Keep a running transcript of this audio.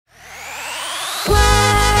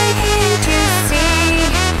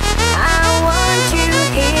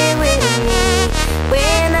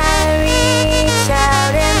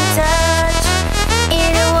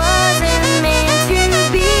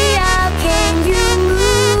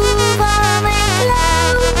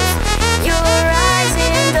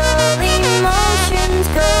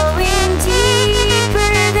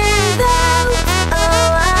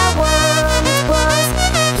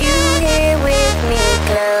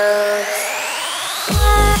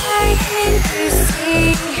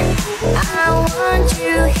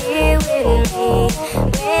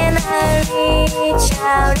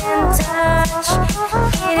out and touch.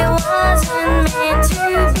 It wasn't meant to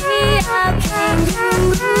be. How can you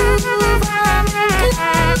move on and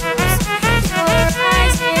close your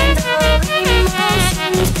eyes and all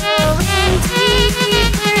emotions going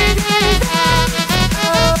deeper than that?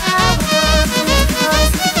 Oh, I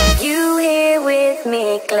want you here with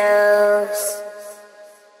me close.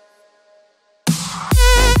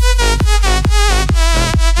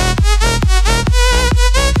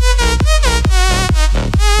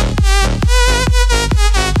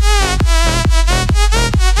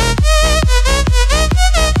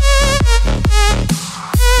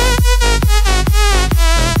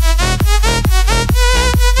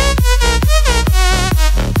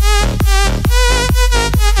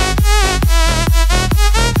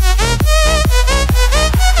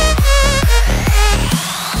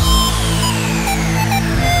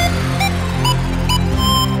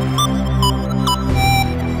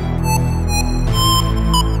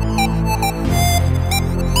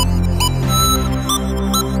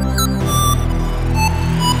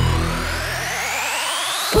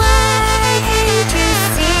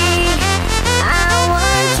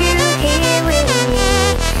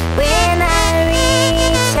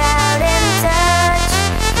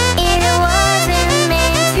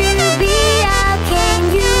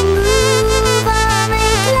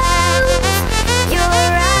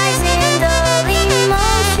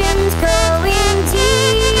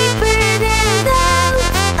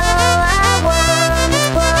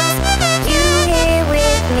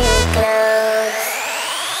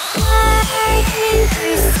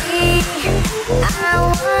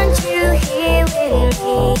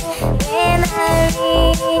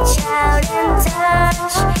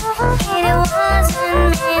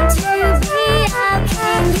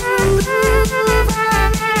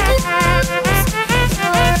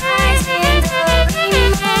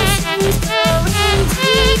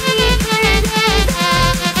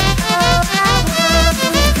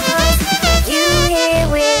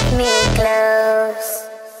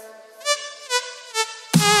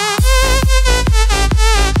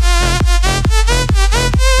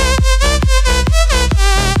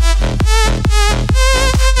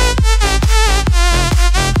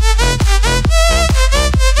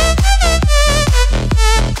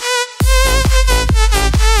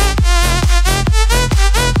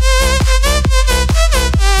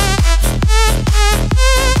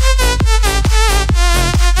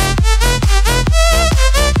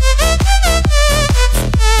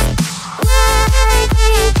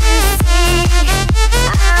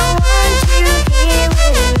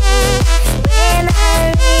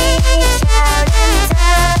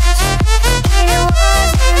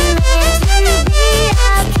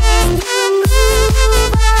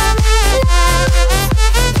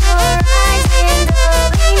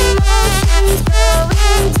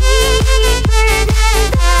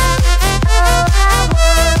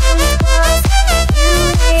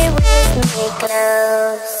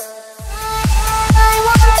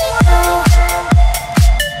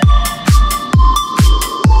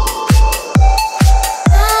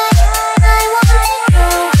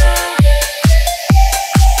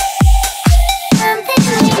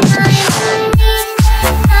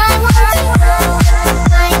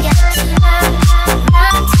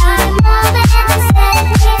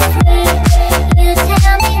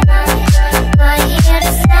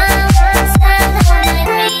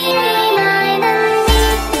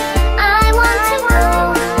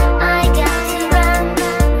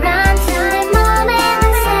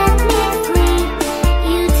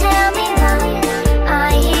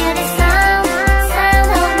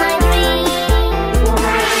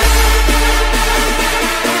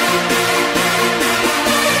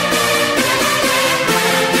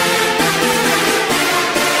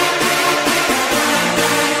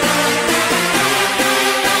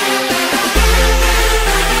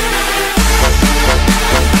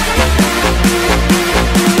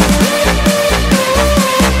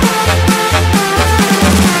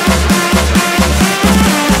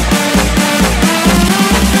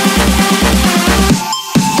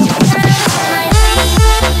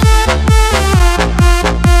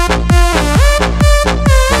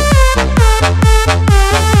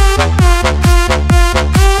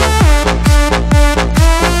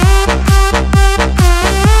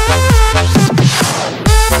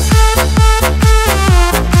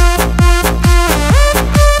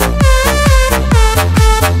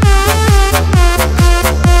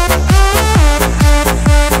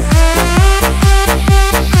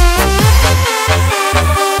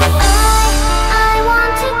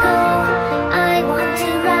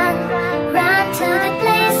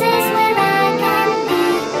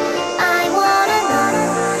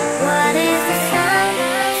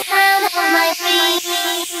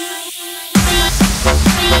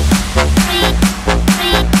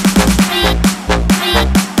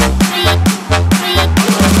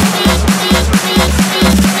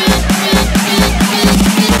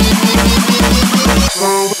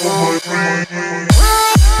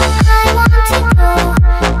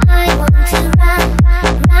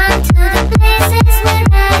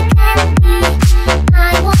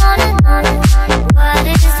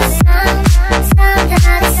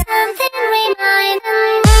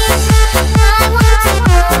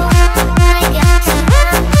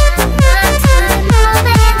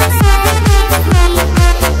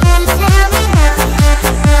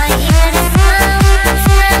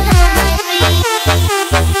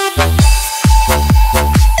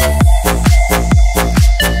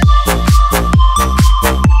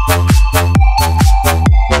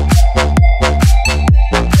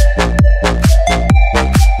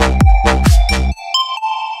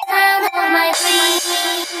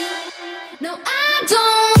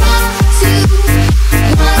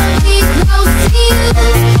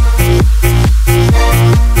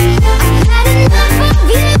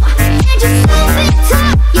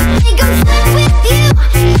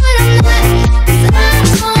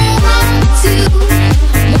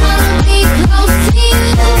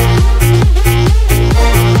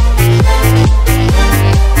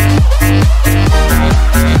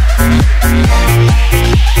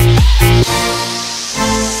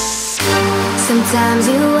 Sometimes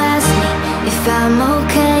you ask me if I'm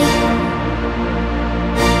okay,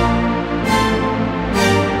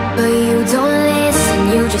 but you don't listen,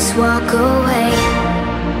 you just walk away.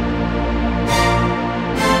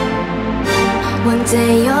 One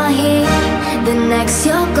day you're here, the next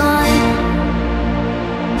you're gone.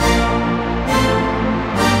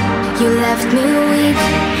 You left me weak,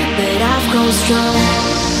 but I've grown strong.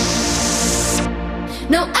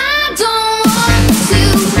 No, I don't want to,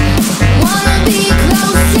 wanna be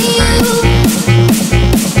close to you.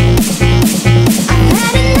 I've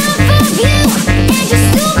had enough of you and your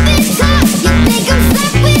stupid talk. You think I'm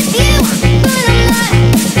stuck with you, but I'm not.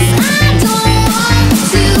 'Cause I don't want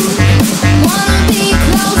to, wanna be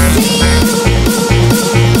close to you.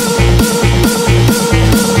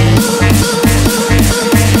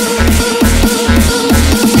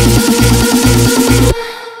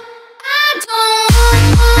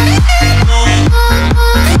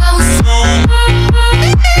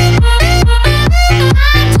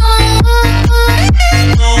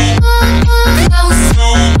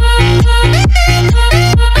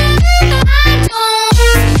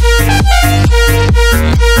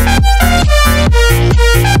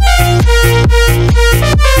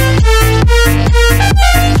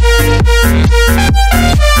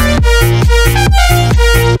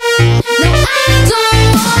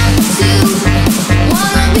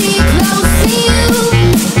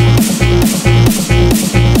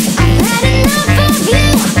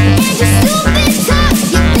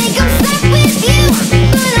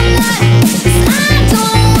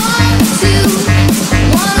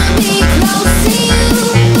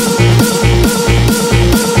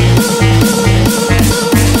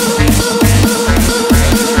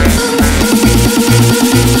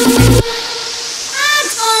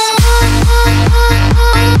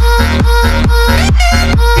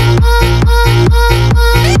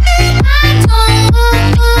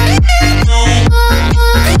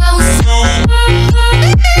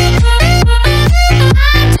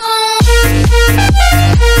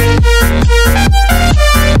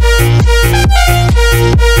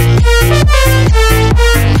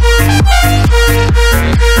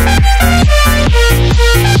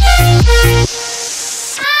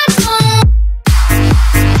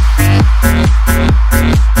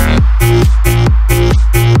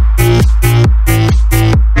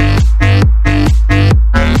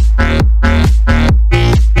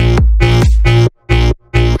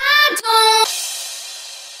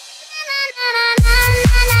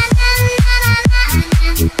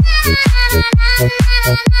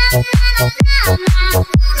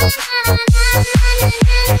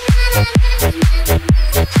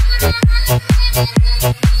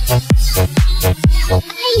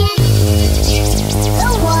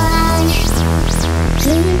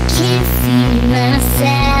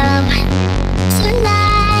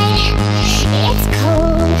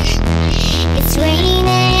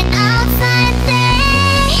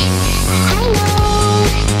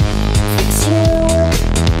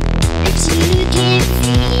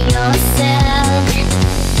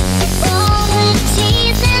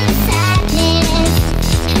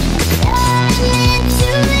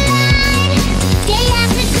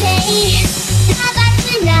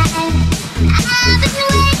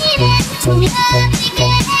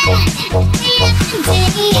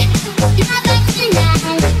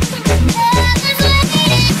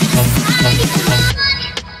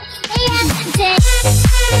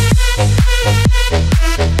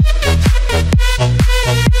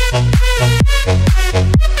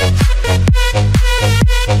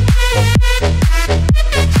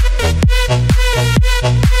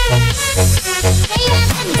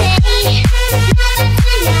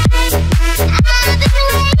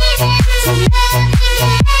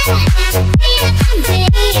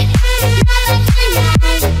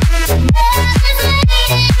 Yeah.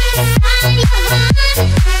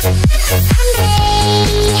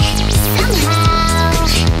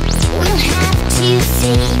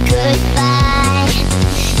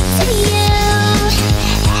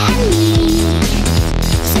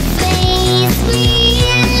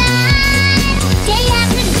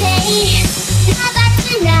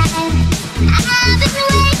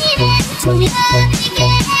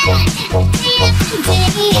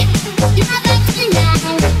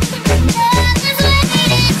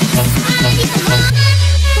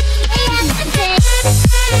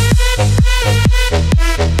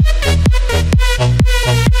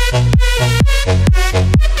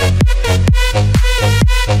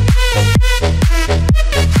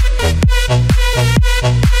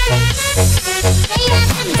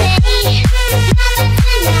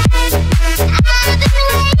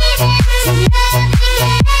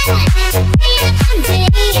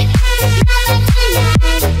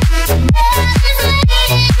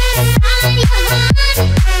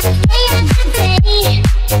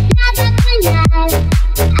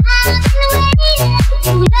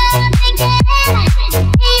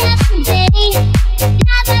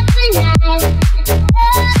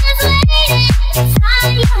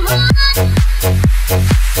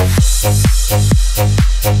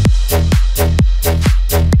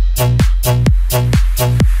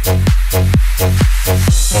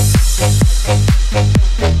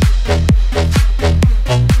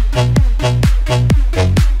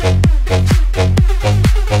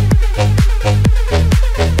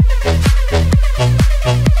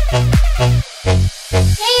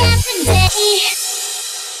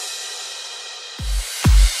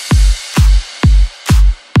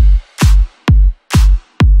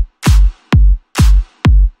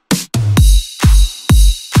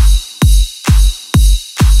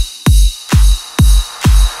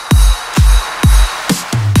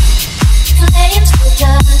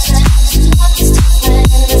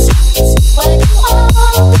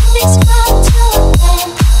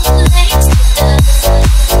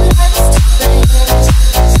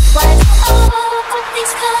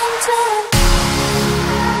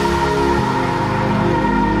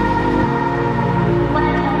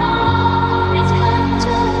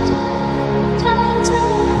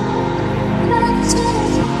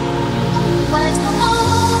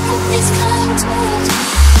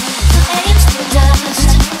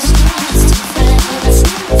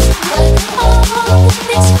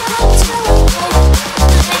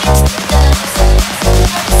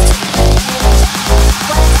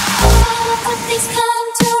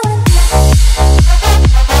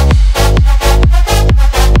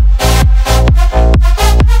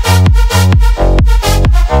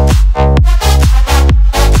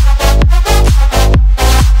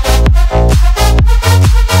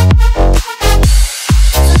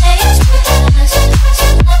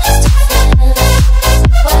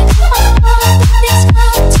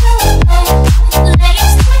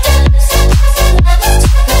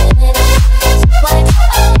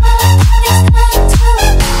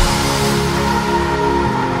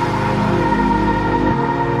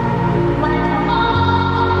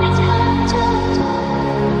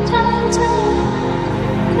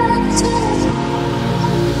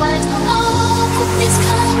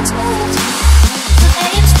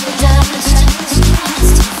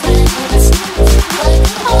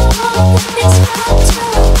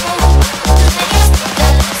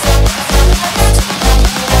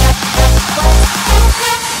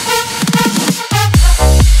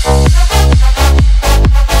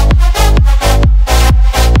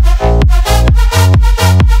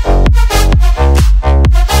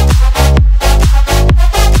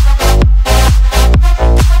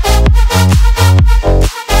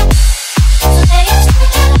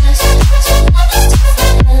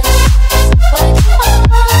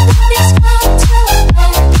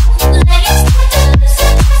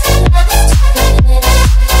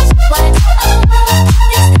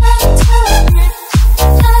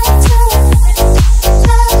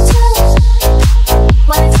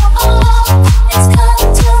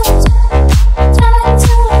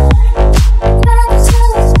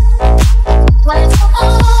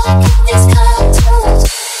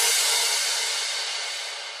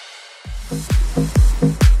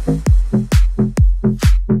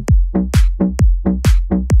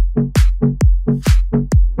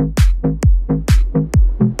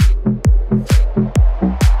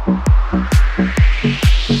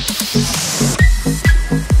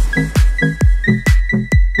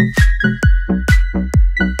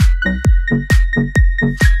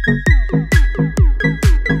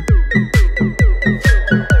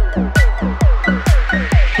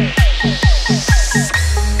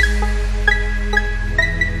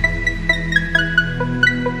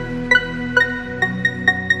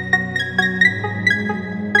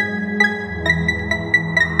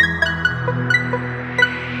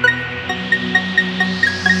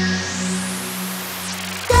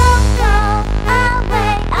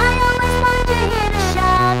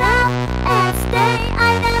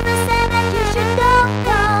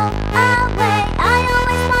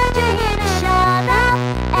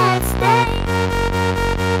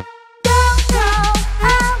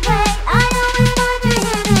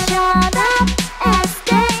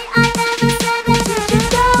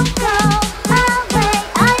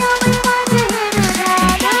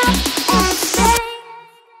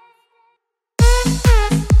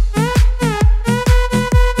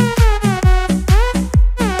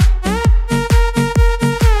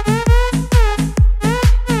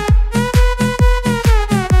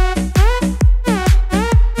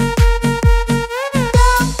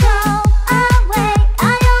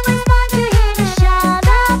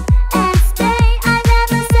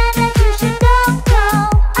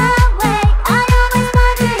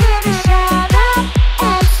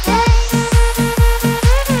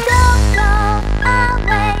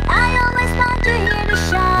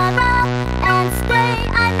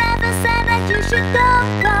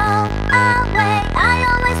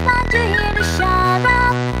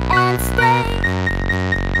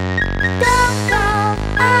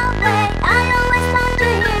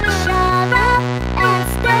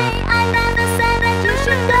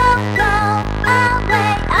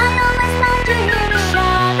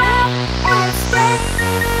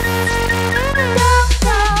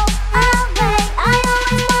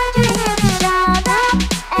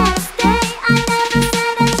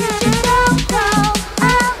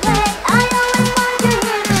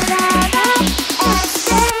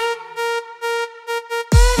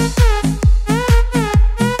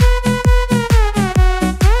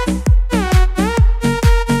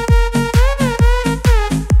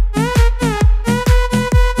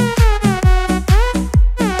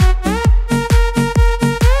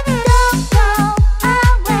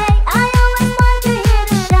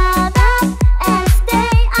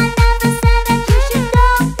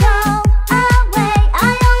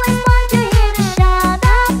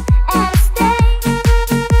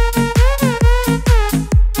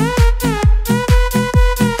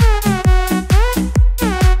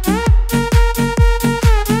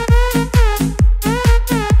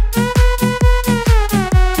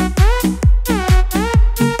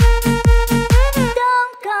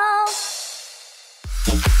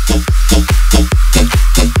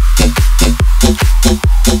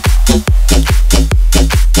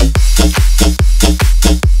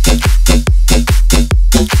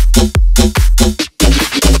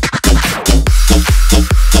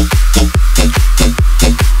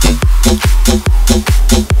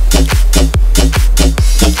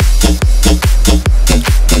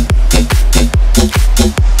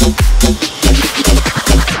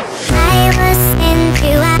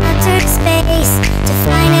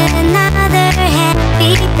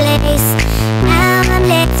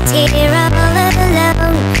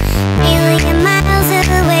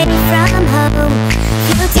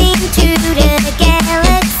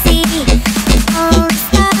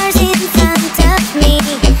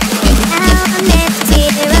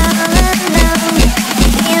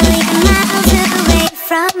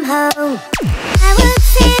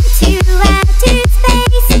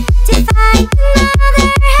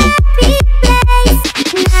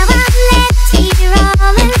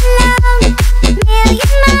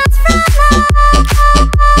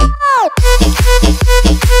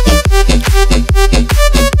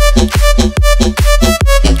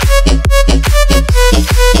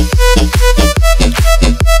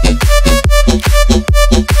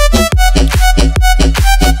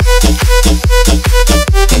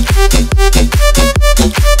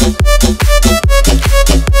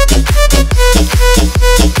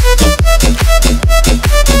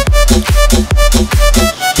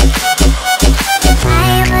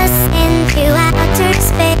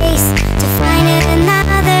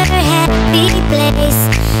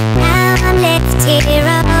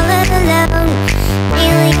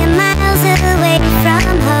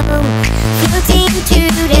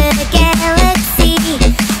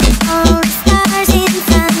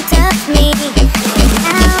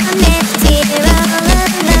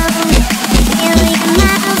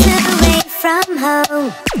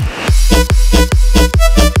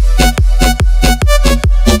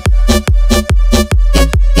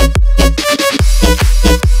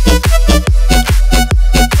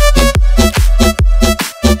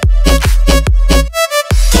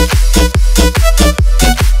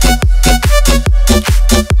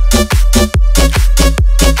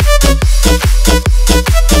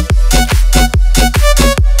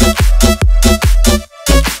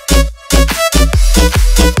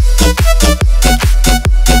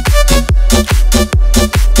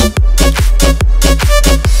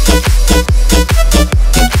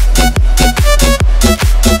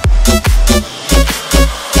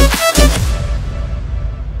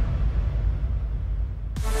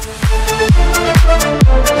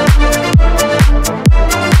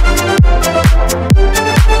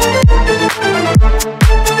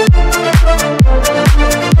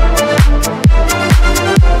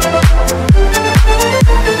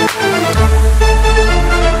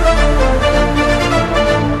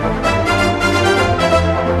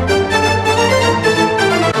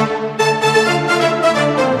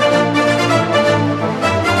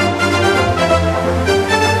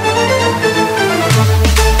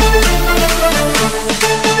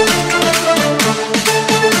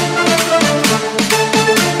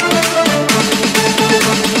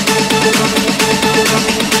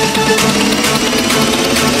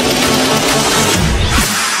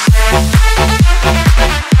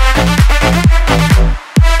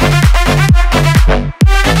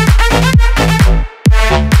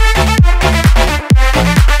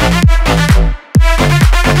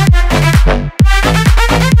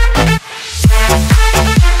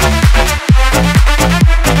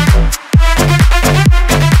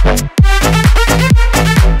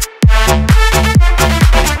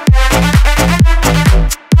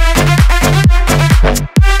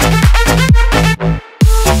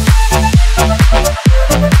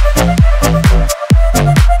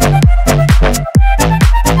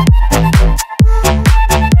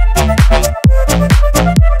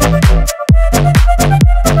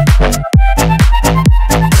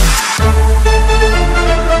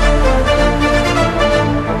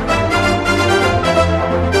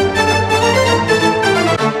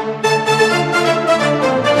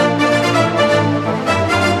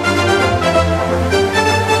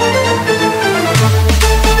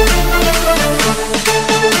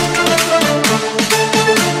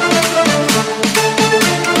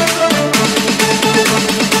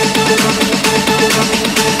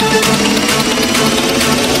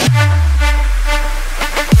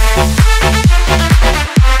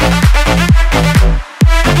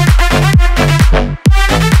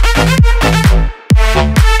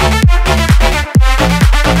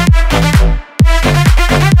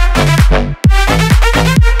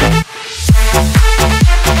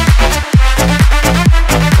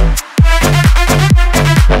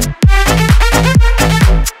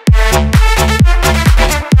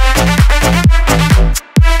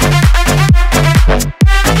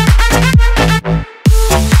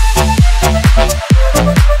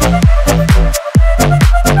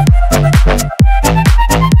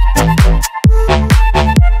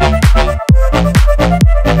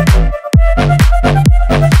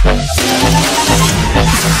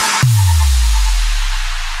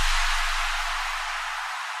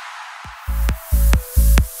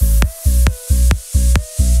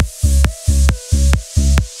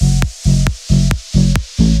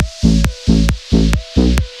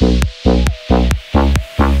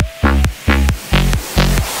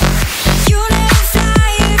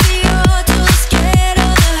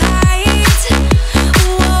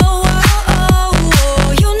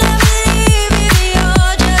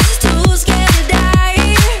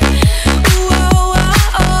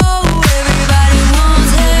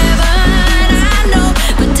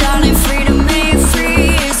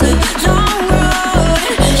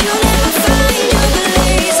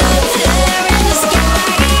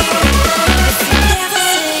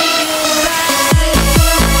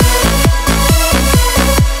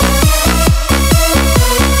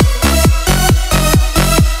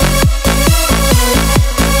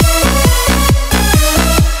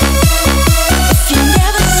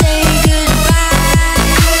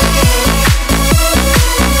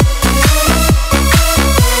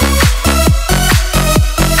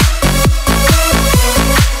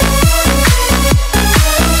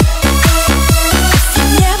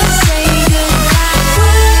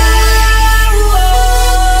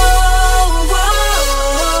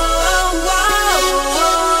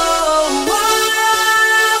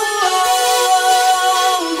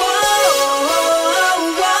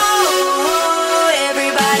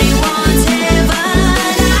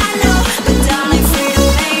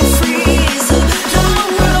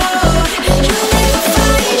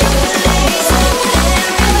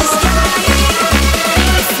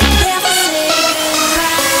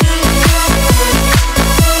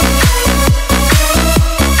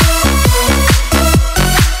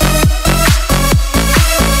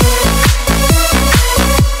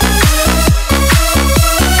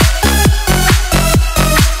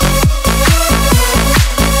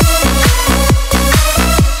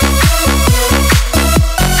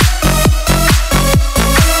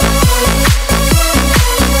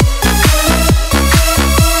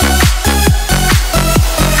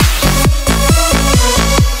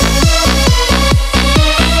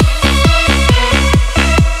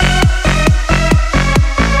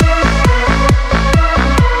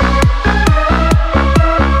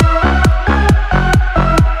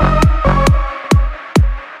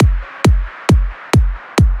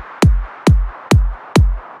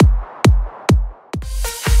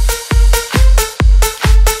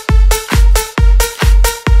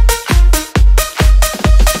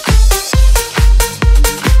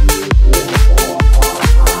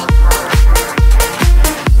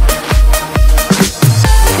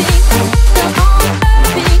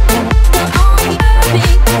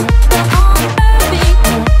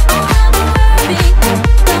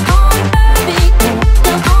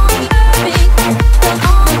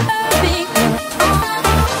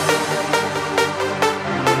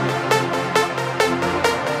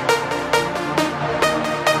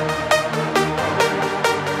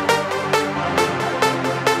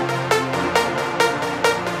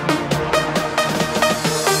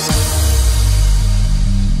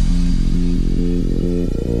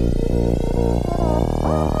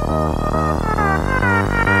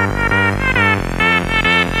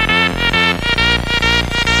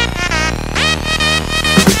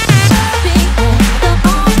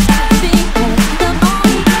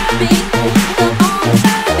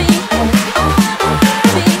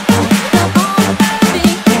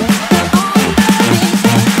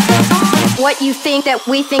 What you think that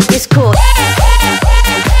we think is cool.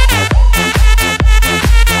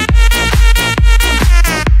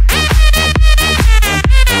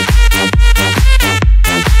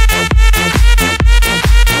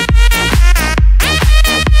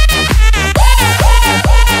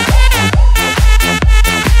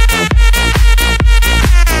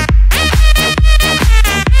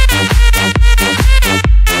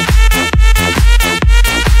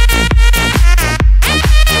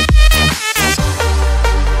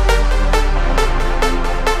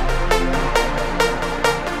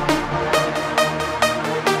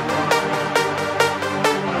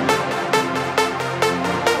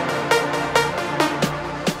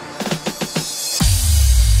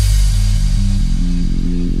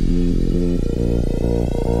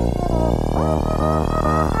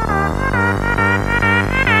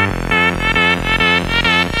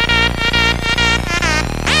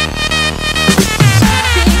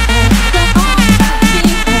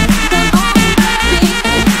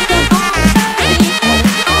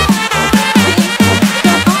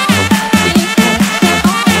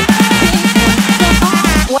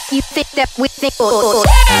 That we think cool.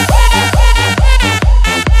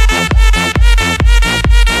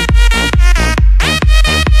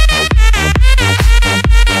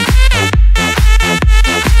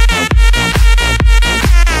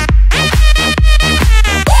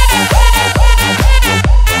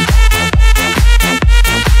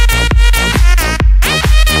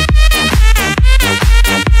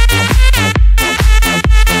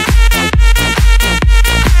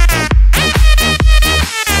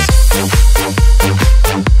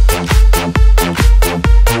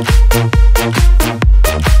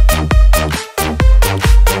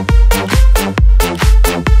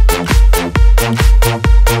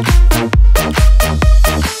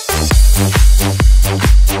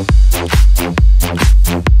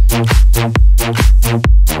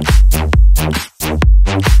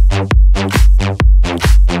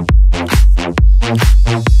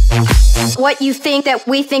 What you think that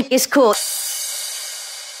we think is cool.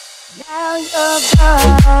 Now you're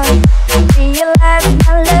gone. I realize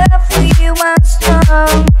my love for you was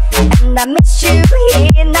strong, and I miss you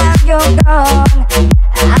here. Now you're gone.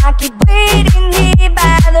 I keep waiting here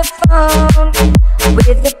by the phone,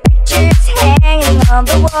 with the pictures hanging on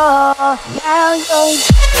the wall. Now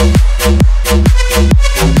you're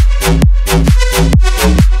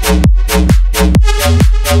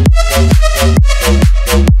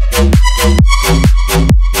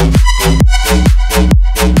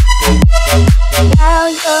Now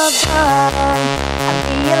you're gone. I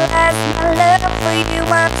realize my love for you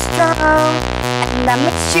was strong, and I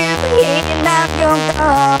miss you here. Now you're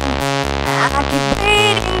gone. I keep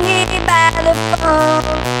waiting here by the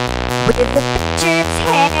phone, with the pictures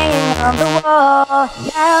hanging on the wall.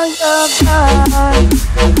 Now you're gone.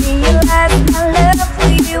 I realize my love for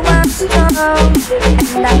you was strong,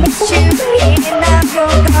 and I miss you here. Now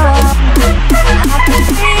you're gone. I keep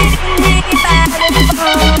waiting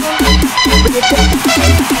here by the phone, with the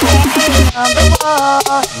pictures hanging on the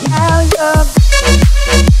wall. Now you're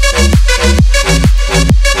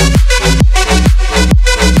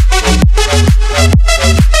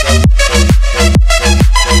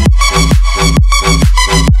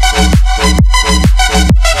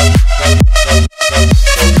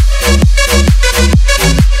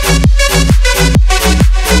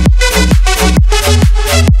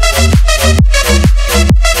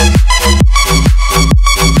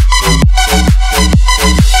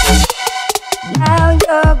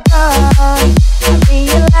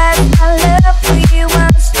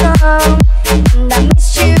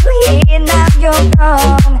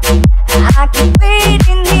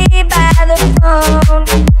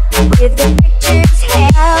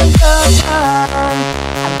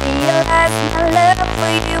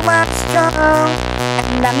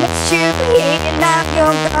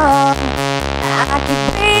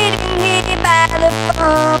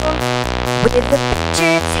with the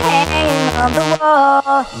pictures hanging on the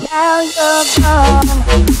wall. Now you're gone.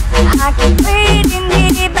 I keep waiting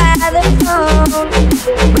here by the phone,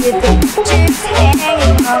 with the pictures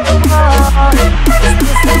hanging on the wall. Is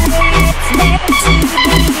this the way it's meant to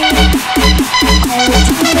be? And it's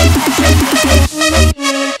really touching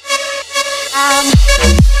me.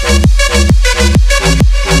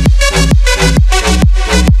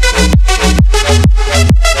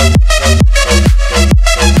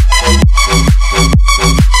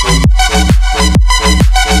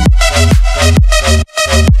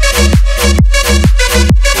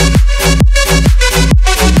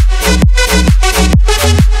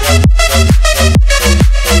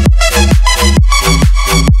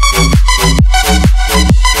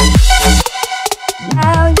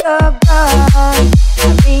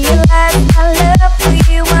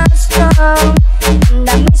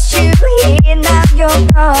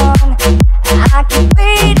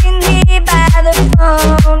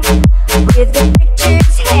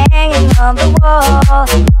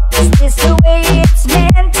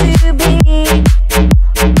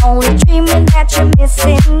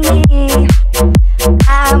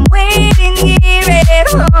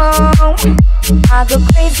 go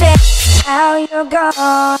crazy. Now you're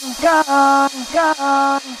gone, gone,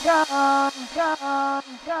 gone, gone, gone,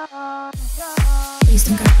 gone, gone. Please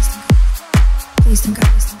don't go, please don't go,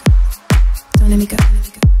 please don't go. Don't let me go.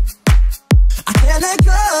 I can't let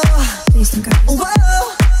go. Please don't go.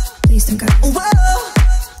 Whoa. Please don't go. Whoa.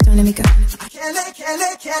 Don't let me go. I can't let go.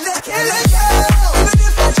 Even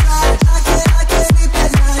if I try, I can't sleep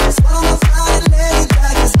at night. Just wanna find and let it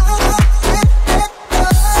back. 'Cause I can't let go.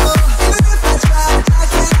 Even if I try, I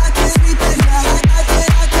can't sleep at night. I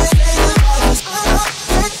can't stay alone. 'Cause I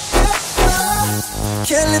can't let go.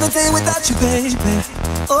 Can't live a day without you, baby.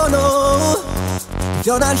 Oh no. If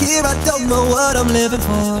you're not here, I don't know what I'm living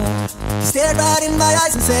for. You stared right in my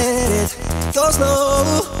eyes and said it. Go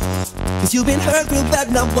slow. 'Cause you've been hurt real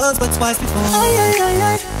bad, not once but twice before.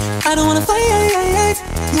 I don't wanna fight.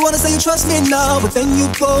 You wanna say you trust me now, but then you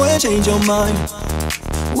go and change your mind.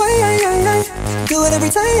 Why? Do it every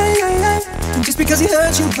time. And just because he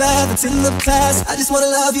hurt you bad, that's in the past. I just wanna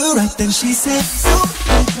love you right. Then she said, so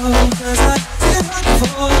go, 'cause I did hurt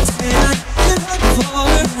before. I did hurt before.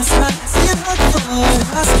 That's right. I did hurt before.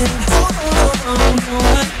 I said, oh no,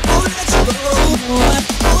 I won't let you go. I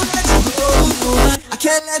won't let you go. I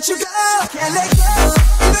can't let you go. I can't let go.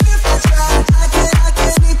 Even if I try, I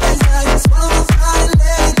can't sleep at night. Just wanna find and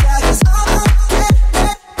let it die. 'Cause I can't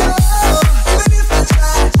let go. Even if I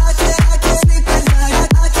try, I can't sleep at night.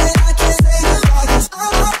 I can't say goodbye. 'Cause I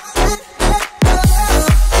can't let go.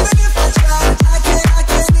 Even if I try, I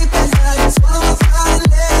can't sleep at night. Just wanna find and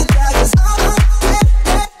let it die. 'Cause I can't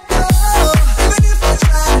let go. Even if I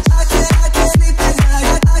try, I can't sleep at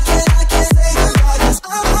night. I can't say goodbye. 'Cause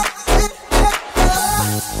I can't let go.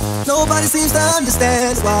 Nobody seems to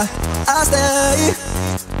understand why I stay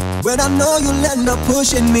when I know you'll end up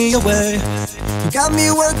pushing me away. You got me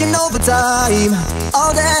working overtime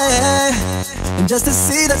all day, and just to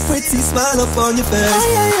see that pretty smile up on your face.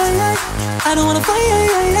 I don't wanna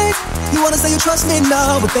fight. You wanna say you trust me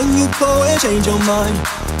now, but then you go and change your mind.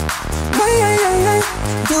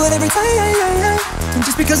 Do it every time. And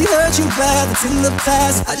just because he hurt you bad, that's in the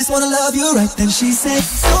past. I just wanna love you right. Then she said,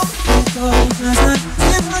 so go, 'cause I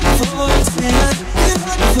did hurt before. I did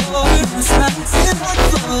hurt before. That's right. I did hurt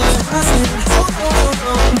before. I said, oh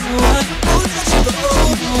no, I won't let you go.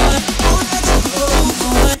 I won't let you go.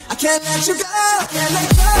 I can't let you go. I can't let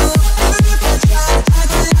go. Even if I try,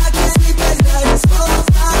 I can't sleep at night. Just wanna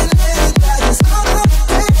find and let it die. 'Cause I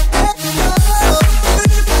can't let go.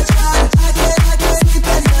 Even if I try, I can't sleep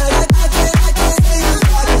at night. I can't say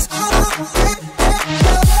goodbye. 'Cause I can't let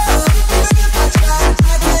go. Even if I try,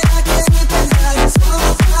 I can't sleep at night. Just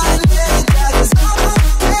wanna find and let it die. 'Cause I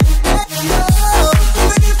can't let go.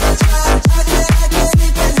 Even if I try, I can't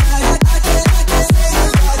sleep at night. I can't say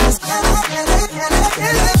goodbye. 'Cause I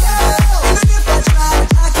can't let go. Even if I try,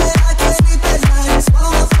 I can't sleep at night. Just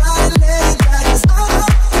wanna find and let it die. 'Cause I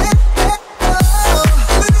can't let go.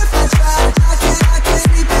 Even if I try, I can't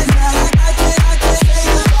sleep at night. I can't say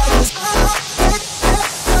goodbye. 'Cause I can't let go.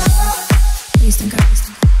 Please don't go.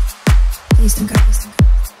 Please don't go.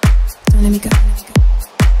 Don't let me go.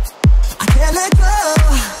 I can't let go.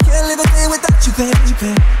 Can't live a day without you,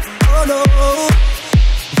 baby. Oh no.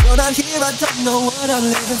 If you're not here, I don't know what I'm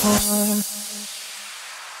living for.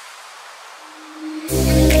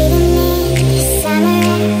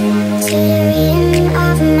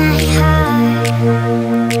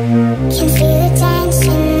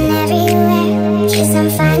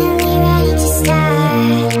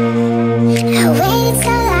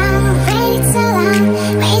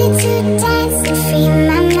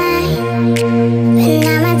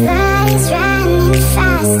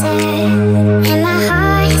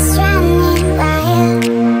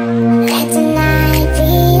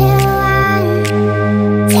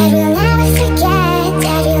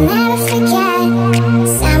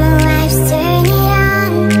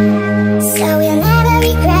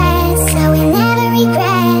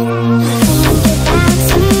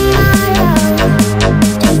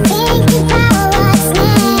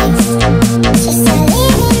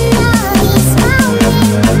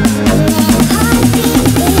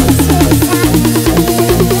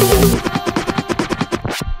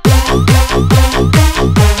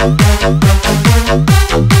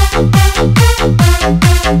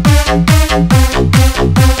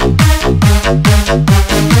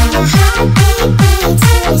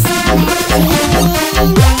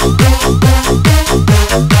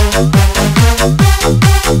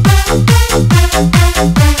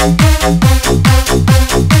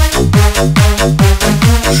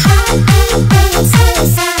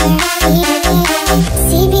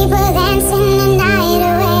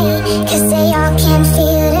 Cause they all can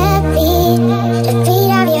feel the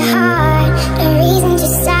beat of your heart. The reason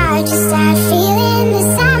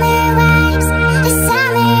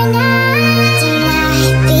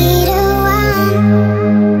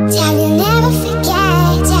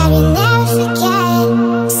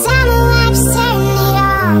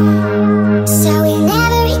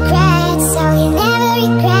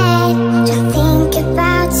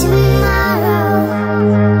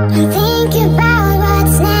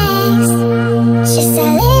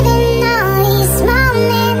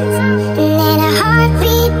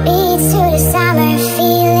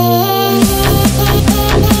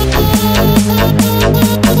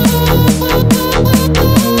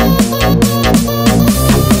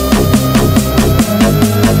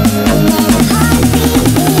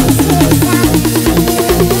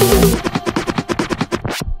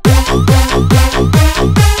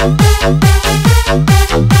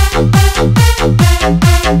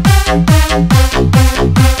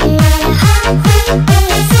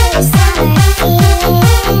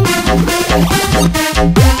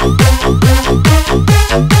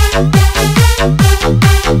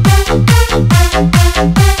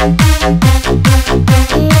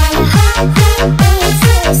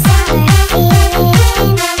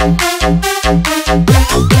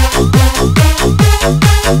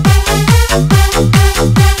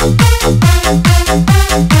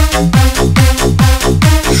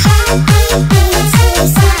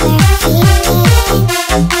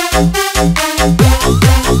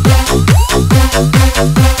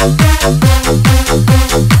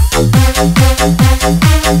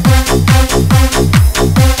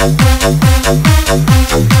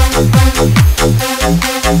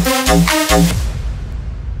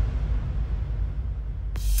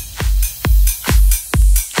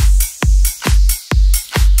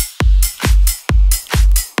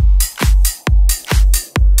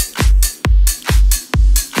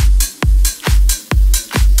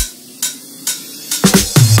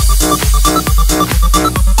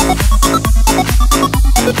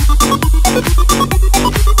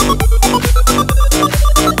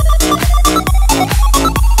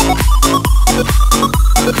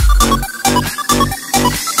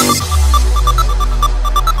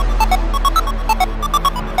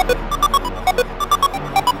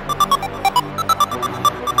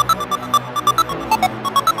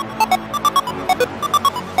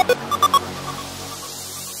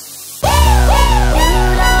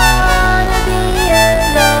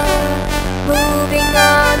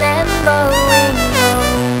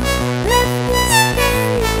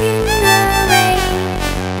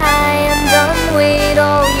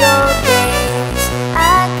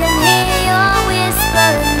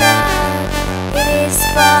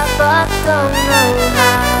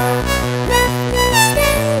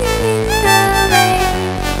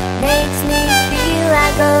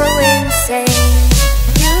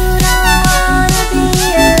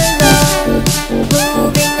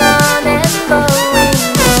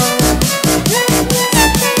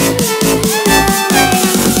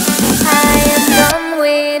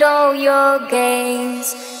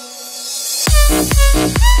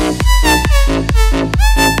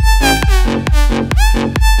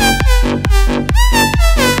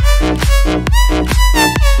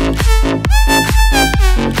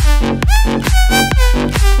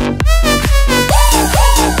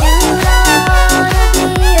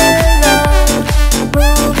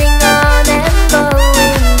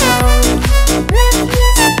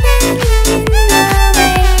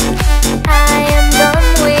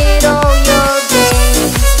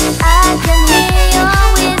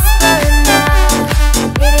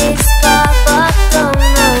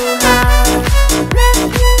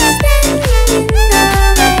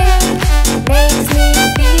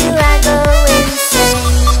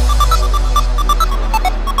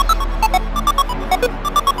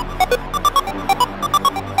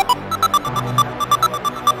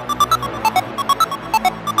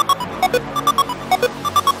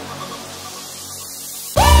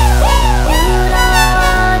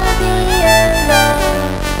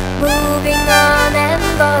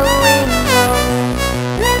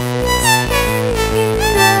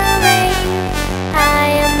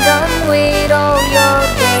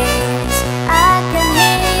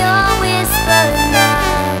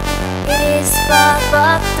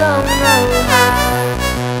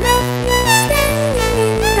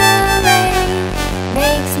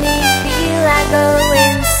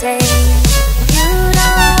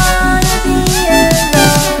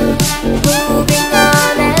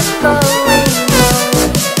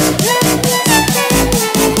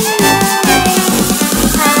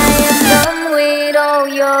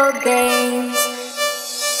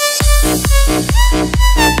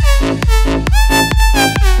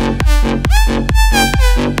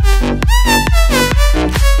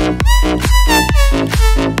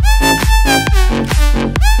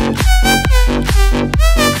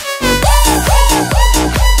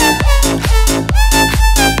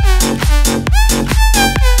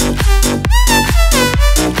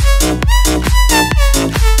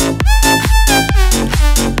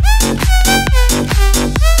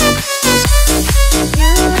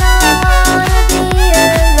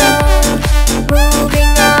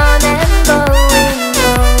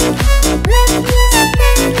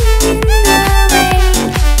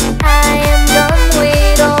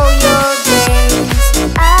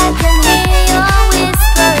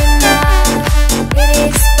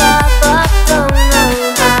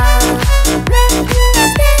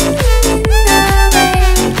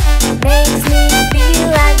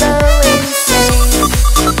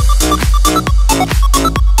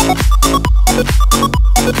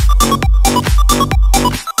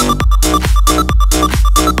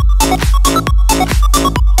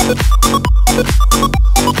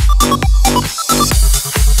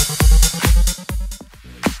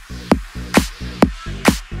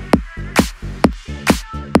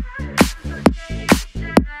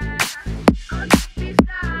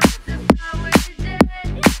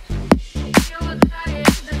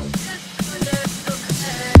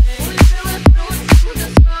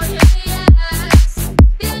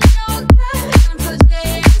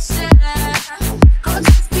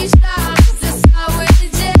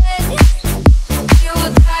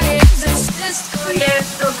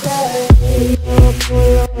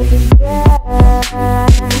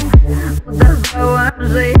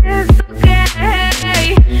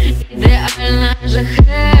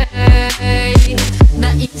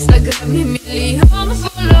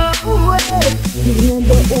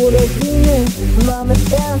Mamy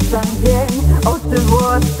ten sam dzień, oczy,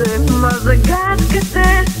 włosy, może gadkę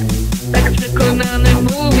też. Tak przekonany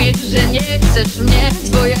mówisz, że nie chcesz mnie.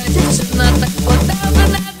 Twoja dziewczyna tak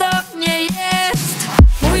podobna do mnie jest.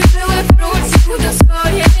 Mój były wrócił do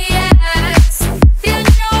swojej jest. Ja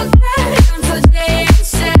nie ogarniam, co dzieje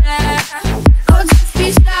się. Choć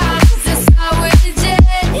śpisz tam przez cały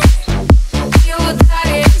dzień i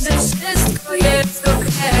udaje, że wszystko jest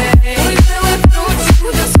okej. Mój były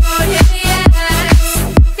wrócił do swojej jest.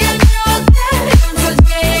 Ja nie ogarniam, co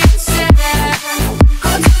dzieje się.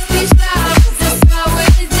 Choć śpisz tam przez cały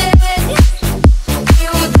dzień i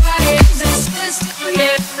udaje, że wszystko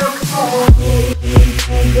jest okej.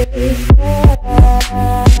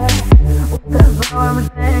 Udawałam,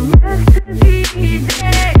 że nie chcę widzieć.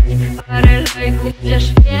 Parę lajków, przecież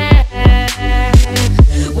wiesz.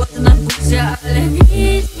 Ładna buzia, ale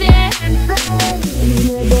nic więcej.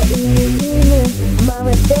 Innego i inny,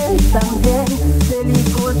 mamy ten sam dzień, czyli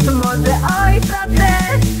gust może ojca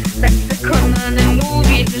też. Tak przekonany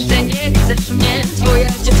mówisz, że nie chcesz mnie. Twoja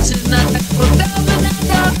dziewczyna tak podobna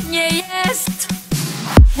do mnie jest.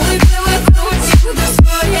 Mój były wrócił do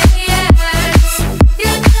swojej jest.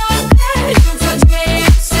 Ja nie ogarniam, co dzieje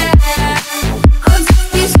się. Choć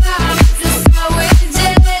śpisz tam przez cały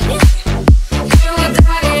dzień i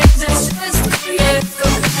udaje, że wszystko jest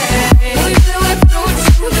okej. Mój były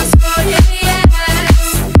wrócił do swojej jest.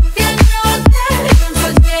 Ja nie ogarniam, co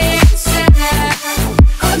dzieje się.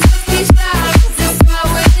 Choć śpisz tam przez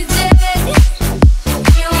cały dzień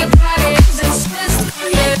i udaje, że wszystko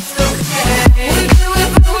jest okej. Mój były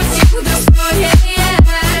wrócił do swojej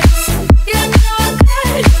jest. Ja nie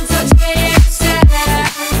ogarniam, co dzieje się.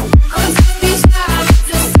 Choć śpisz tam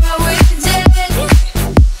przez cały dzień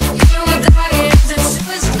i udaje, że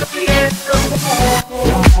wszystko jest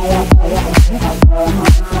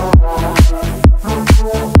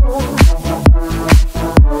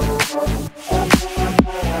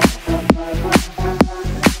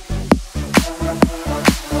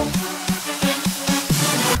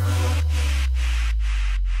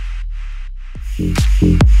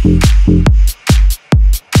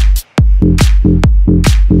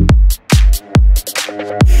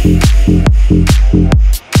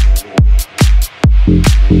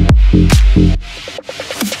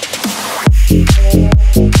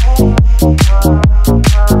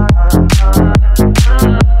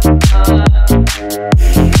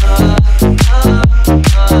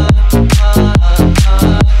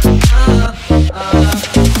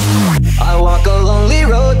I walk a lonely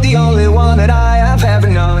road, the only one that I have ever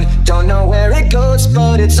known. Don't know where it goes,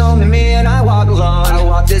 but it's only me and I walk alone. I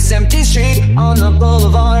walk this empty street on the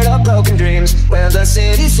boulevard of broken dreams, where the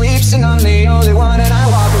city sleeps and I'm the only one and I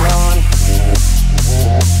walk alone.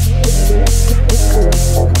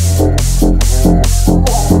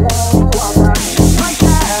 My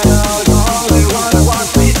shadow's the only one that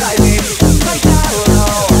walks beside me. My shadow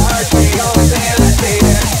heart's the only thing that's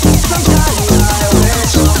beating. Sometimes I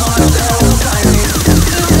wish someone there will find me.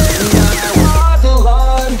 I walk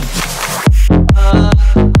alone.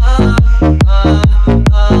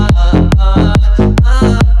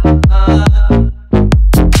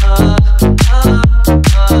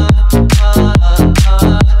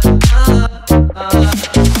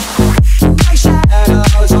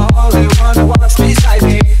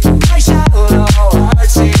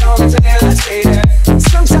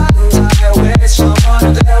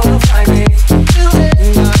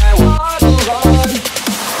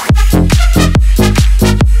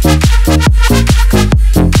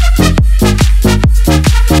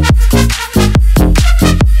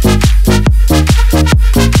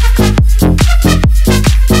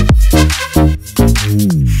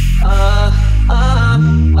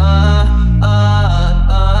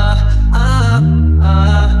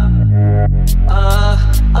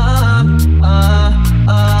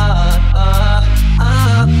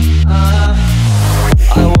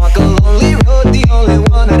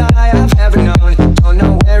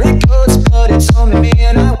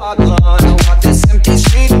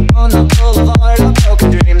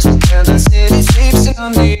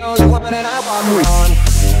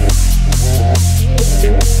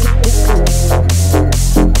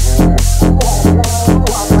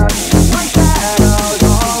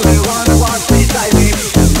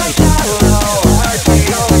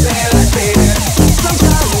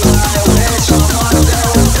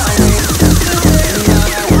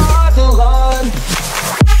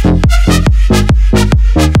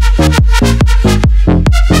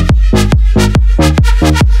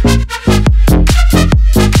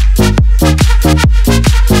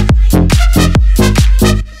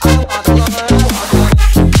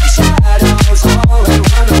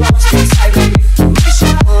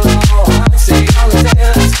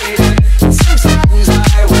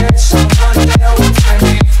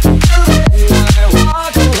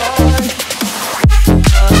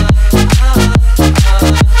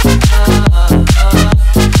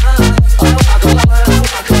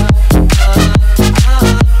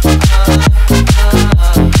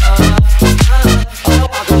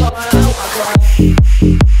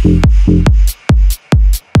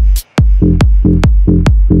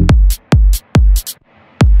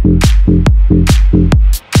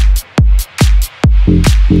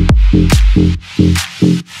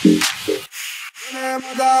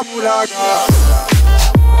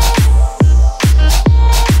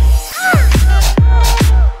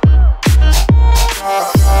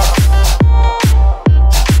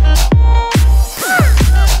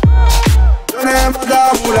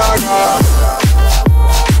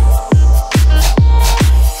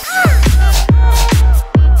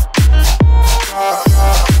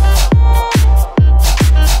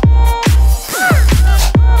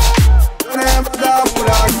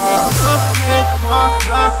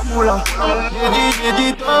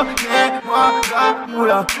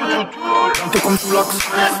 T'es comme Soulax,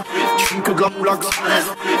 tu fumes que de la moulax.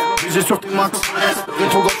 J'ai sur tes max,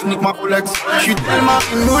 rétro-gauche nique ma Rolex. J'suis tellement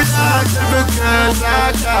une moulax, elle veut que je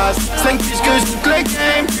la casse. 5 piges que j'nique le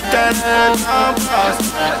game, putain elle m'en passe.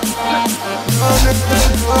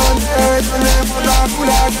 Donnez-moi la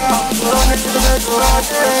moulaga. Donnez-moi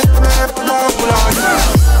la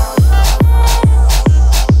moulaga.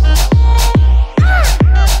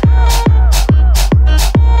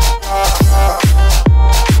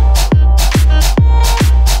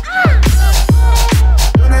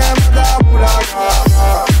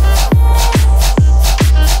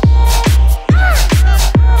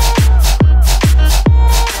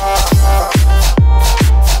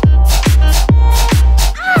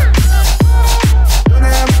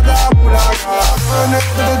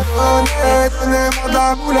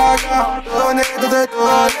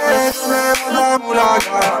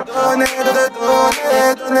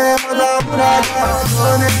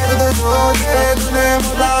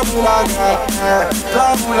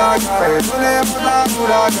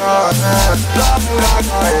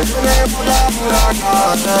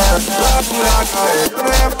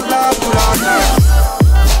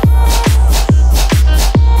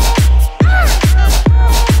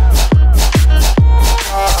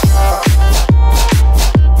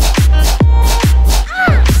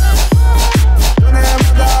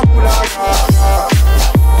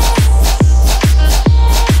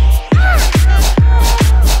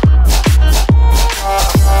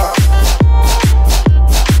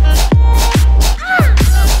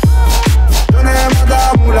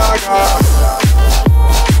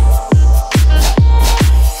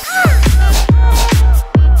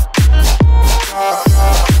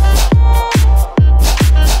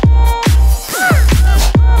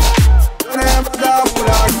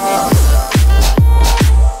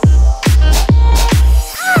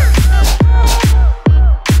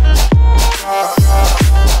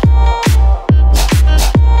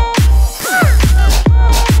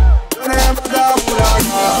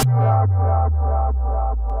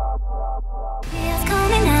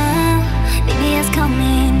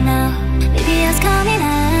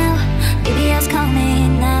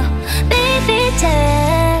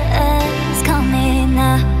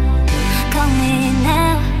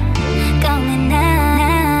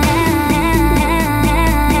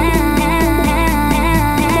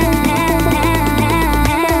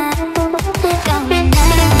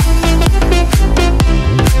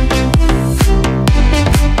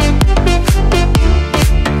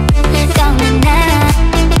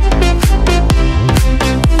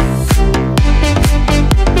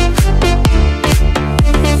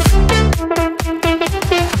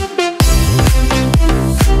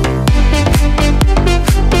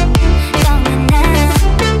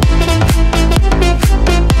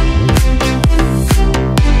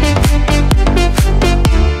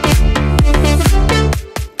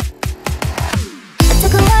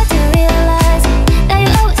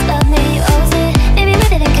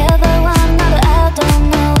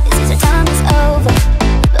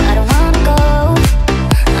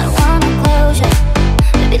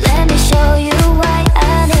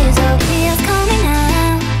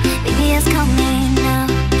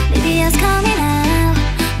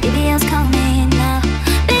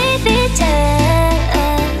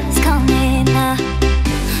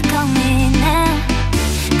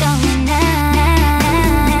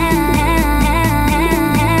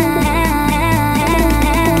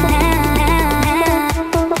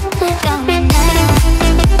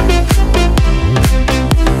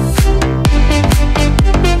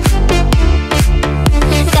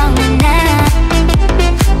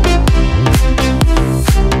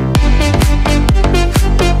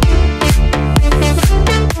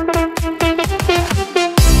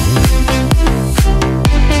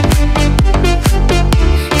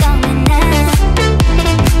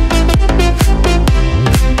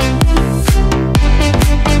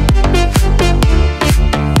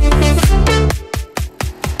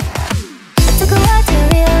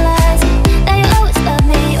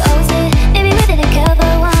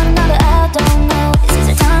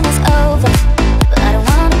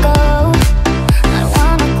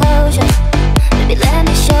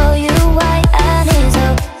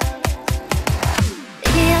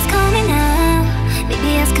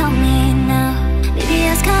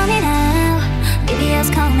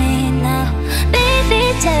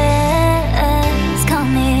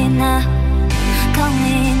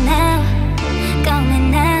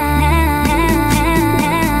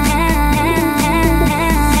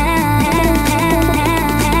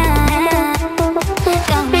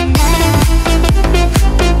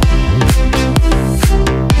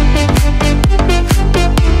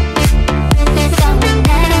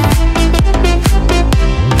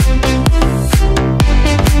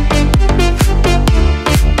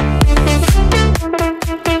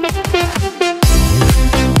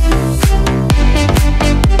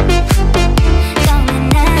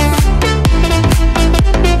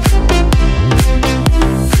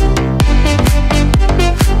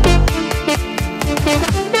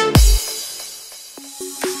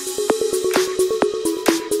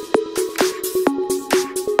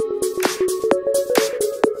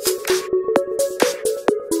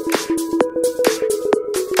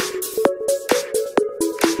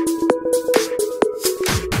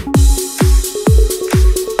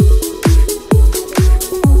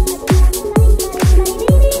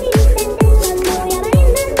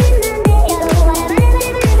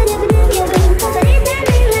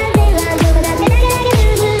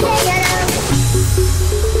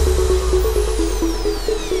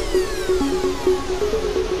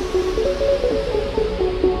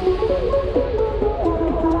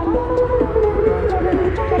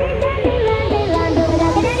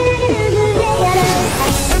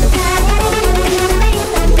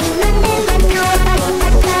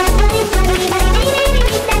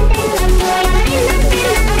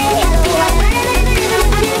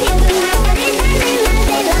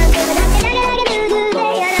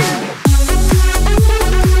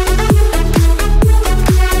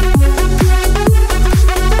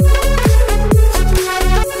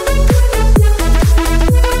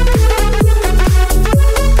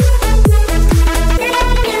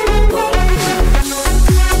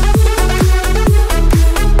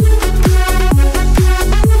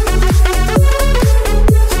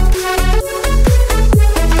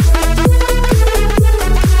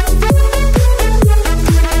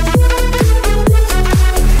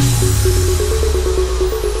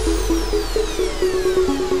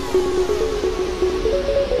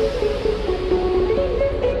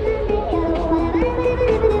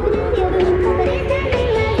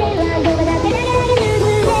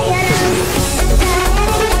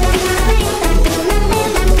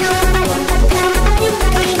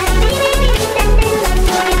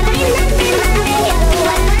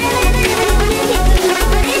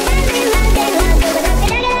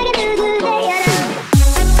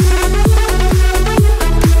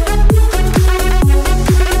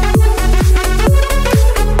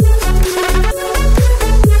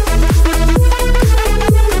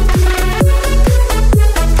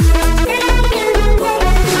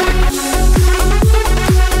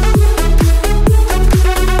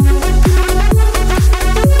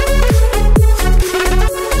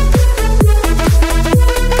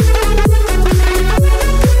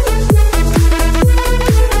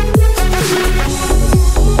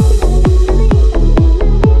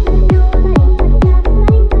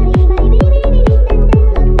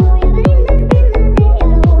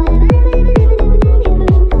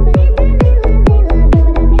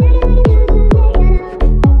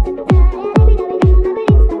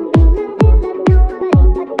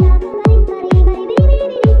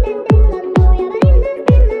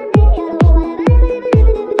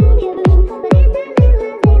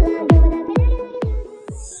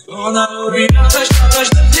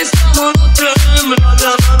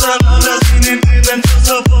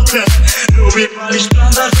 Lubi palić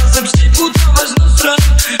planta, czasem przybudować noce.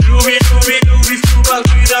 Lubi w klubach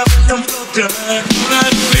wydawać tam flotę. Ona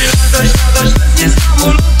lubi latać pewnie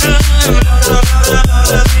samolotem.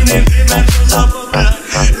 Lata z innym dymem to zawodne.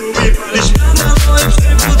 Lubi palić planta, no i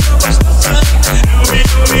przybudować noce. Lubi w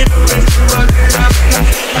klubach wydawać tam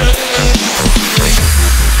flotę.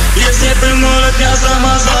 Jest niepełnoletnia,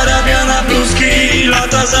 sama zarabia na bluzki.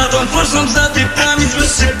 Lata za tą forsą, za typami z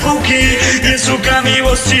wyższej półki. Nie szuka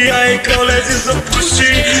miłości, a jej koledzy są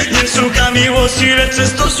puści. Nie szuka miłości, lecz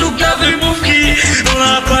często szuka wymówki.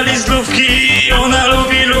 Ona pali zdrówki, ona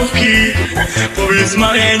lubi lówki. Powiedz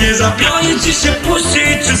mamie, nie zabroni ci się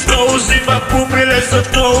puścić. Czysto używa pupy, lecz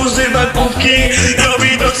to używa główki.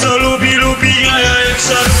 Robi to co lubi jaja jak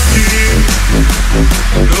szarówki.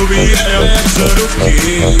 Lubi jaja jak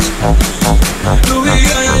żarówki. Lubi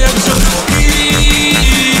jaja jak żarówki.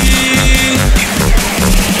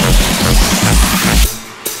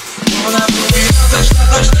 Ona lubi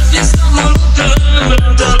latać pewnie samolotem.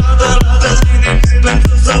 Lata z innym typem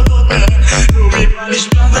to zawodne. Lubi palić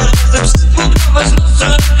planta, razem przybudować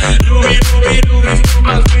noce. Lubi w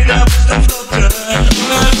klubach wydawać tam flotę.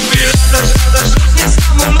 Ona lubi latać pewnie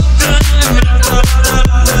samolotem.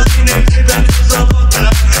 Lata z innym typem to zawodne.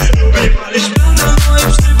 Lubi palić planta, no i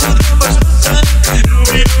przybudować noce.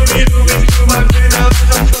 Lubi w klubach wydawać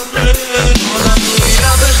tam flotę. Ona lubi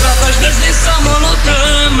latać pewnie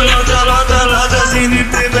samolotem. Lata z innym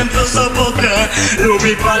typem to zawodne.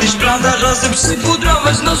 Lubi palić planta, czasem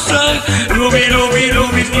przypudrować nosek.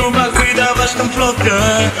 Lubi w klubach wydawać tą flotkę.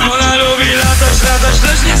 Ona lubi latać też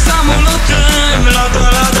nie samolotem.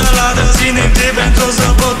 Lata z innym typem to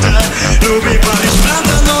zawodne. Lubi palić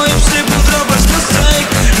planta, no i przypudrować nosek.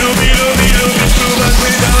 Lubi w klubach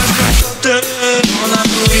wydawać tą flotkę. Ona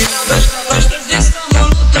lubi latać też nie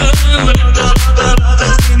samolotem. Lata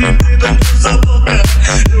z innym typem to zawodne.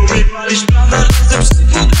 Lubi palić planta, czasem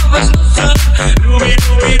przypudrować nosek. Lubi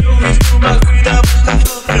w klubach wydawać tam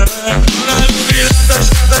flotkę. Ona lubi latać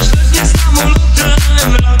też nie samolotem.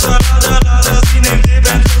 Lata z innym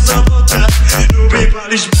typem to zawodne. Lubi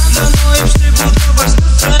palić planta, no i przypudrować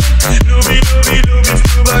nosek. Lubi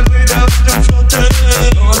w klubach wydawać tam flotę.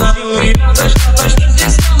 Ona lubi latać też nie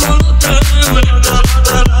samolotem.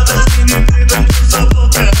 Lata z innym typem to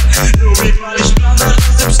zawodne. Lubi palić planta,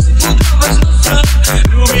 czasem przypudrować nosek.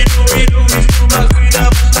 Lubi w klubach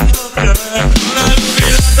wydawać tam flotę. Ona lubi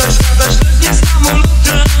latać też nie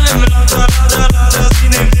samolotem. Lata z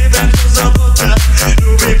innym typem to zawodne.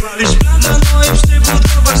 Lubi palić planta, no i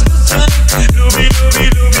przybudować nosek. Lubi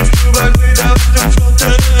w klubach wydawać tam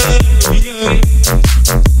flotę.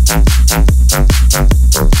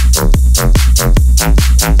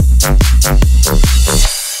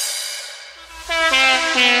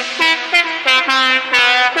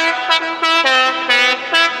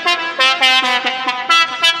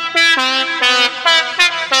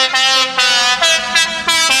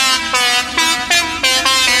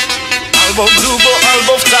 Albo grubo,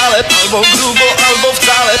 albo wcale, albo grubo, albo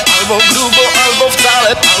wcale, albo grubo, albo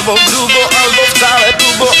wcale, albo grubo, albo wcale,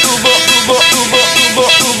 albo grubo, albo wcale.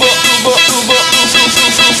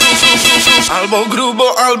 Albo grubo,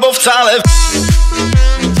 albo wcale.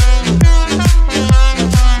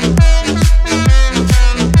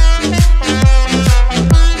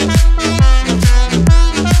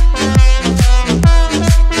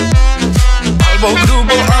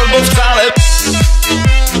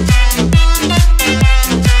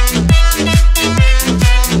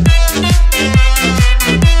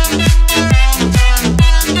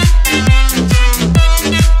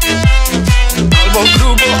 Albo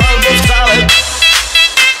grubo, albo wcale.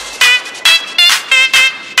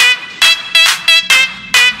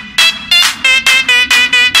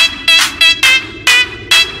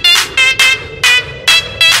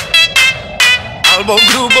 Albo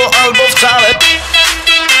grubo, albo wcale.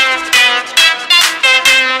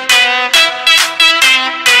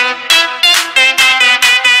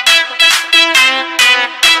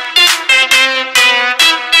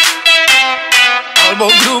 Albo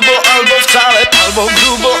grubo, albo wcale, albo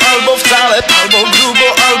grubo, albo wcale, albo grubo,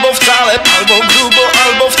 albo wcale, albo grubo,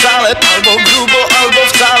 albo wcale, albo grubo, albo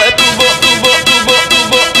wcale,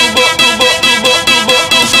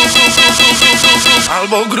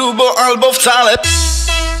 albo grubo, albo wcale.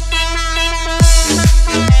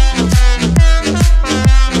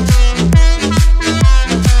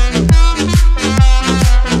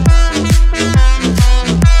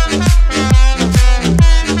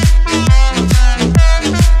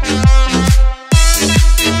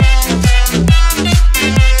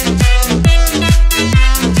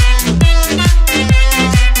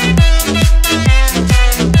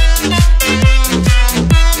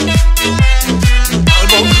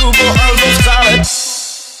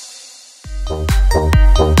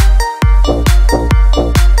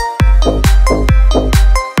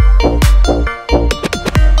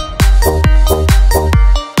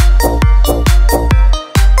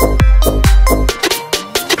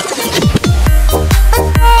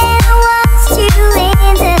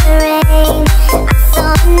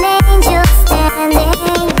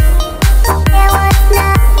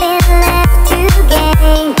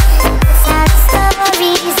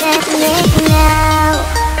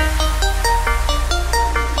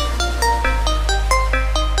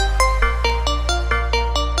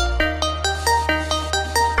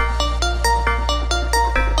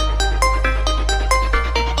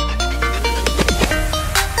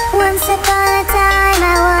 Once upon a time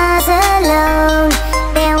I was alone.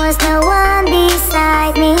 There was no one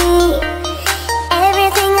beside me.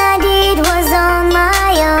 Everything I did was on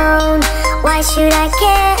my own. Why should I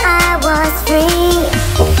care? I was free.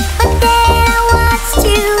 But then I watched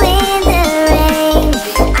you in the rain.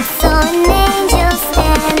 I saw an angel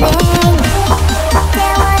standing.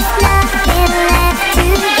 There was nothing left to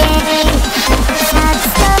gain. Sad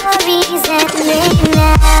stories ending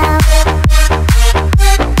now.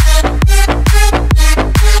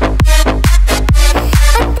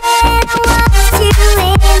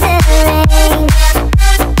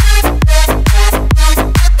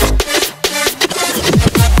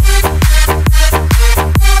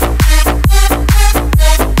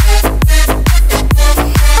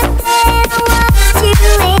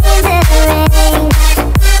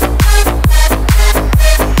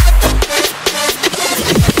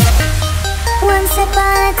 Once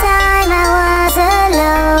upon a time I was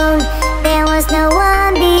alone. There was no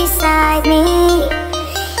one beside me.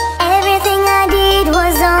 Everything I did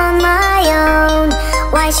was on my own.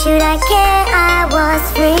 Why should I care? I was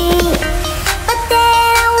free. But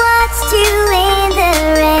then I watched you in the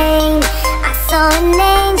rain. I saw an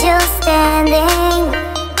angel standing.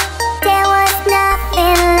 There was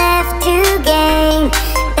nothing left to gain.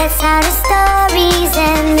 That's how the story's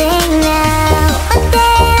ending now. But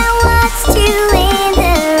then I watched you in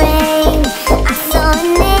the rain. I saw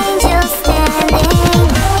an angel standing.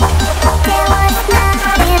 There was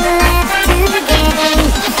nothing left to gain.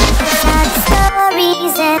 That's how the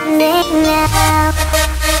story's ending now.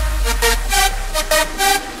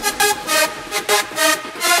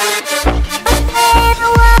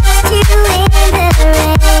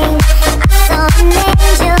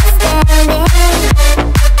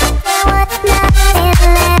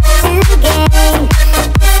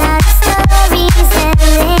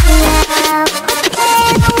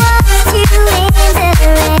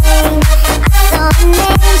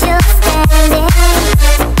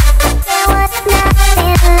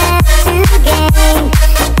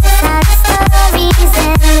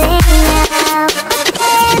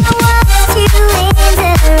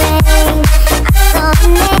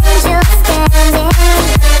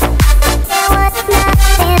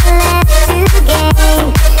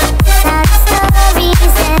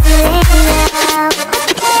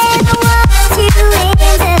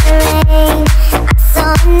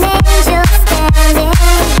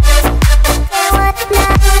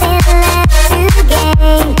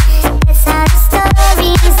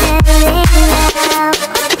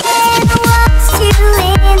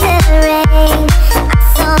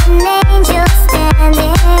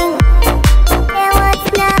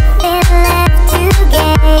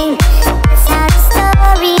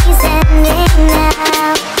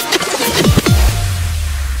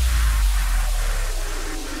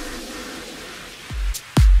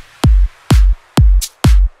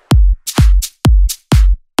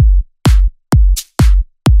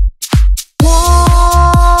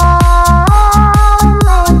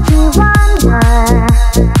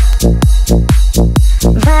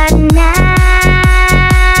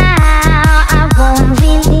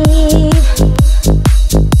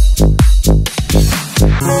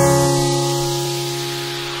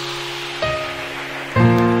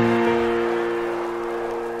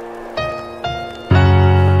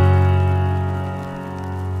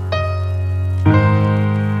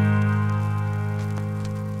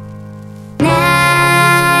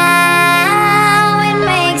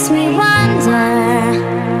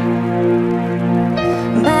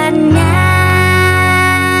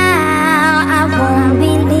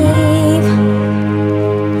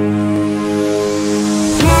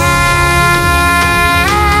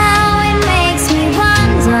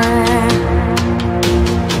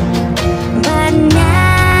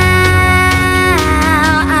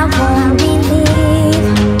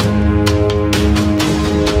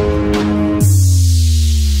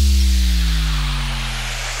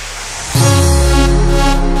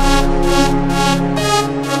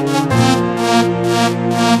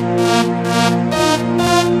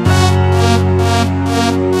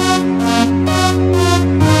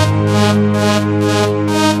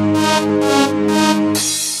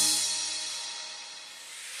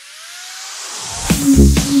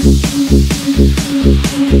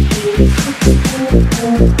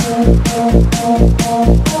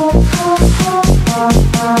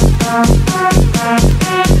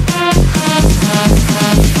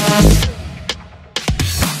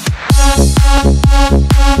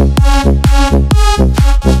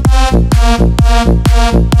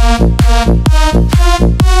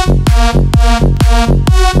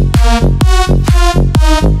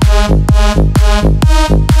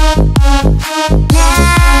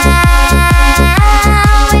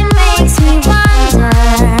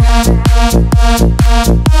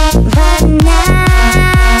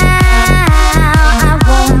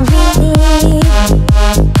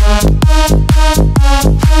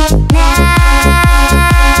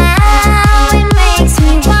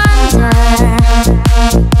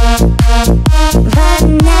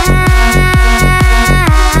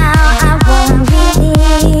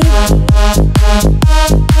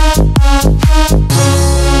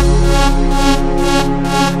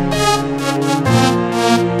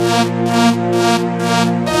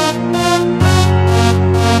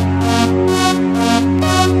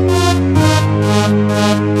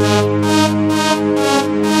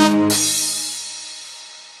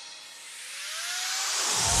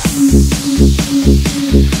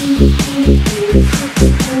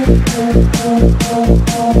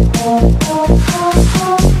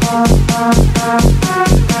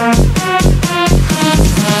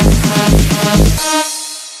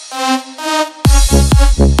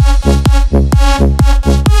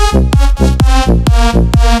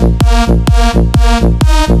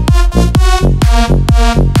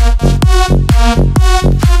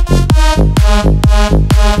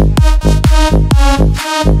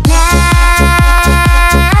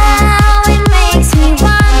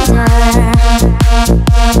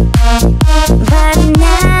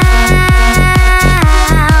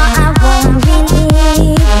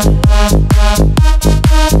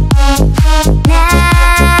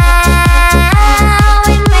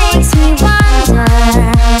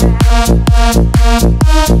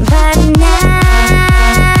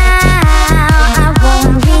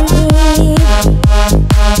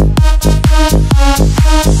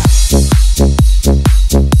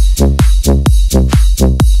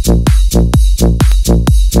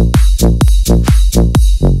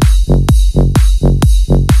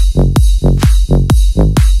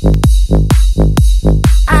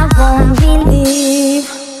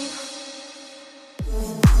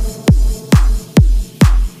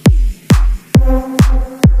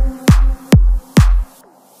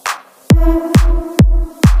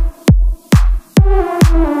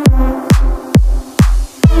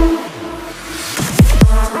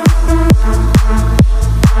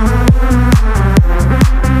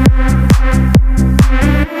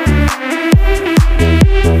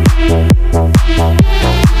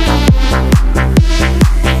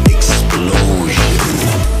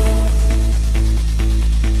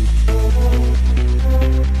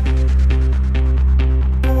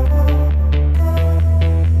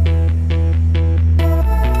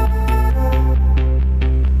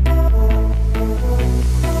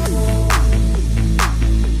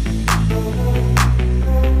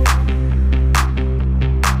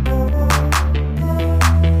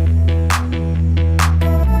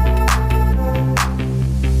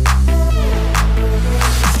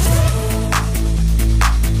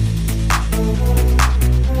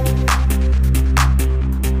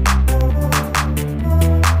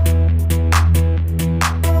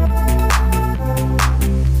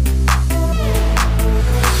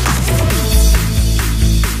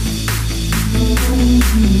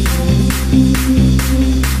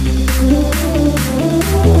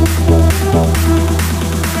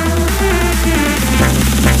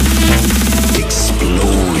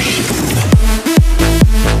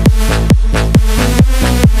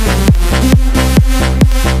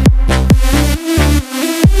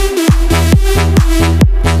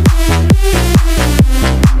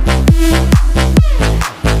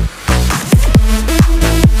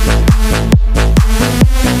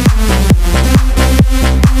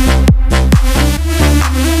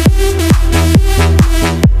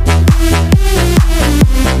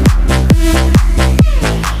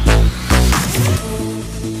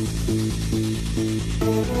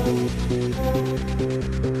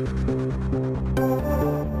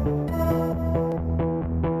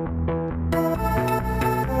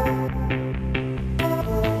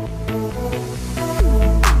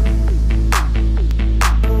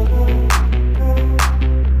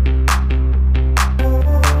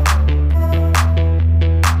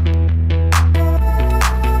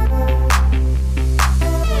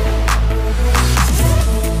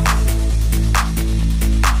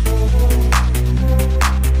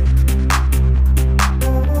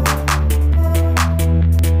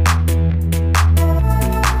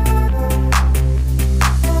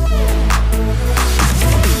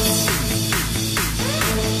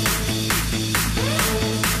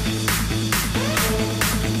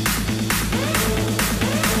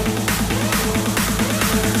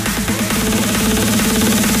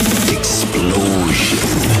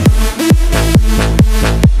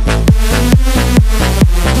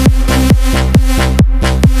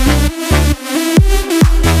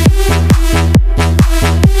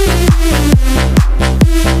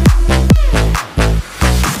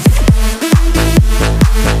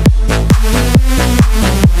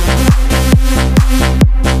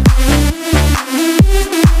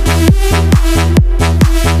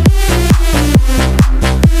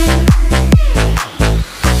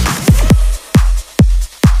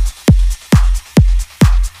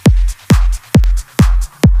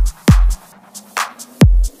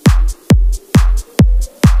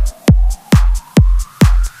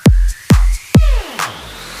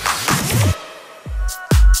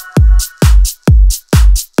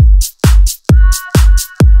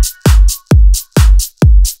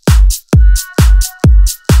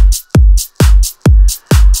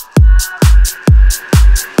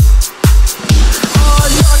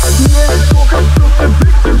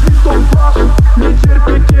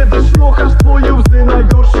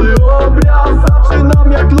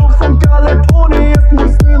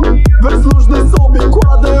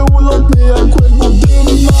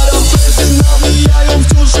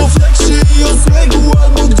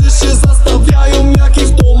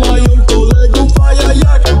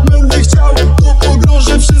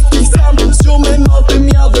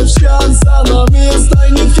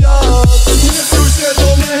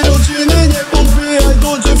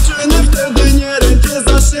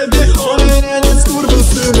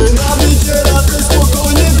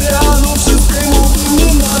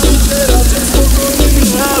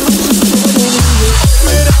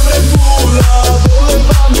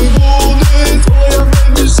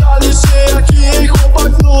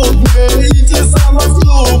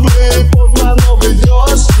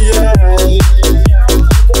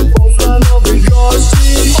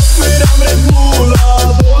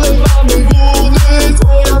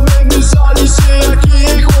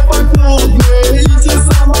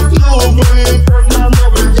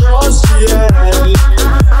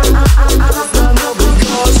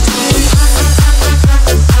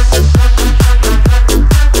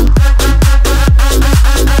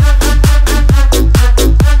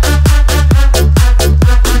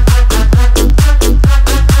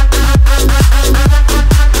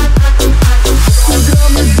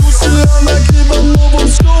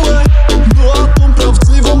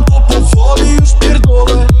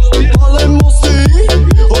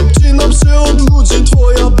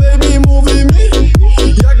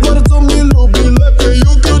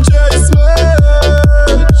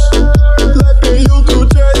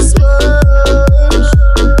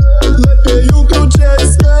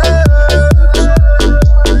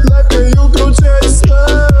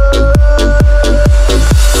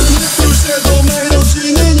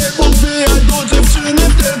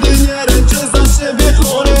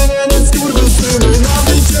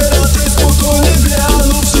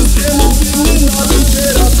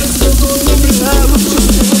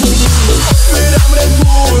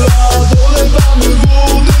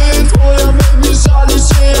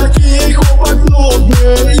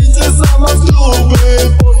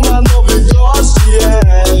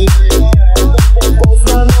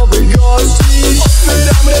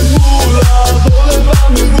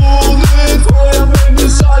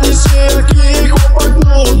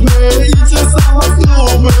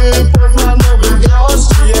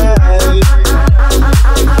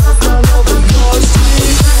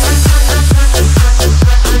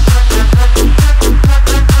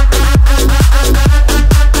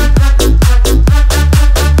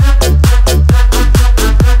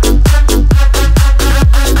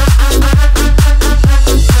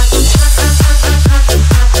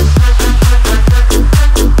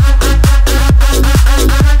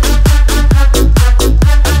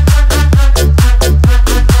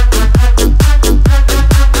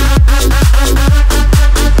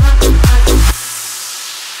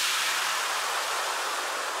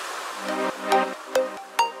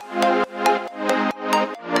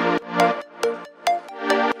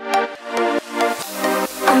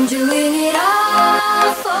 doing it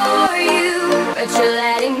all for you, but you're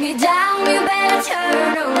letting me down. You better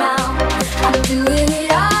turn around. I'm doing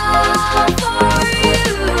it all for you.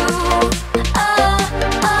 Oh,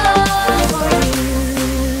 oh, for you.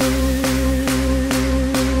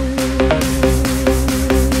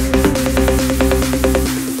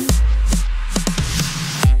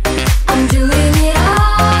 I'm doing it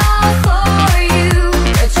all for you,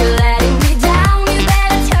 but you're letting me down. You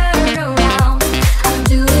better turn around. I'm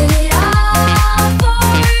doing it all for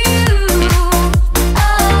you.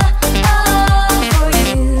 Oh,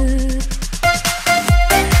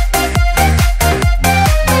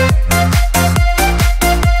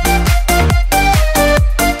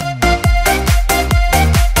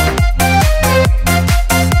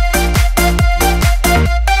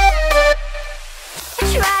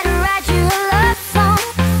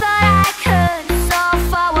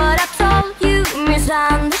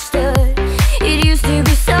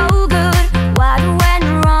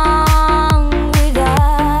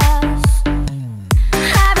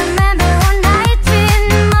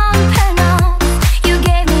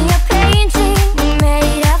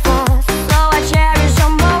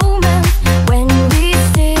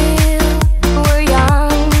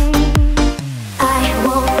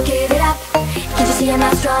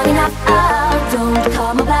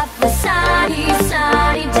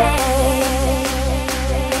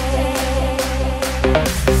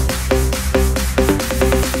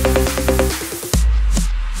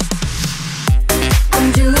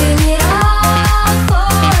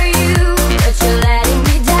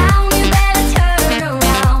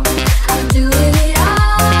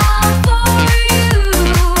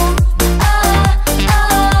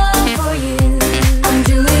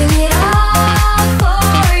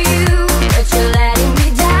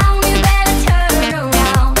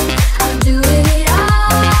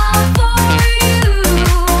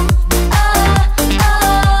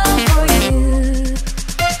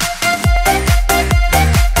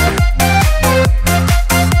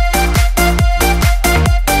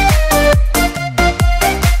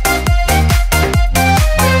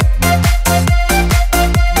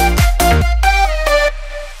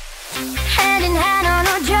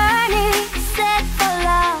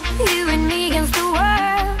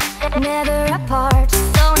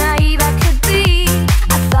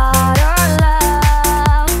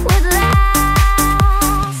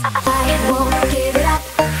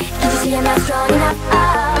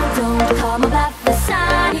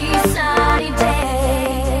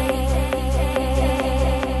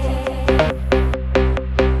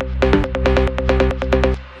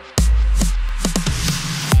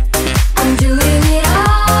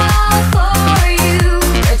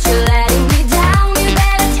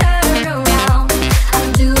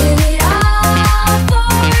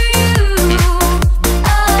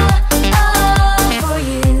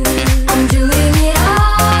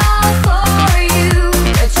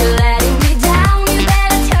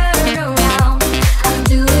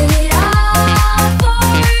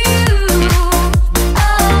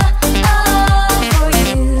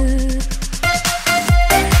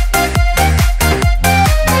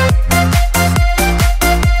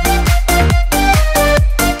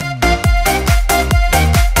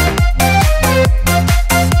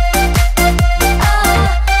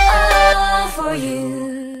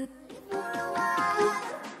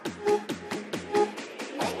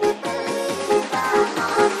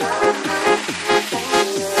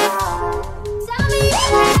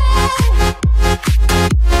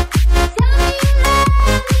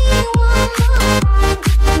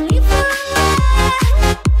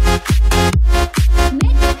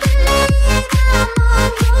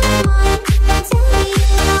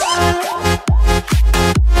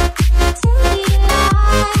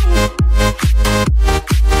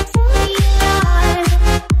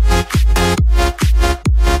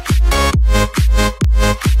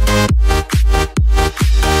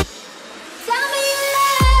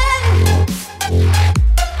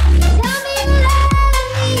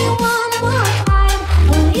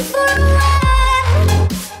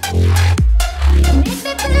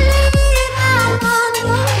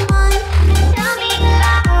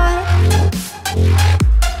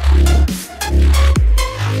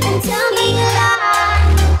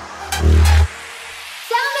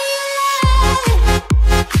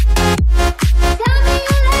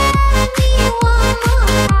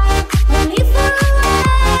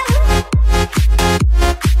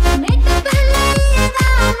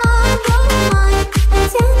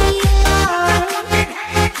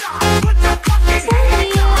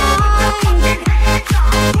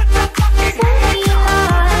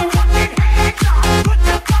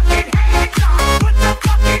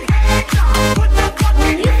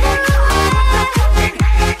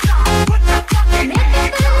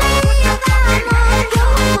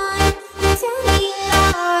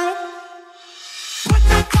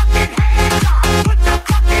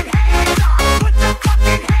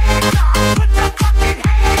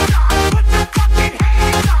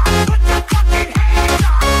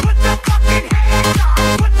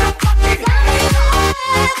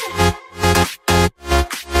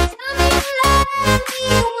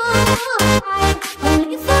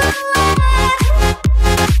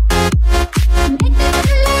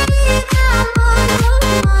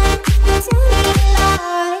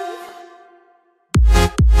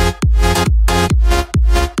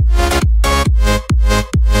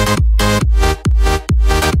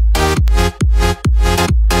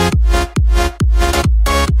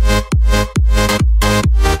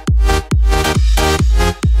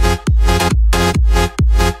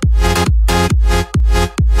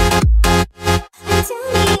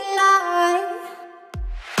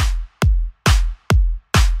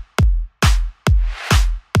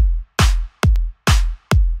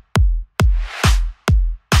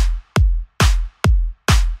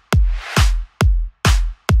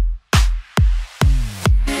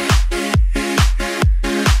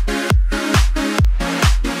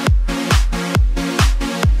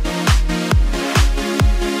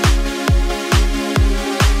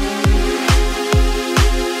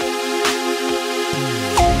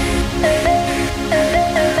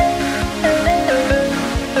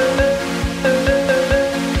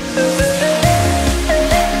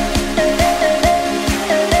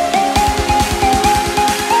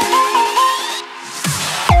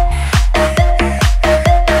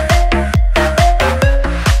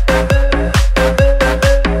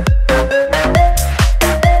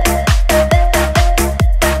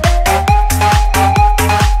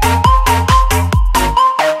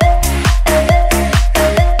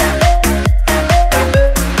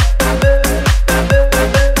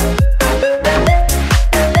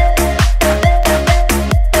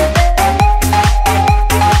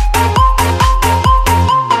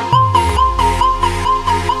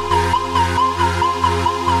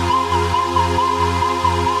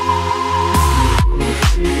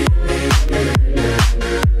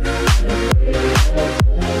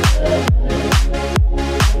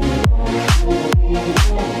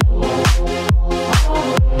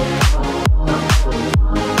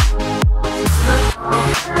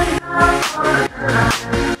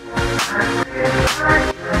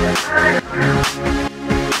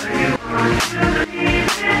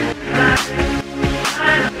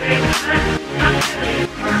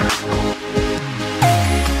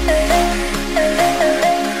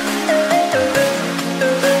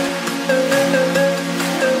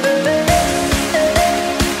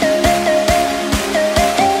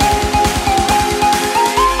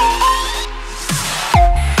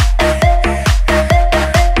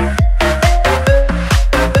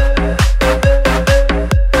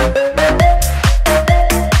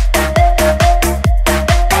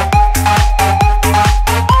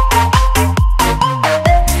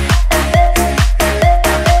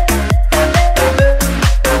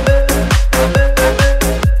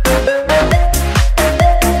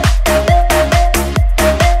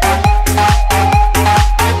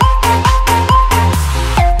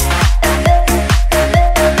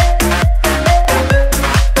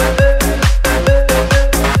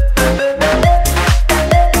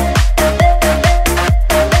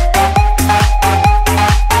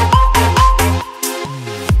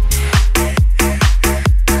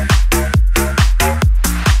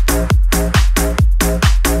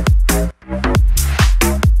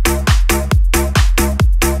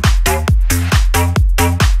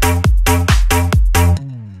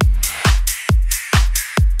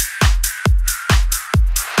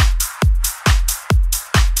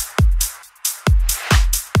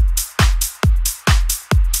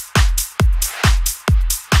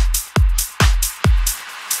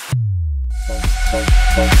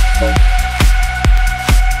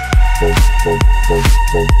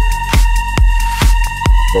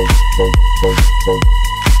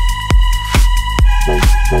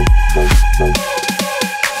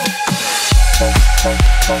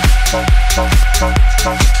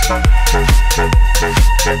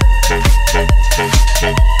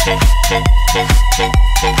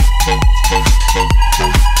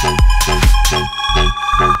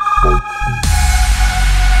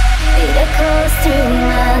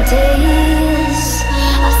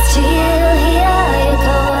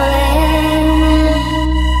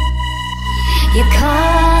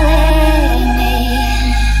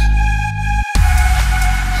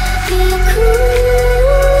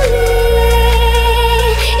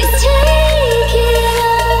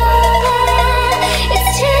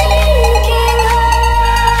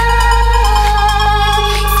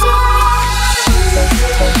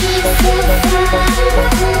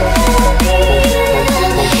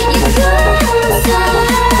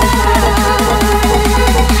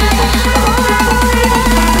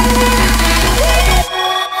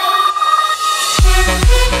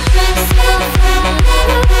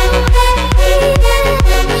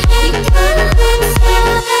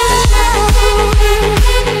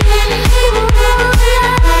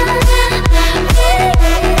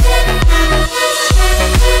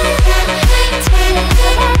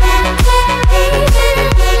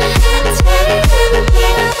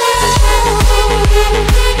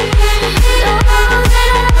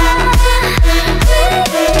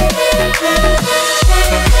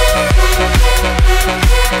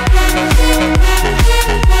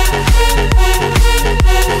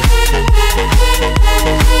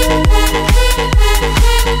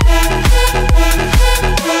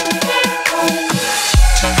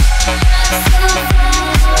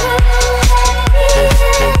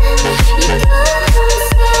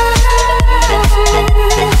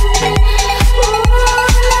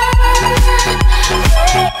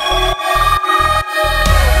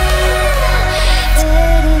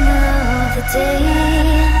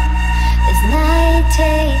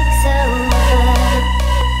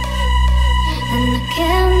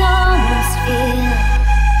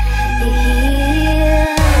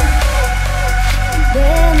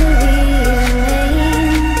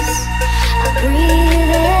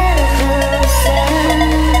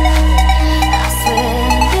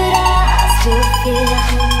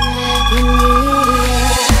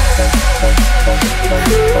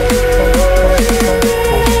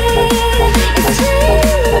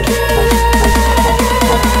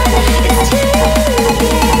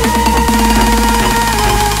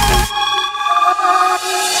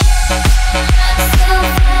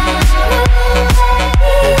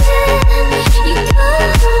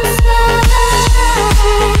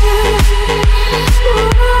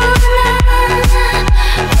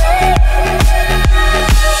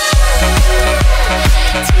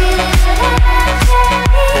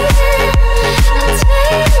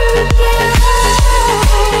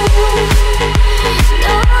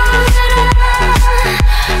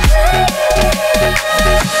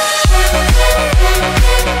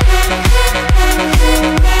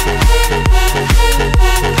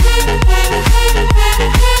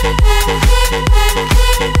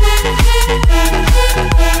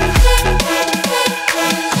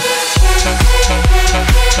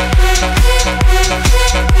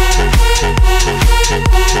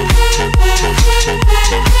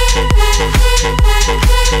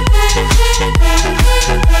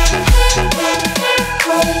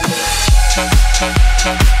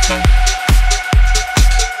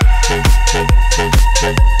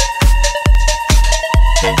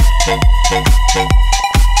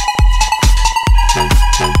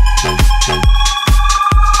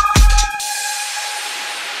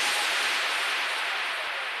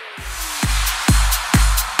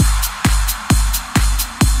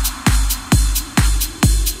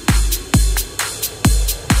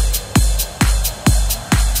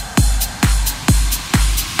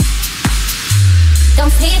 Don't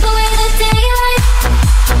sleep away the daylight.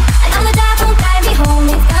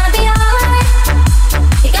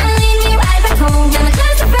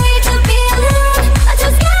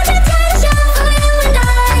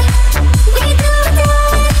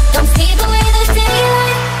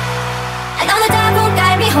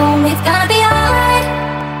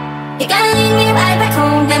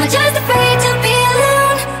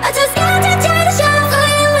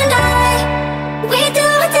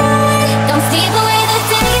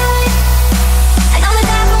 I know the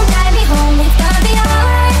dark won't guide me home. It's gonna be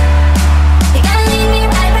alright.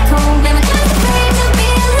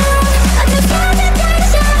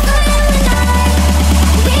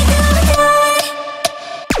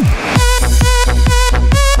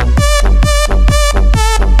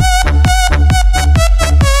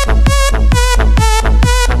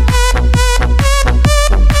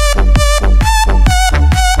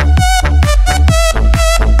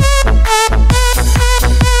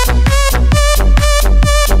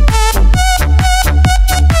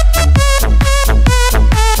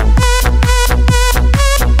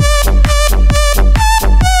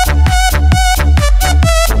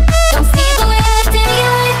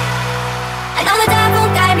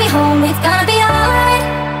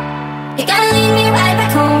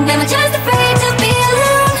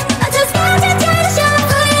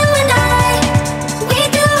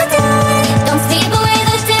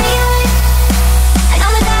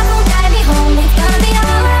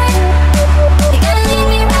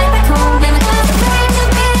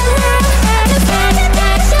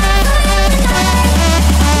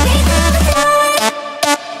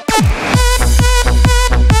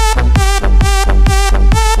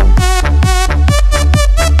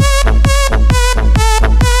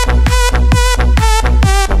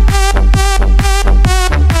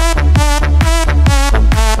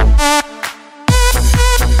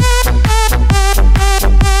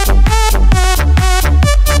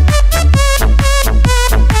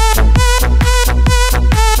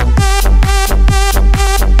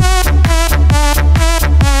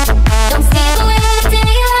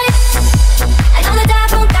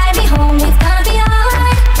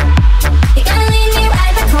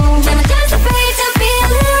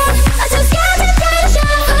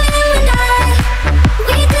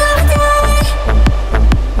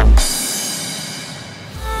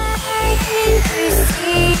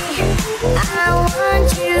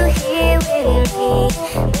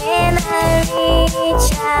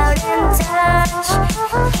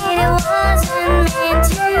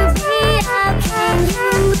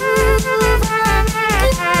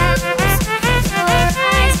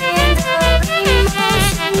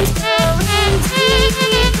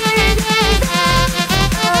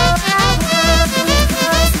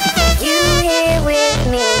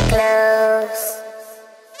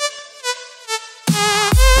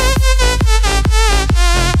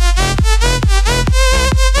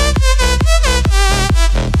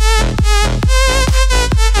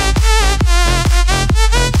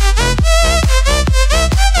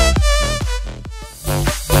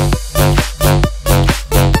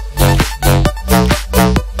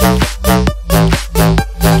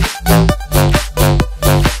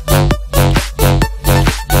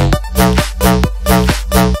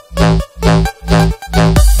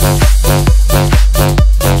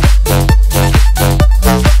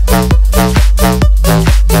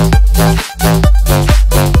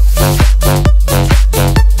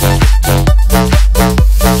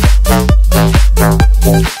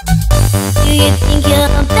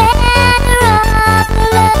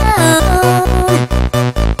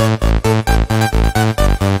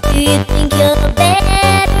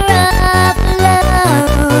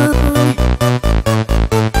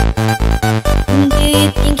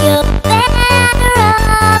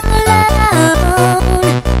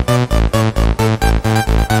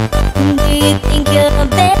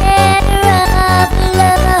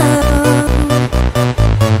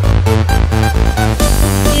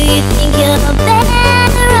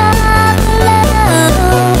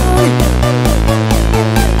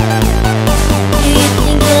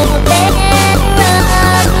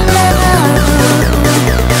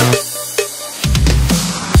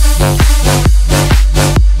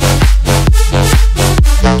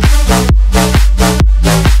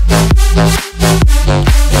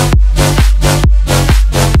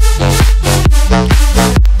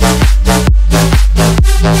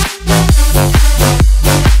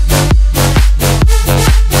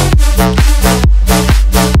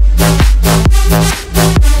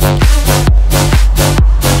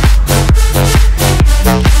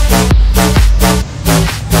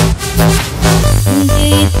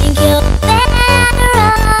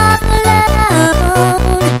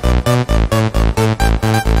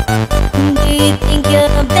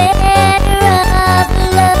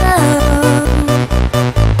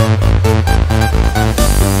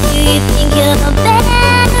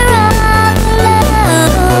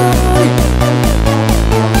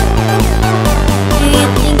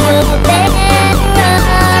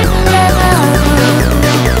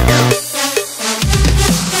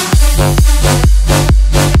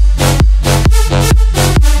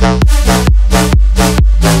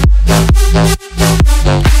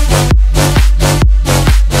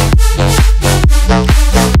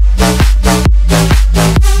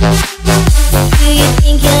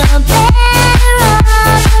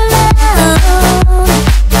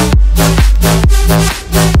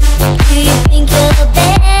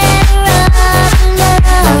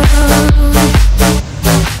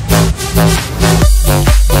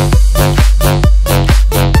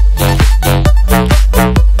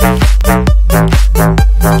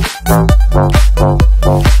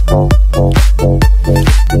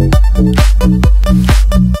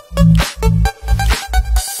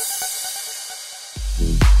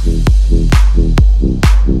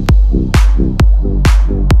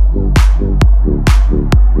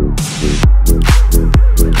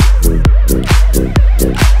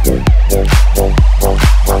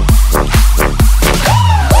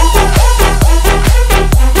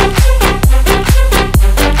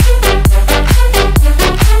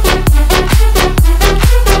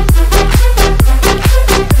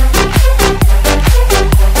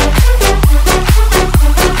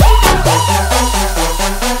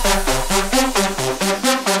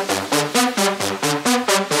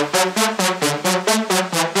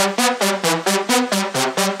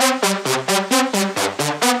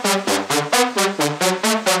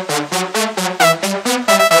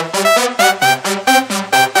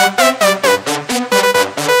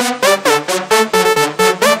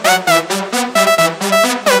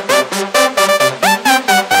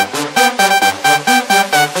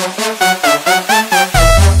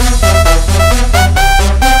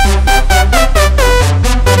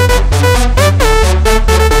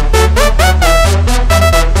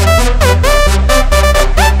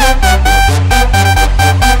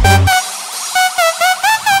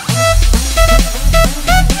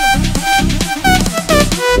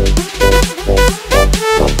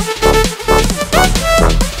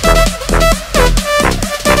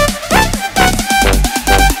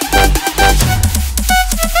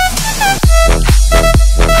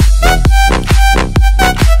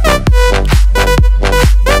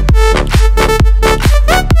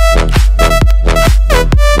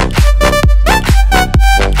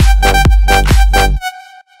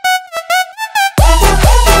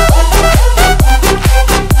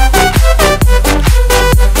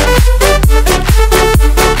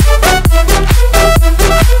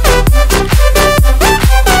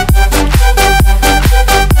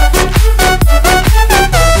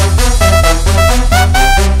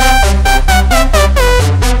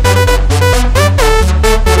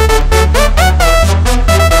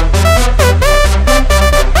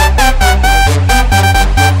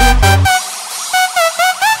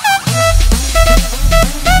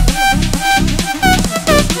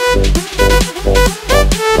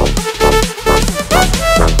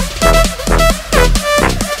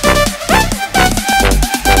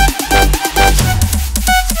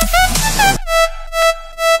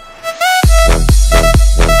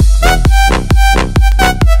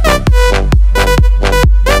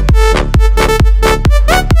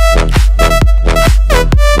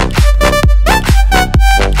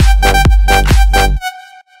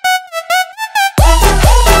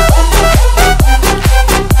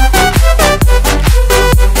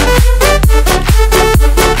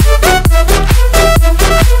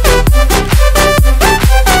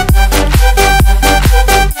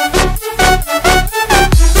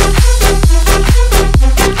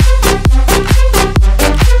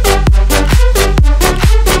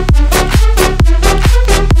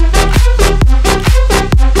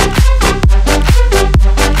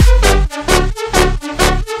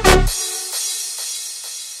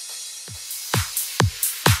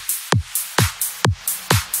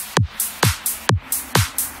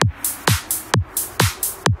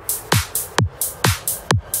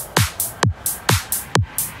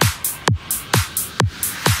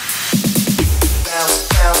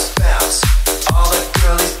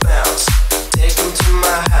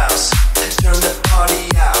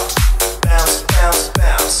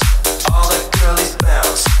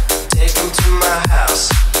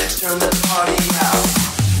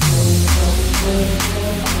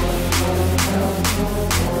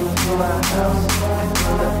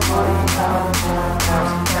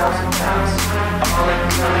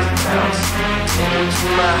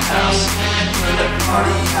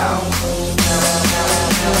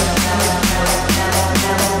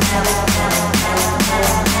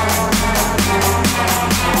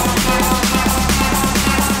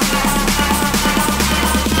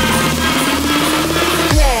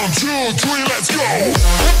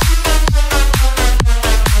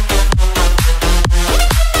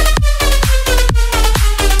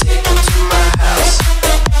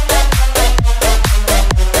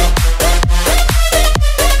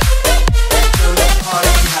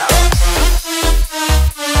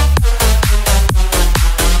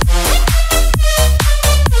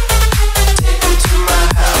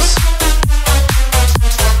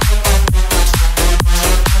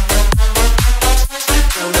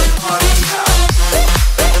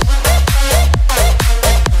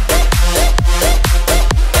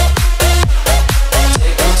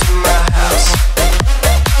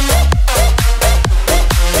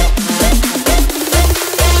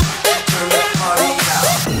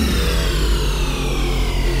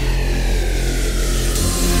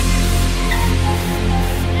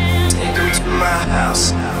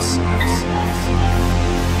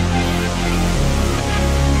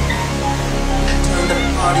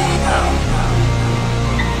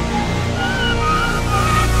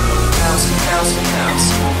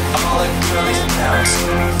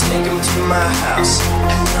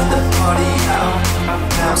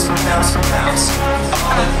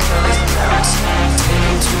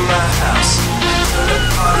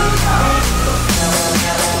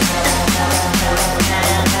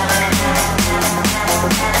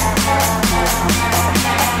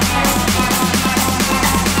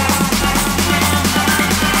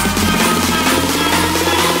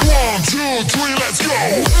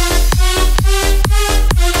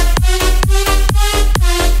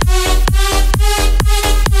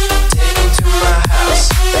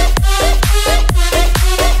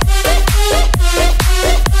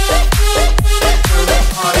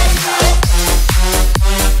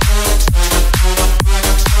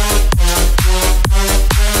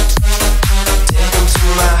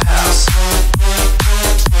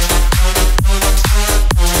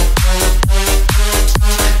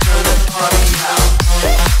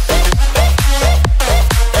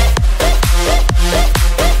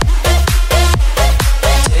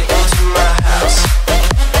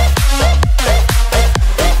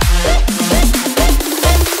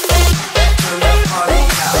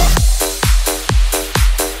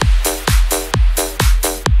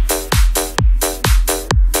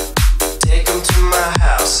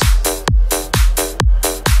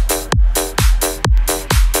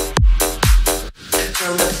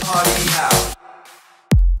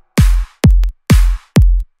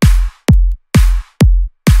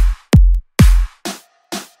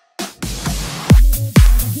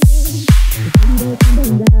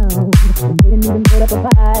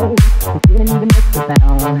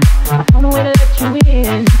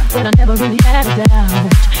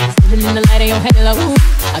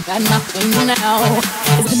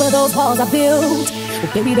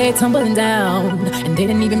 Baby, they tumbling down, and they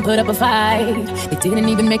didn't even put up a fight. They didn't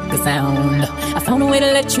even make a sound. I found a way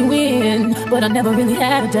to let you in, but I never really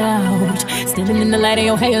had a doubt. Standing in the light of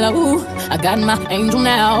your halo, I got my angel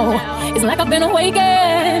now. It's like I've been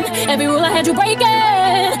awakened. Every rule I had you breaking.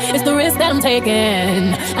 It's the risk that I'm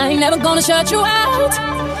taking. I ain't never gonna shut you out.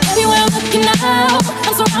 Everywhere I'm looking now,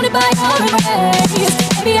 I'm surrounded by your embrace.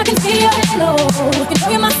 Baby, I can see your halo. You know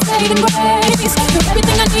you're my saving grace. You're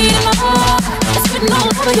everything I need and more. It's written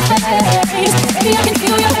all over your face. Baby, I can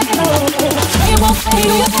feel your halo. It won't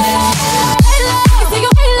fade away. Halo, I see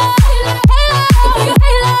your halo. Halo, I feel your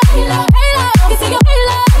halo. Halo, I see your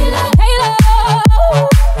halo. Halo,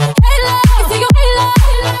 halo, I see your halo.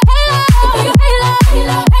 Halo, I feel your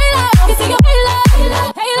halo. Halo, I see your halo.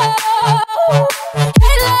 Halo.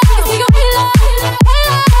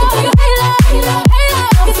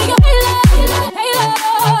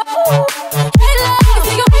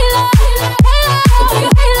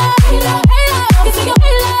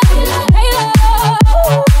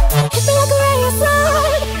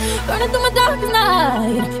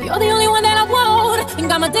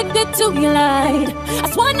 Addicted to your light. I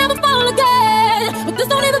swore I'd never fall again, but this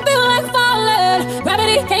don't even feel like falling.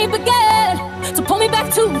 Gravity can't forget to pull me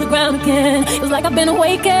back to the ground again. It's like I've been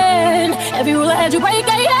awakened. Every rule I had you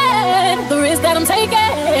breaking, the risk that I'm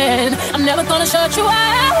taking. I'm never gonna shut you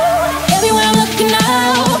out. Everywhere I'm looking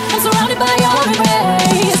now, I'm surrounded by your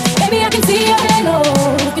embrace. Baby, I can see your halo.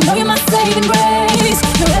 You know you're my saving grace.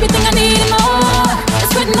 You're everything I need and more.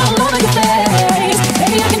 It's written all over your face.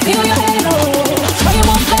 Baby, I can feel your halo.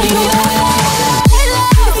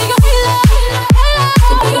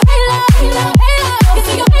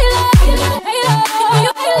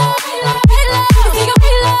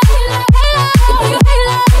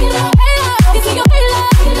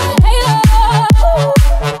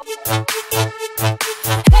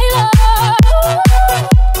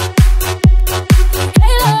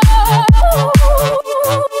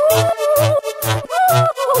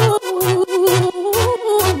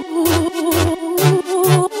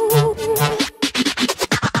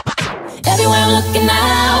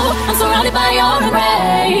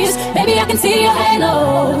 can see your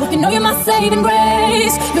halo. You know you're my saving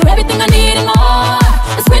grace. You're everything I need and more.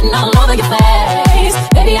 It's written all over your face.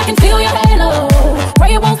 Baby, I can feel your halo.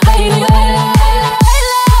 Pray it won't fade. Your halo.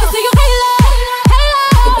 See your halo. Halo.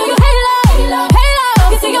 Your halo. Halo.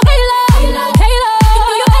 You see your halo. Halo.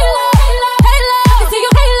 Your halo. Halo. You see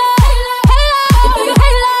your halo. Halo. Your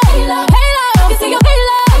halo. Halo. You see your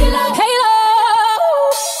halo. Halo.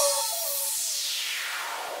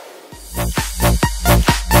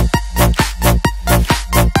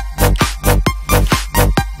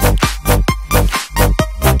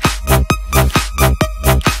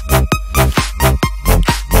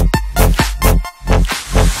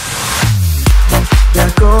 Ja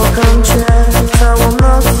kocham cię całą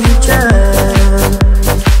noc i dzień,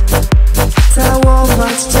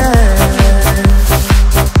 całować cię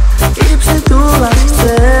i przytulać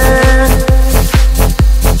chcę.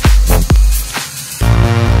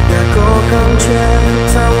 Ja kocham cię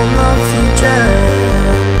całą noc i dzień,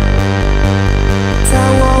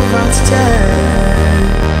 całować cię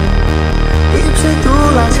i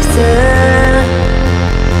przytulać chcę.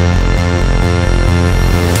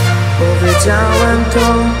 Powiedziałem to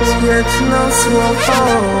jedno słowo,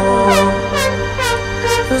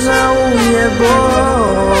 żałuję, bo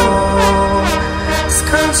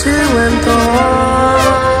skończyłem to.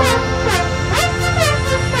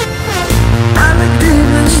 Ale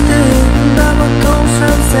gdybyś ty dała tą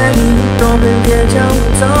szansę mi, to bym wiedział,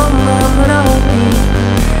 co mam robić.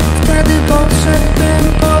 Wtedy podszedłbym,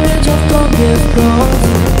 powiedział tobie wprost: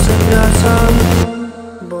 przepraszam,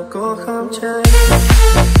 bo kocham cię.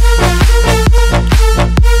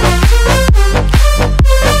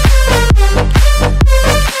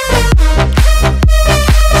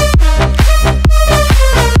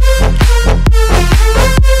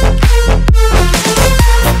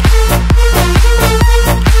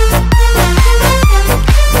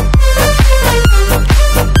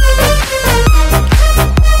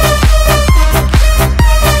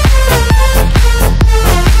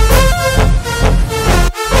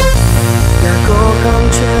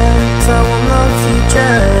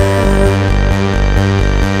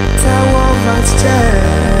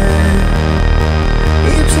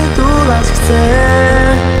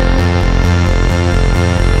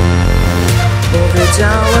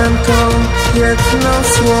 Powiedziałem to jedno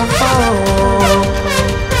słowo,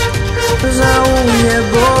 żałuję,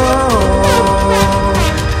 bo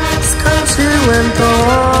skończyłem to.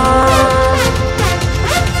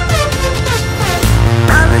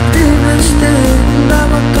 Ale gdybyś ty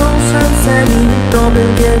dała tą szansę mi, to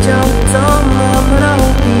bym wiedział, co mam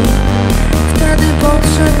robić. Wtedy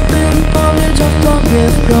podszedłbym, powiedział tobie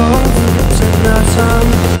wprost: przepraszam,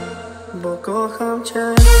 bo kocham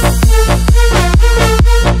cię.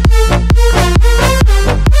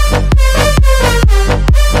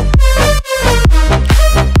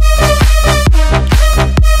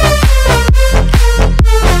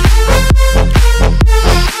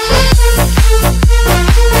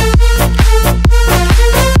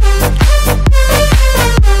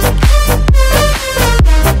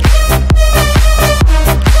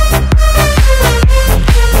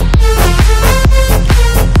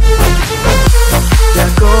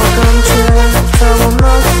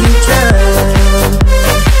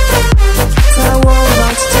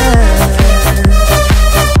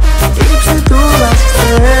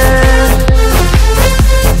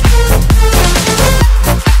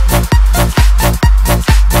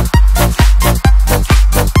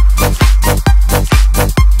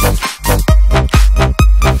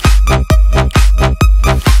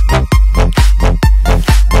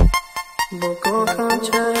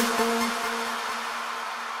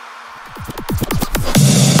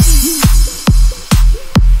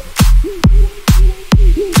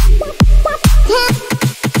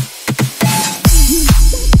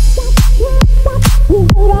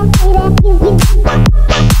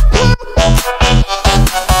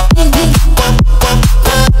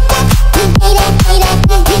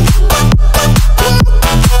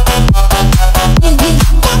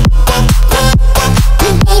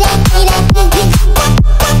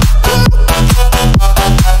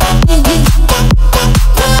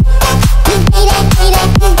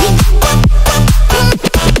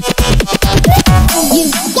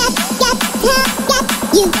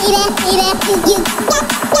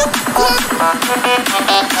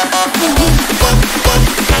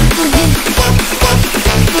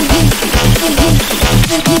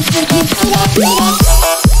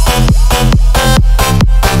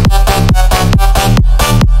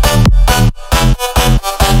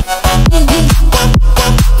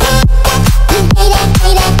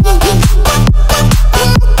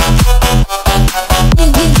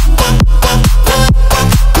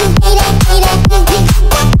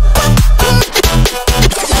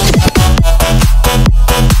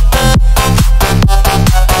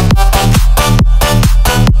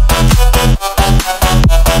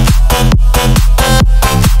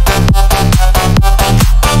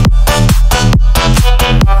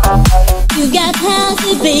 got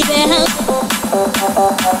house, baby, house.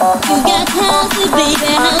 You got house,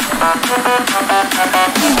 baby, house.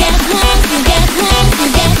 You got house, you got house, you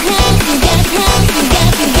got house, you got house, you got,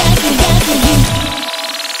 you got, you got, you got.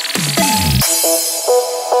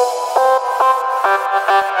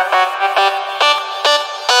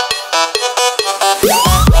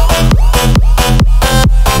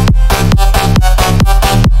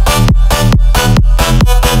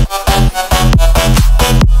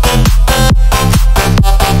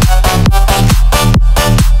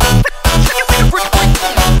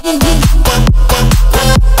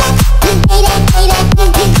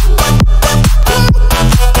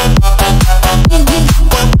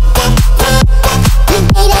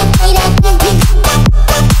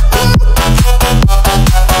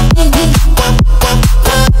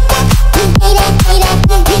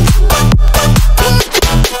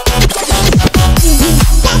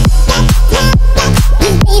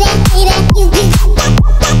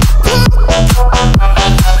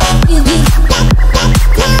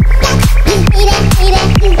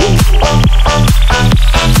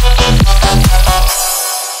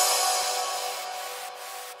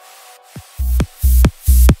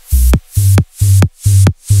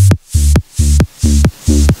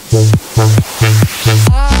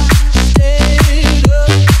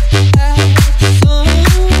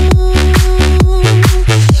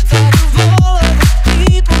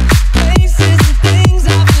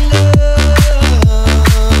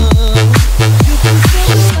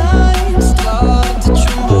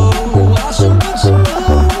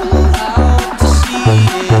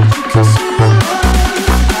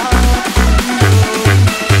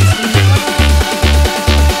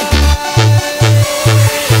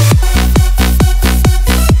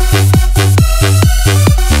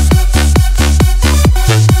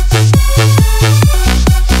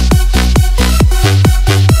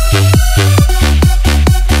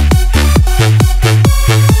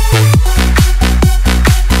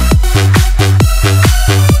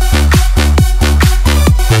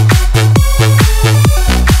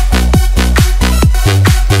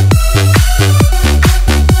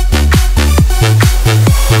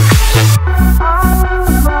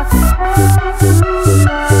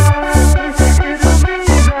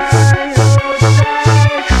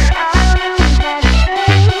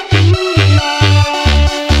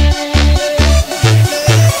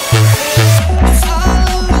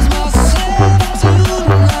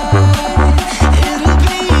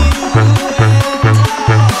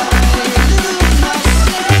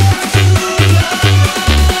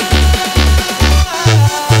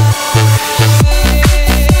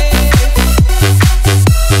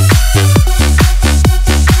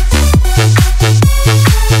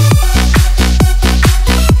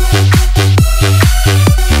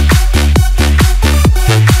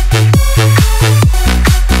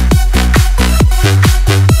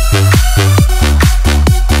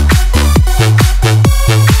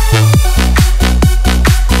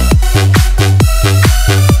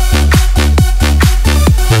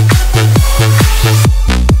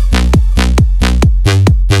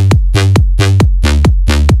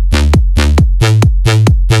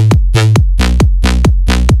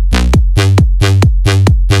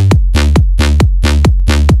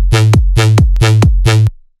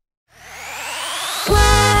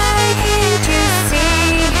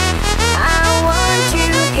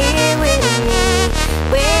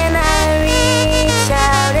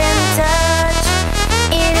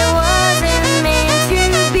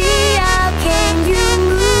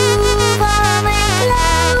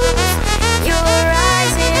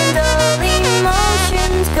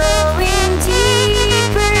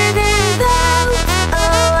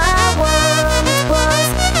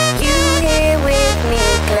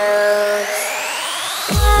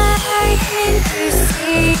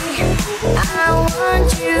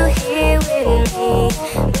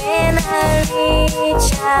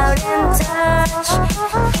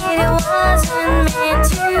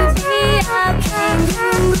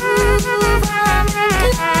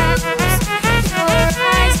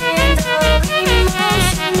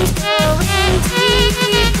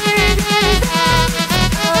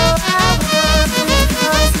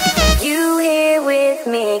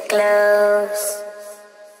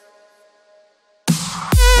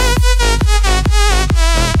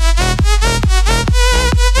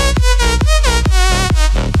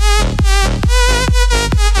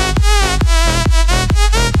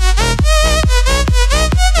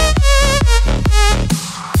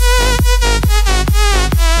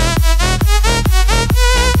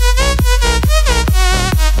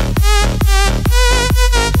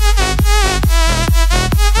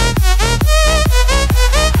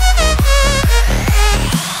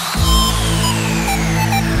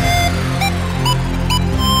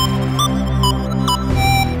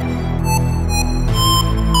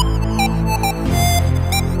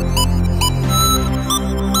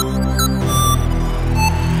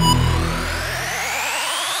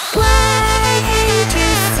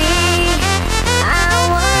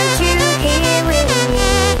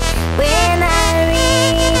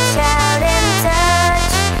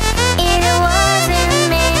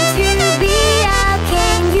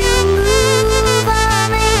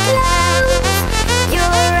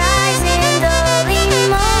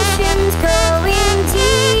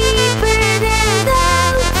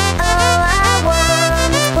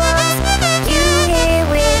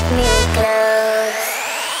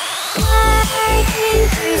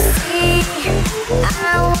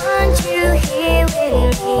 I want you here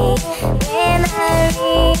with me. When I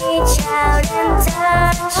reach out and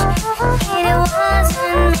touch, it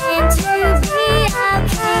wasn't meant to be. How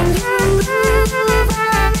can you move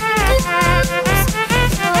on close?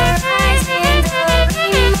 Your eyes and all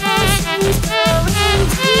emotions going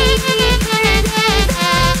deeper than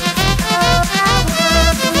that. Oh, I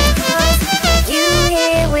want you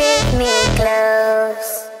here with me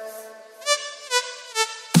close.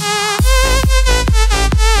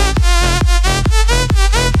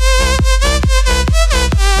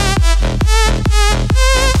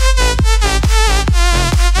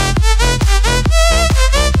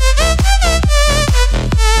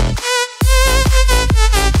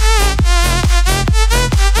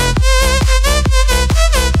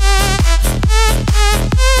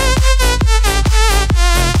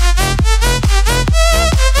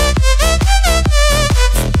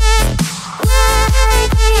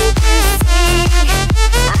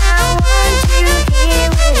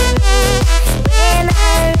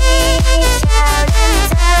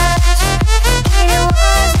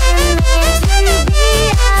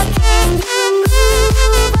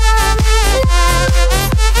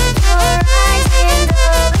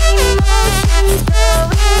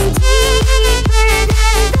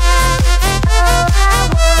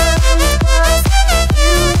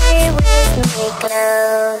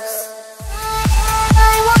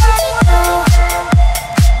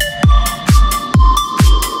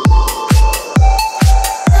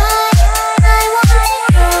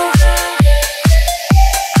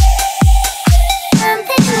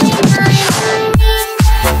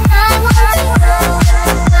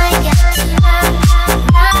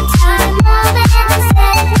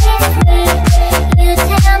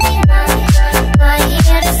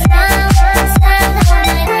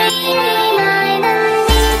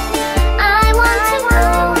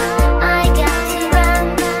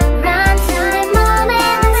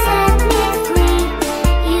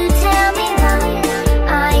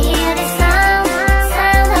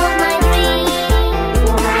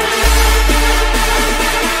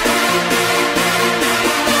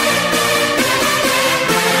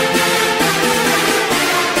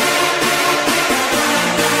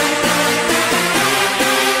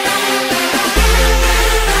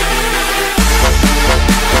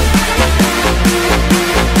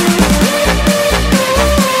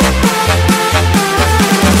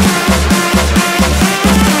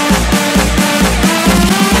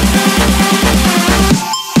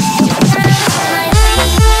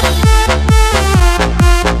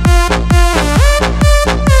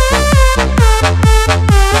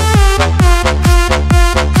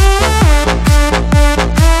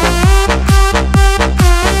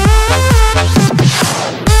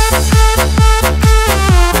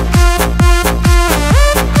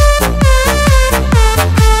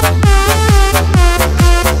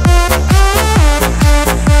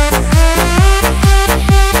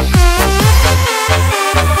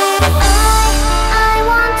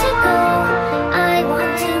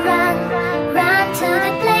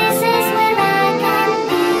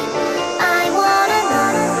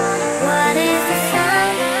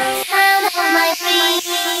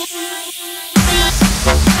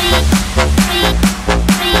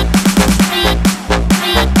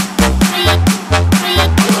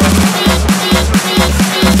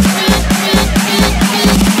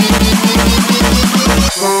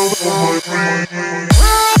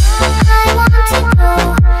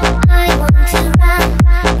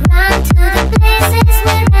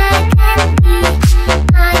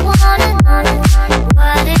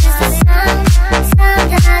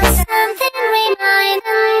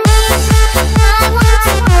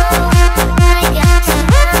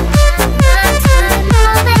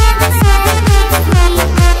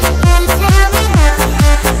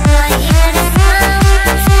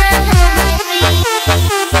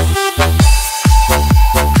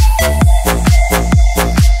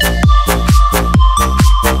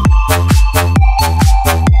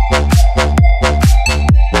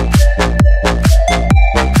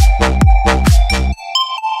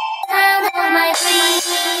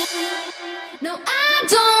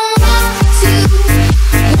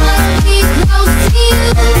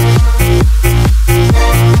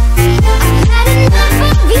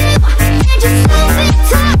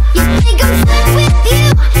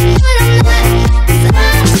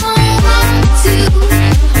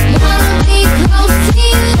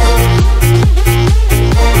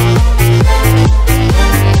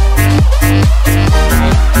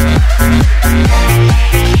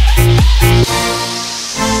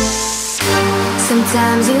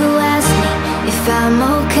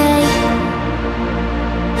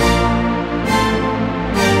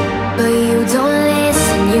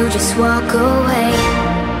 just walk away.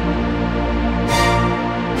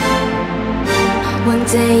 One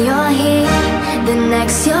day you're here, the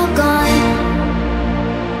next you're gone.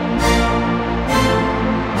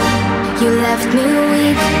 You left me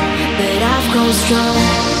weak, but I've grown strong.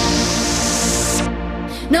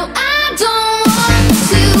 No, I don't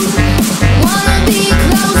wanna be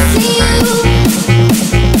close to you.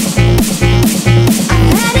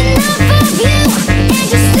 I've had enough of you and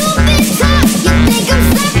your stupid talk. You think I'm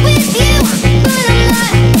stuck with you, but I'm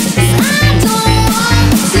not. 'Cause I don't wanna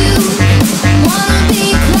be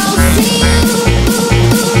close to you.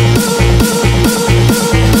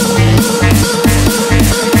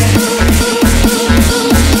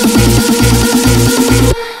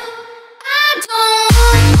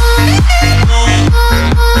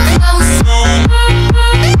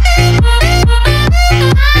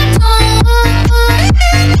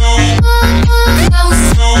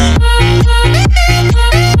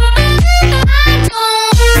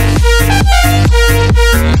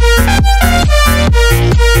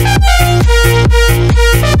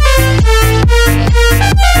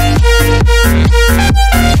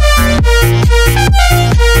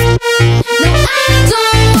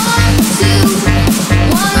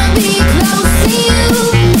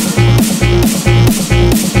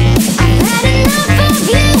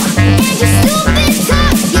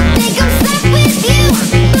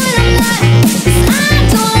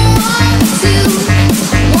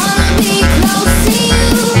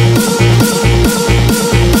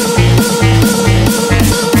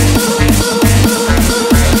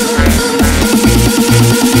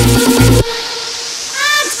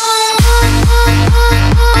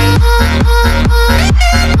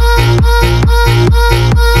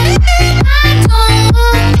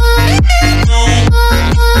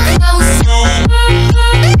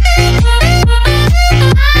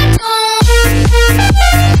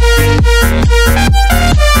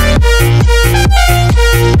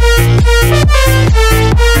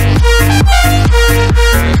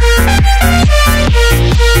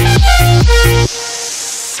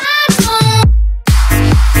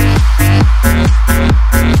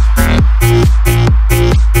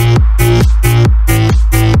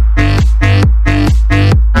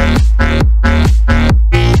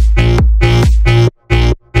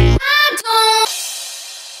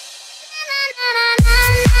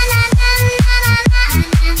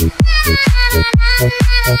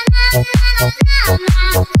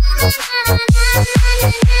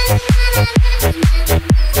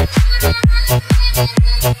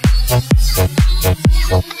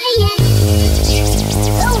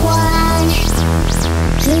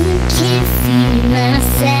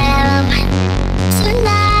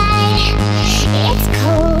 Tonight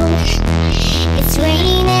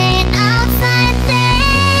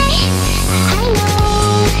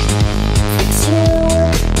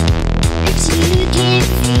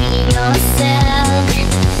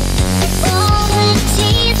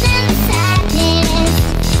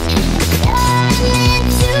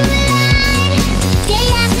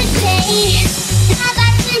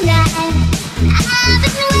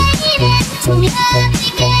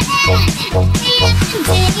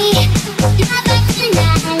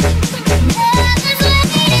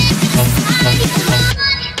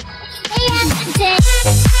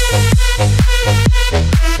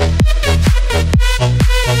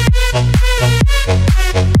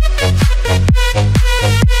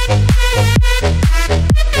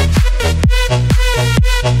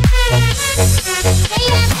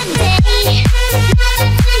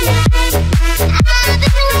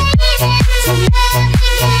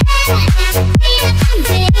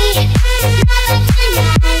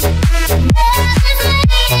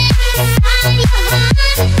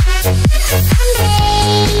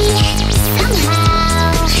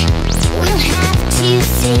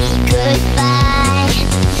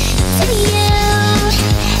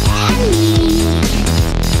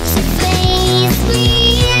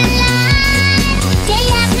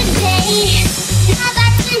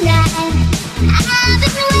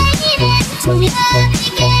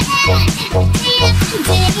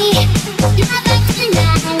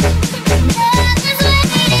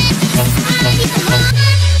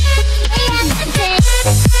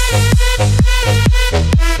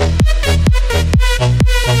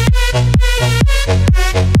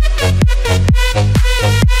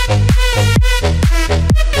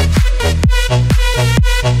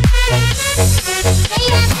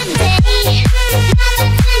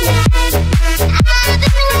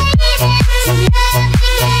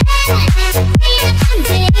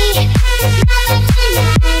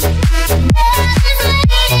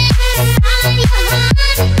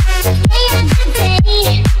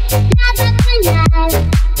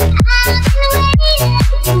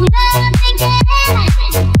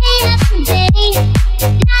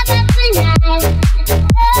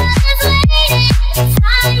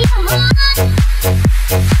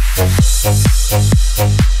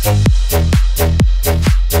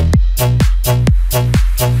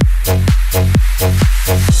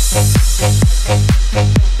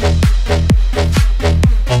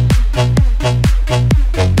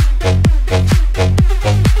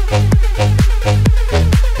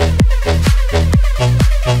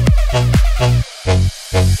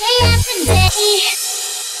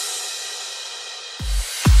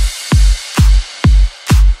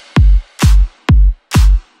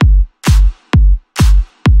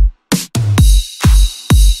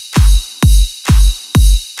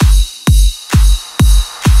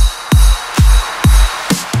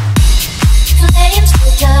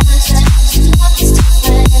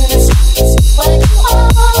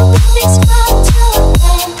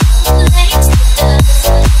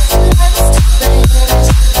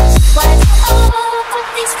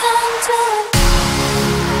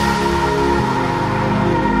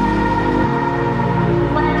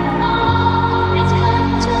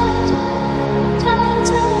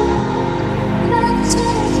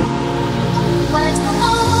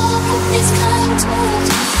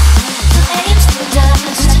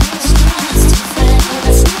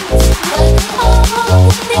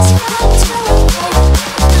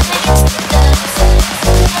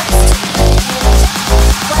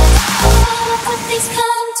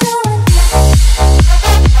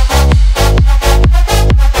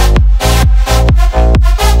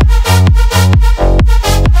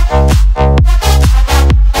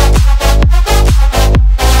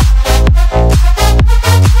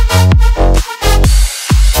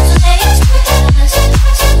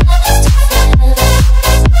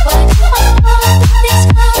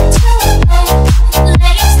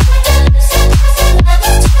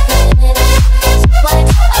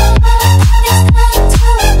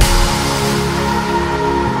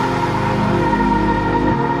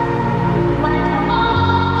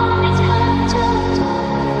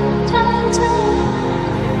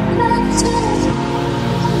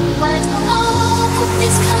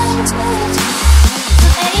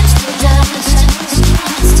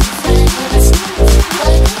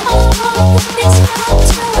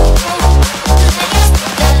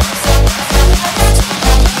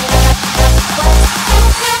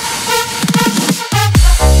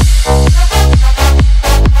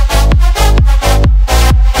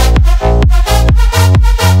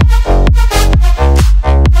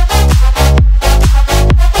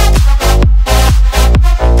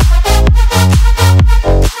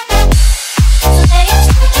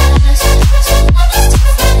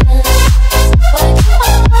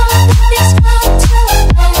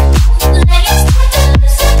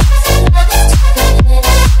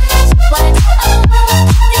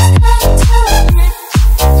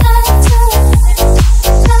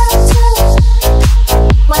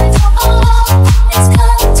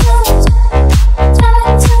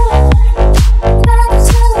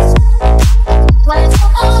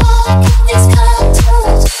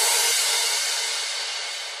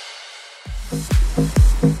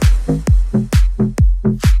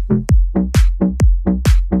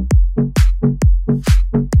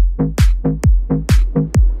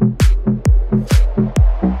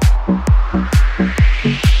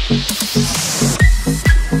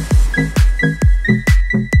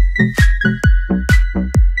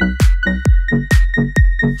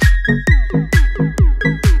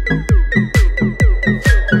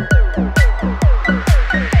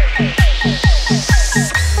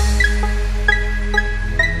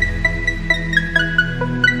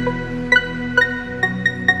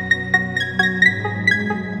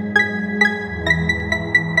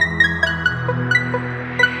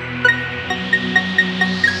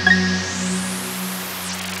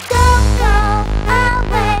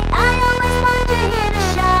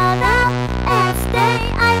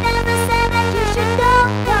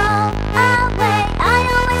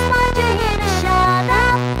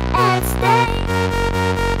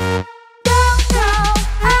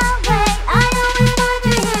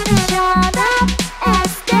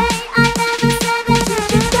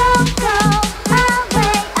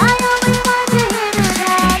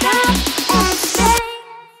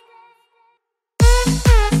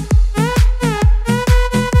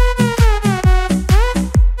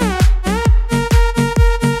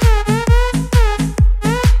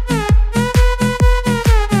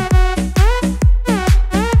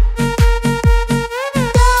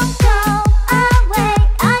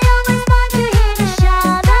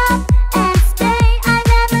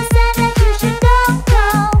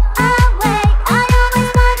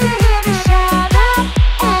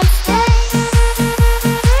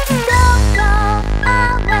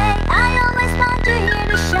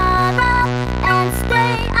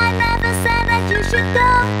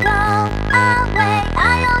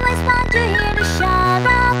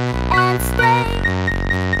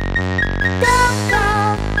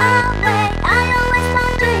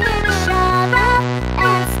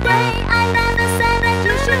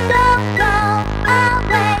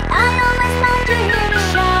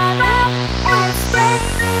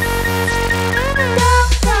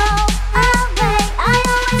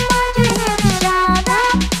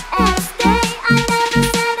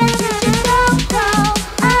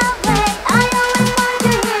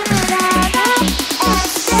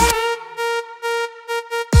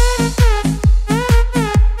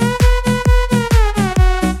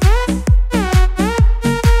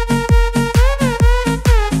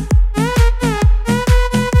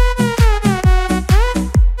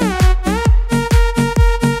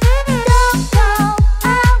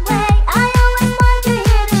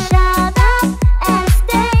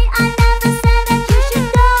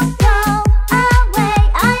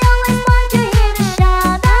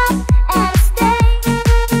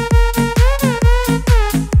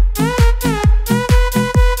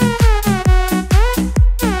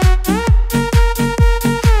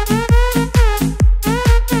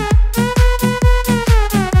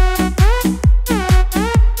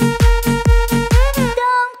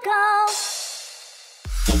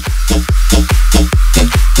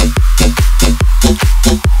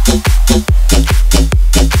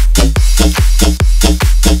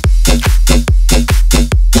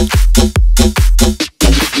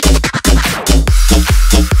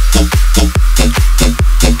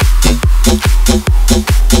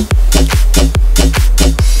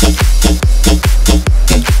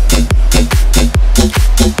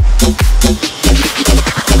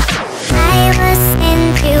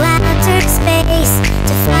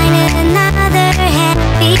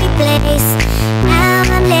place. Now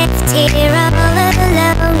I'm left here all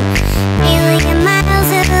alone, million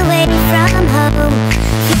miles away from home,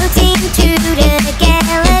 floating through the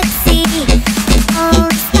galaxy, all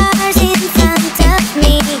the stars in front of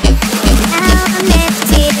me. Now I'm left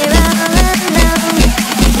here all alone,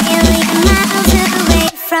 million miles away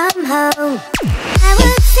from home. I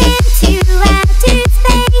was sent to outer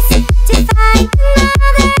space to find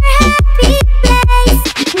another happy place.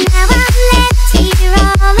 Now I'm left here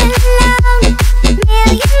all alone,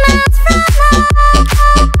 million miles from home.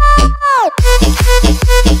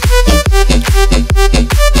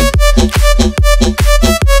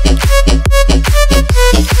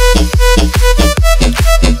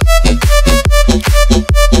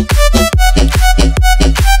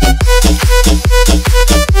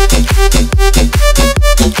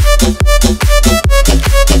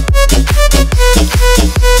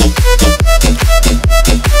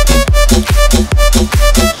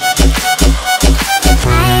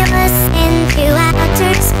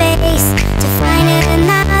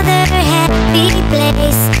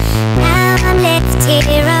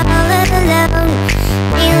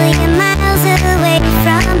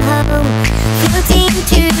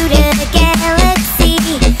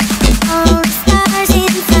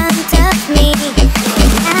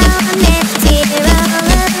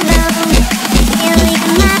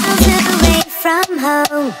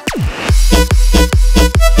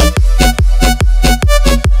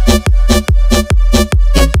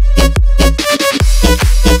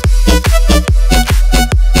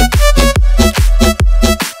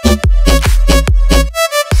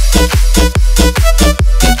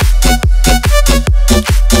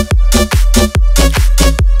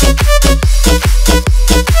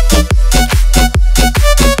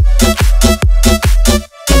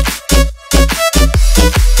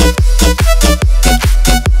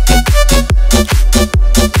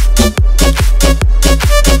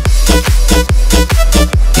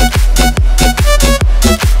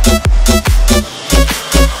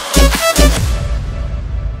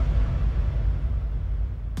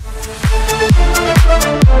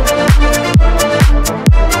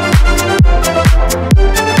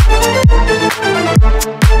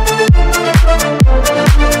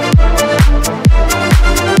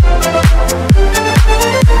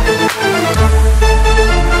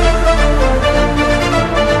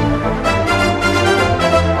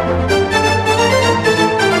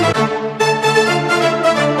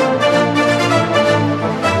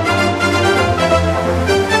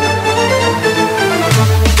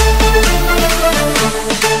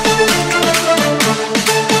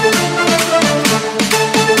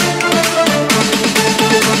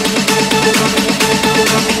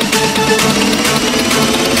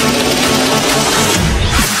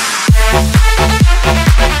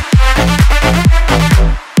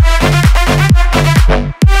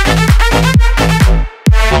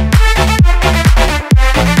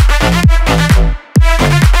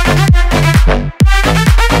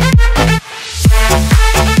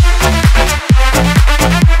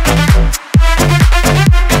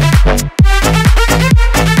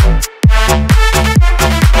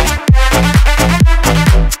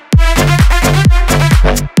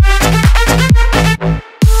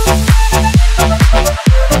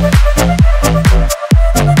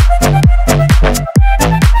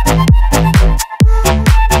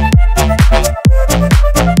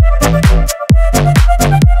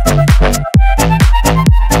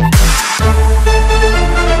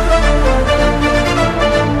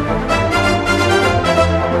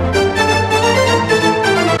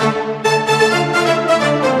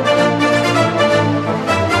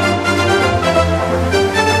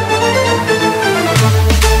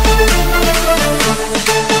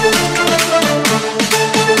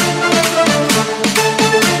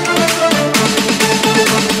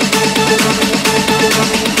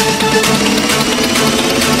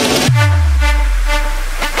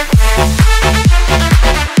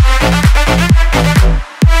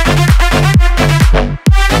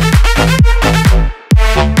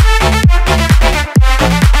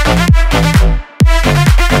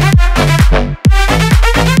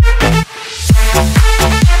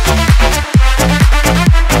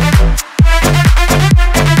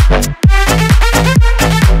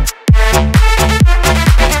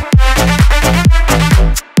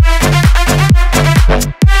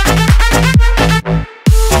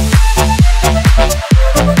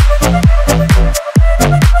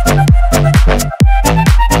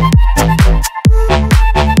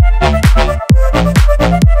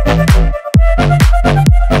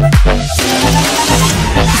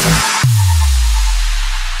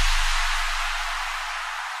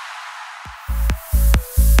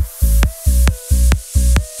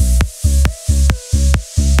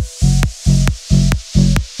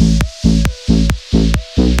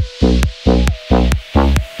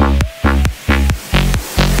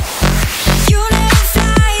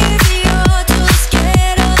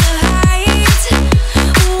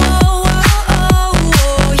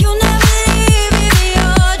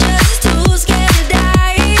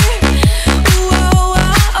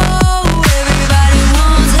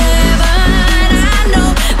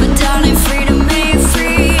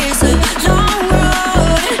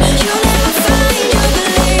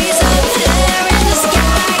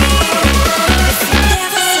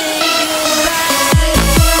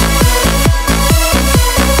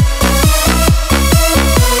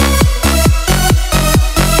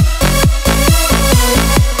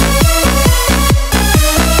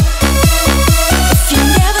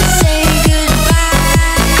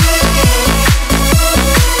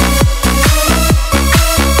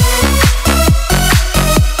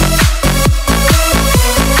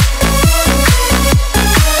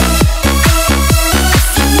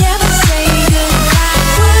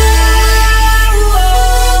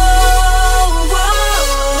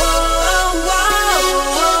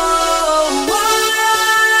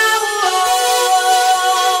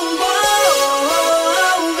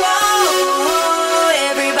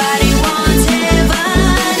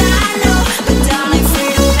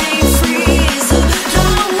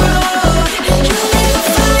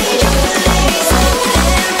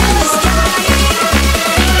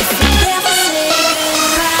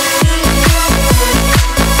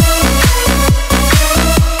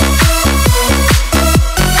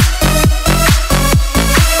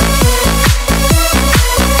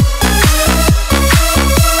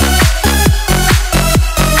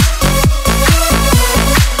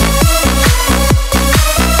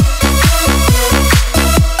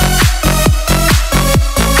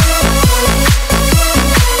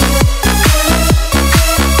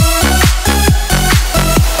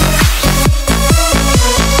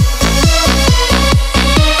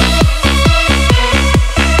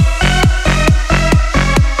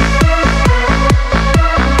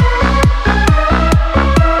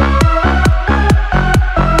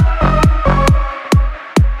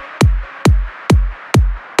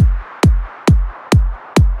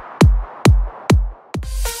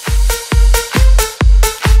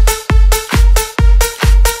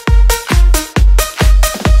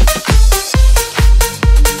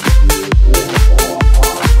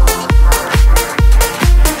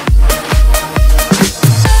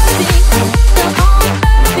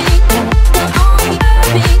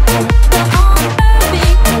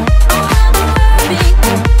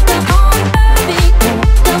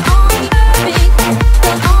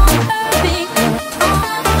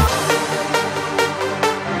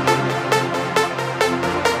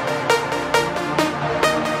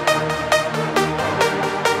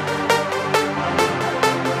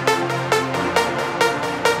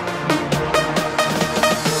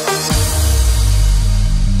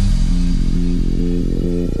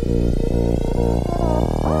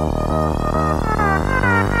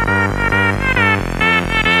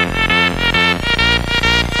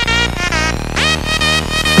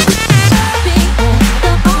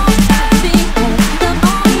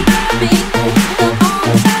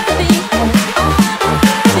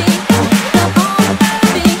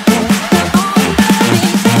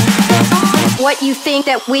 What you think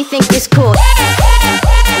that we think is cool.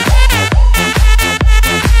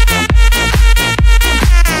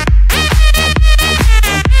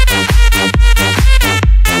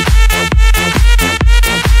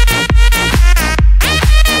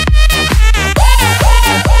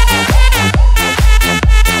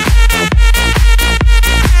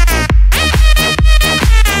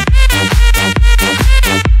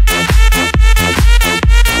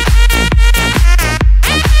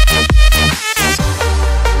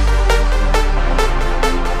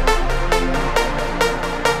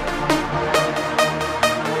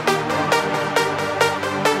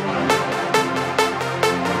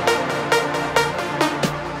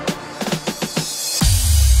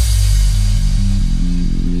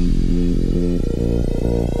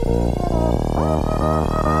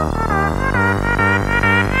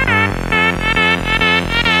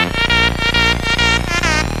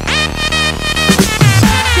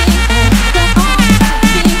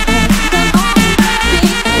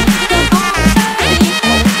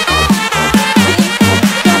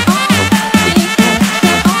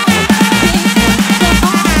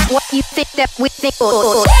 That we think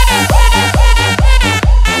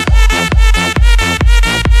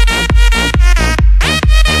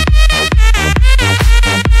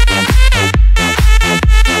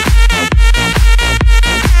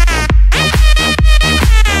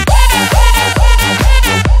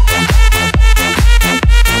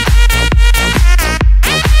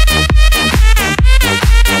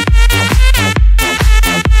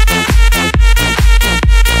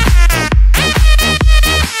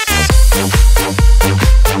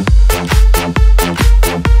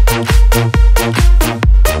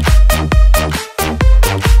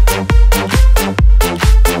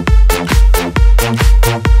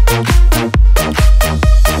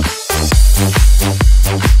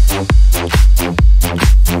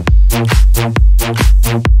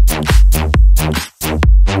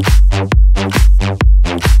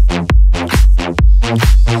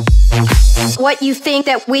what you think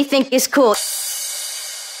that we think is cool.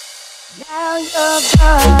 Now you're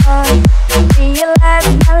gone, I realize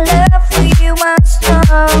my love for you was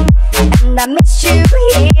strong, and I miss you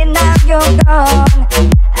here, now you're gone.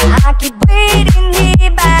 I keep waiting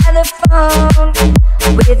here by the phone,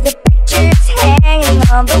 with the pictures hanging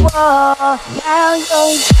on the wall. Now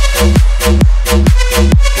you're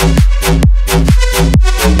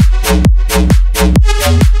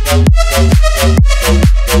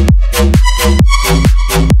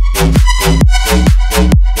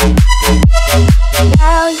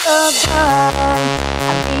Now you're gone,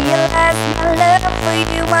 I realize my love for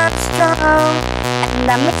you was strong, and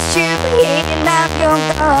I miss you here, now you're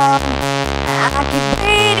gone. I keep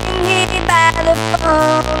waiting here by the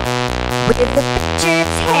phone, with the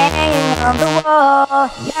pictures hanging on the wall.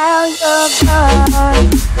 Now you're gone,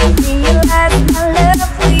 I realize my love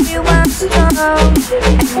for you was strong,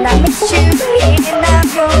 and I miss you here, now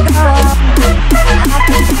you're gone. I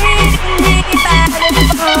keep waiting here by the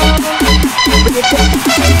phone, with the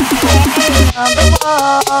pictures hanging on the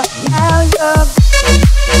wall. Now you're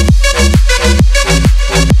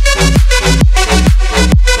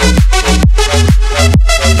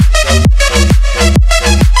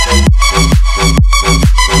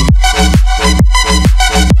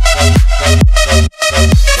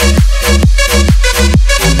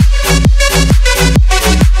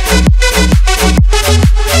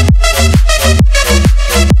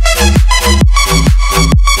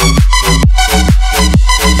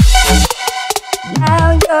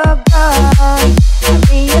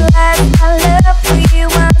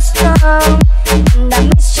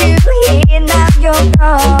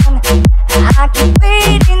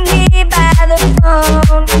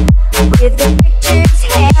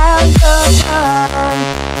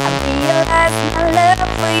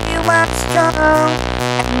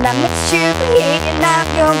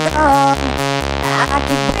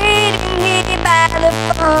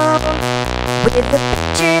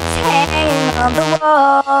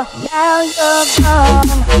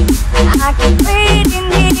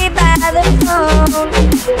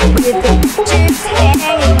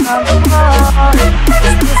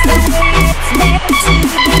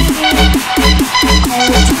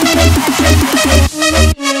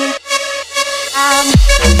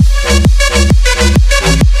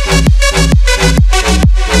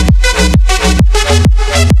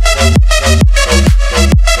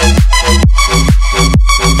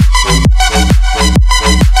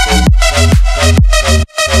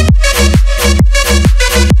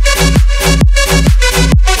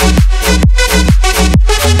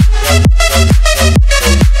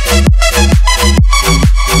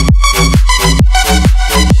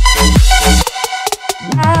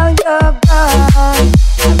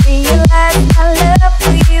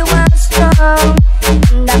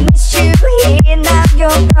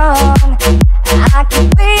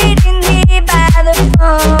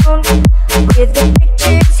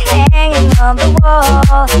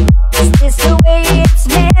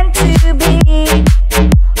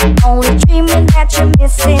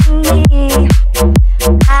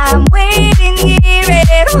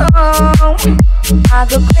I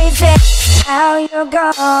go crazy. Now you're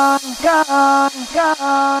gone, gone,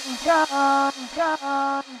 gone, gone,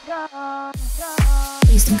 gone, gone, gone.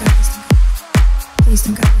 Please don't go, please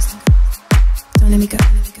don't go, please don't go. Don't let me go,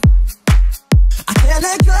 I can't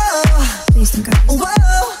let go. please don't go,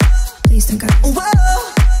 Whoa, please don't go, whoa.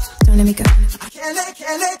 don't let me go. I can't let go.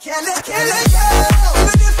 Even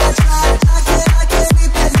if I try, I can't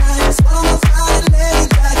sleep at night. Just swallow my pride and let it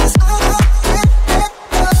die. 'Cause I can't let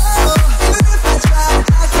go. Even if I try,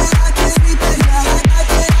 I can't sleep at night. I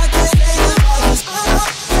can't say goodbye. 'Cause I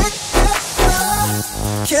can't let go.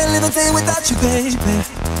 Can't live a day without you, baby.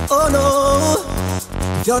 Oh no.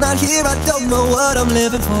 If you're not here, I don't know what I'm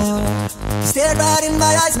living for. You stared right in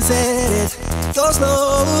my eyes and said it. Go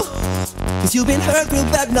slow. 'Cause you've been hurt real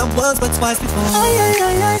bad, not once but twice before.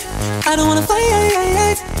 I don't wanna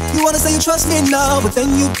fight. You wanna say you trust me now, but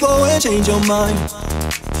then you go and change your mind.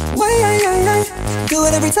 Why? Do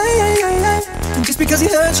it every time. And just because he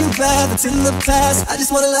hurt you bad, that's in the past. I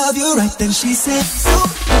just wanna love you right. Then she said, so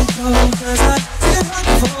don't go, 'cause I did hurt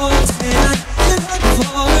before. I did hurt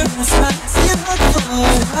before. That's right. I did hurt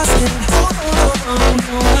before. I said, oh no,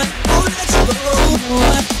 I won't let you go.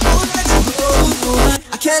 I won't let you go.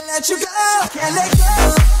 I can't let you go. I can't let go.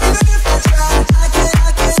 Even if I try,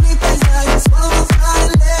 I can't sleep at night. Just swallow my pride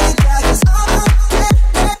and let it die. 'Cause I can't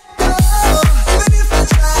let go. Even if I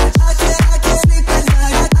try, I can't sleep at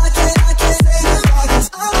night. I can't say goodbye. 'Cause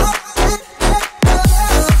I can't let go.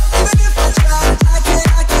 Even if I try,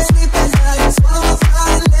 I can't sleep at night. Just swallow my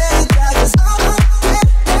pride and let it die. 'Cause I can't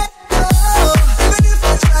let go. Even if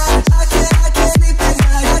I try, I can't sleep at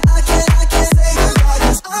night. I can't say goodbye.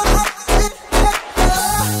 'Cause I can't let go.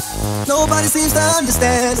 Nobody seems to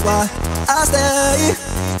understand why I stay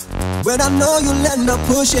when I know you'll end up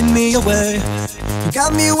pushing me away. You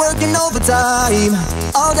got me working overtime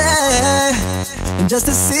all day, and just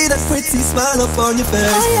to see that pretty smile up on your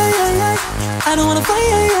face. I don't wanna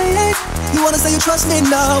fight. You wanna say you trust me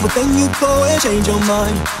now, but then you go and change your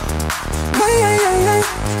mind.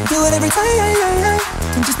 Do it every time.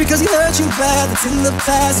 And just because he hurt you bad, that's in the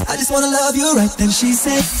past. I just wanna love you right. Then she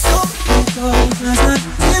said, so don't go, 'cause I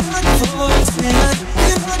did hurt before. I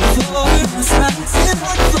did hurt before. That's right. I did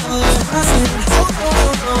hurt before. I said, oh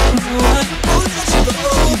no, I won't let you go.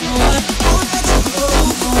 I won't let you go.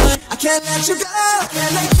 I can't let you go. I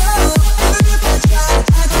can't let go. Even if I try,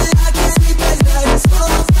 I can't sleep at night. Just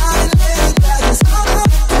swallow my pride and let it die. 'Cause I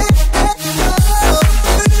can't let go.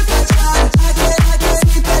 Even if I try, I can't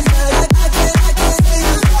sleep at night. I can't say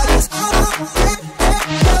goodbye. 'Cause I can't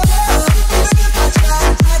let go. Even if I try,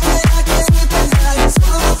 I can't sleep at night. Just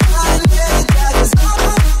swallow my pride and let it die. 'Cause I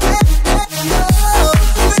can't let go.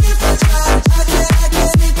 Even if I try, I can't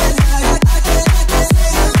sleep at night. I can't say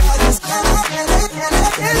goodbye. 'Cause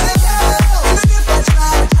I can't let go. Even if I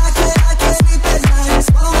try, I can't sleep at night. Just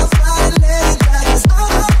swallow my pride and let it die. 'Cause I can't let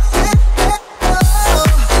go.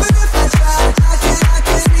 Even if I try, I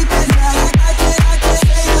can't sleep at night. I can't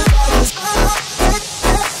say goodbye. 'Cause I can't let go.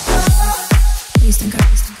 Please don't go,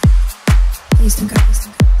 please don't go, please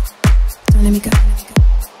don't go. Don't let me go.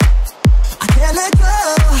 I can't let go.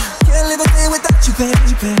 Can't live a day without you,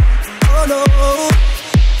 baby. Oh no.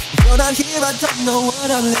 If you're not here, I don't know what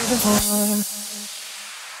I'm living for.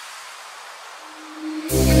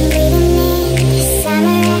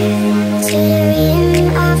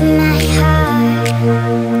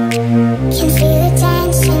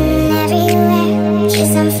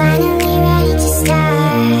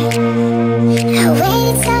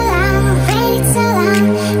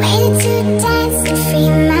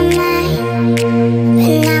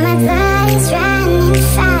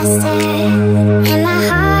 Faster, and my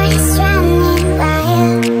heart is running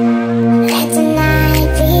wild. Let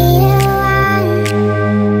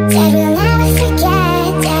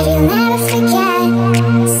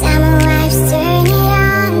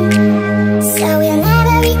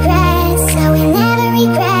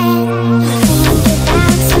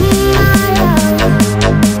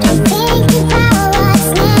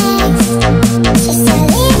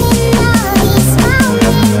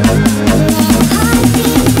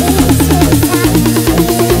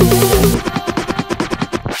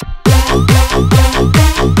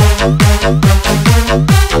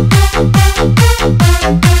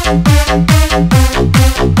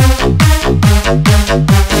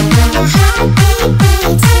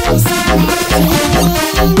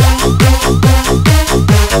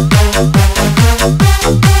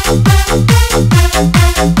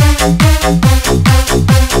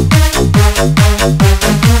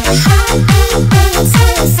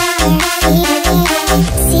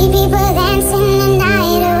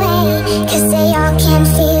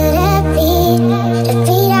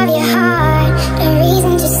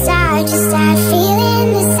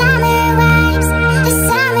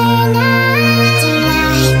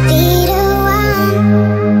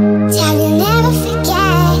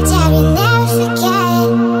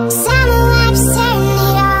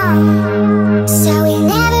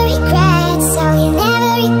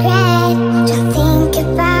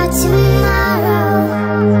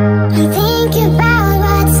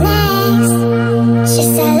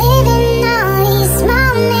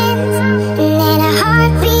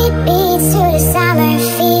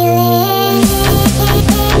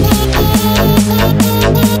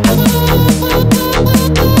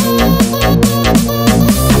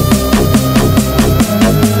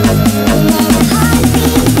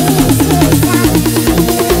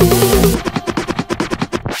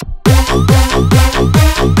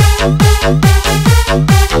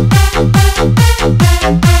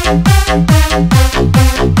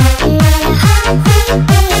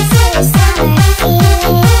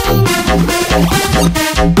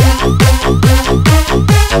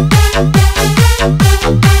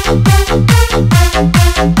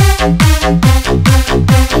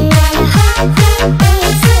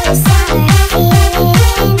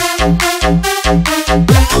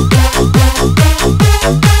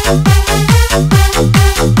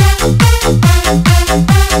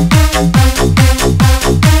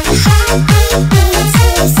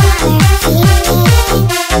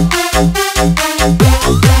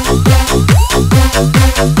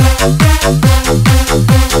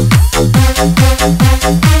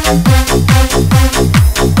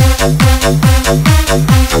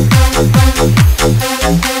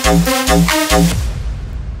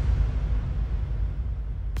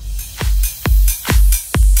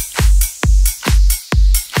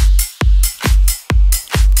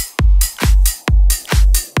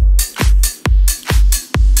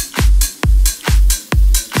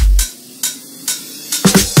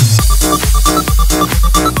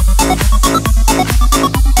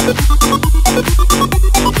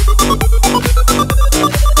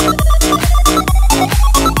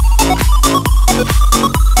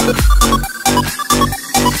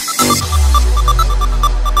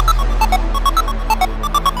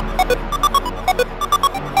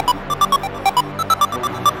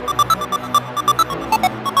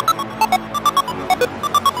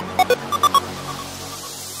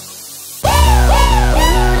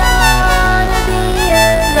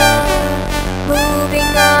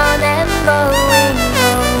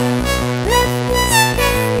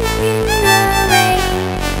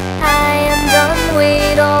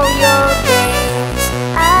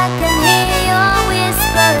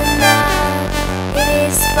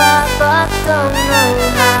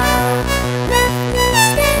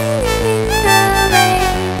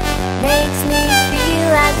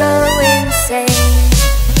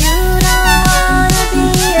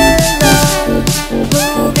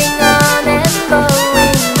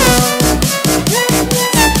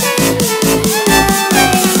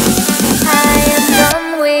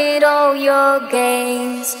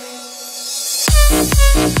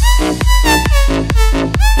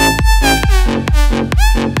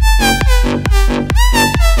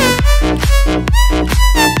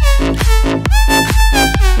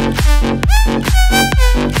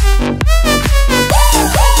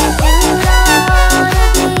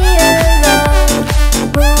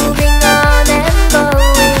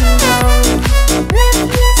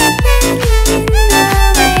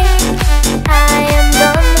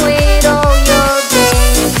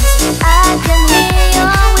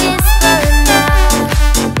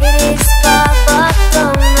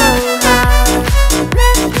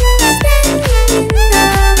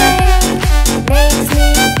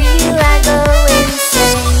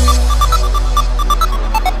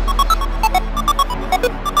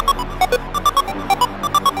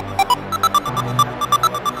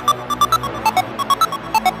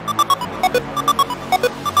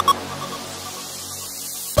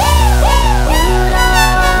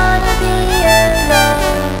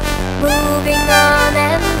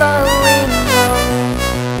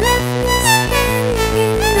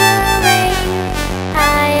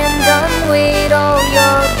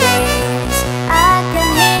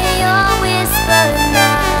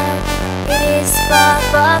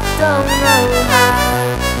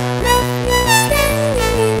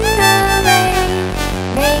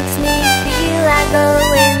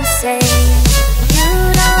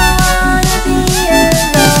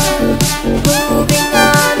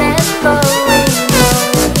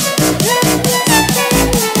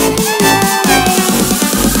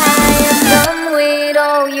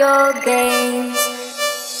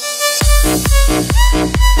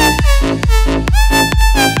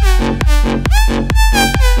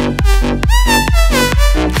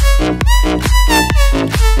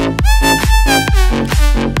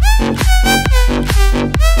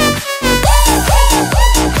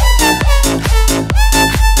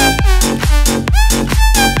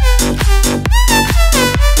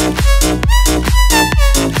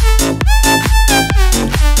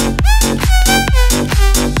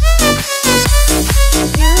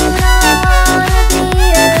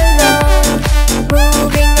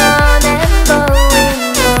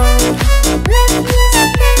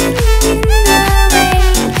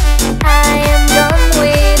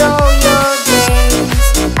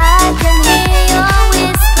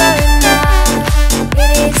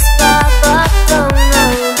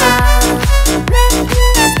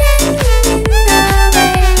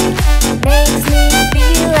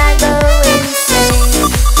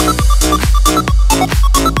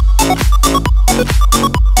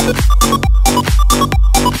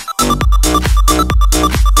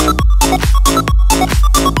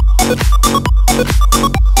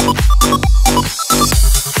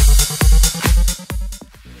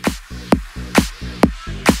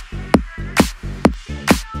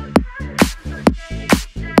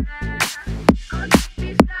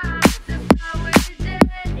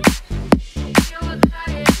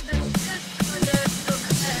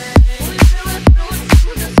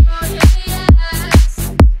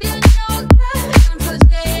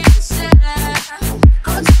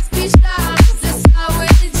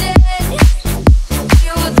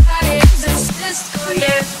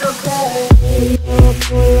jest okej.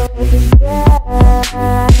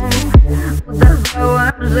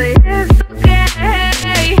 Udawałam, że jest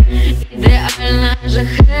okej. Idealna, że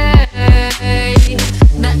hej.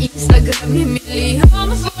 Na Instagramie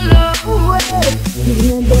milion followers.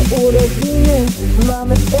 Do urodziny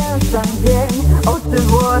mamy ten sam dzień. Oczy,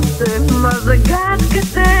 włosy, może gadkę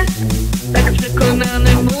też. Tak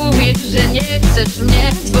przekonany mówisz, że nie chcesz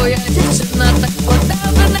mnie. Twoja dziewczyna tak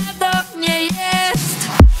podobna do mnie jest.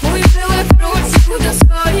 Mój były wrócił do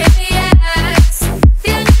swojej jest.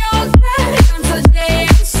 Ja nie ogarniam, co dzieje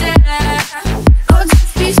się. Choć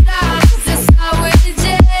śpisz tam przez cały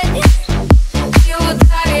dzień i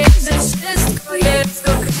udaje, że wszystko jest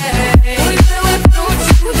okej. Mój były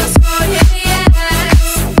wrócił do swojej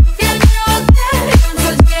jest. Ja nie ogarniam,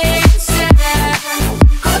 co dzieje się.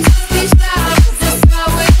 Choć śpisz tam przez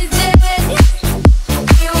cały dzień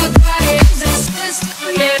i udaje, że wszystko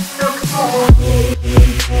jest okej.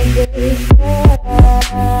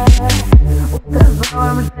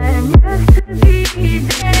 Udawałam, że nie chcę widzieć.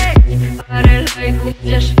 Parę lajków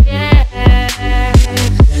dla świeć.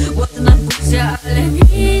 Ładna buzia, ale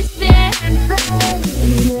nic więcej.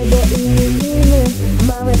 Nie do innymi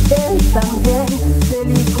mamy ten sam dzień.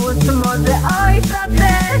 Czyli głos może ojca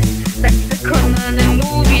też. Tak przekonany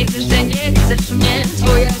mówisz, że nie chcesz mnie.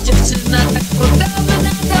 Twoja dziewczyna tak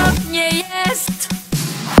podobna do mnie jest.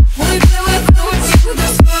 Mój były wrócił do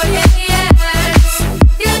swojej jest.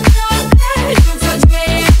 Ja nie ogarniam, co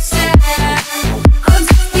dzieje się. Choć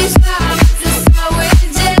śpisz tam przez cały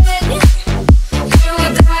dzień i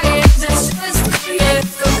udaje, że wszystko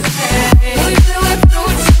jest okej. Mój były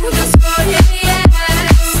wrócił do swojej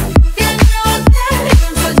jest. Ja nie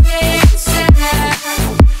ogarniam, co dzieje się.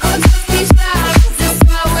 Choć śpisz tam przez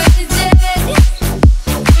cały dzień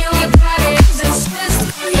i udaje, że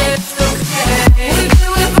wszystko jest okej. Mój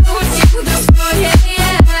były wrócił do swojej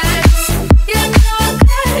jest. Ja nie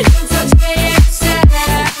ogarniam, co dzieje się.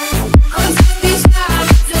 Choć śpisz tam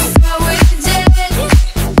przez cały dzień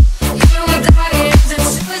i udaje, że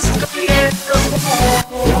wszystko jest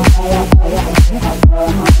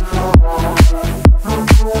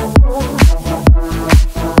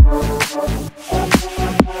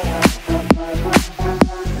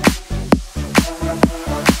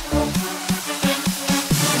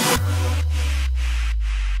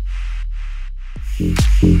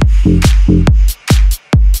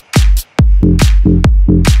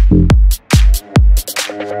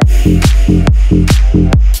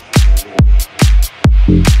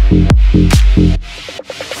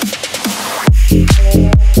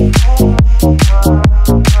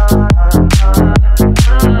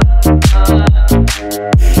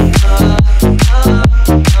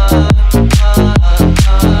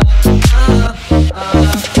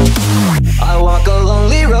I walk a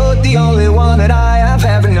lonely road, the only one that I have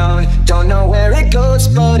ever known. Don't know where it goes,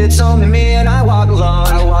 but it's only me and I walk alone.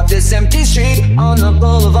 I walk this empty street on the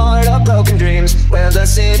boulevard of broken dreams, where the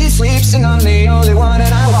city sleeps and I'm the only one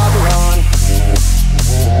and I walk alone.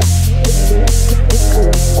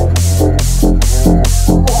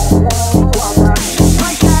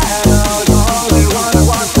 My candle's the only one that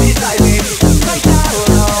walks beside me. My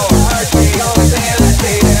candle heart's the only thing that's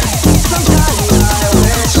beating. Sometimes I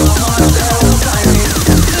wish someone there will find me.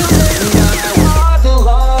 And I walk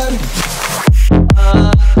alone.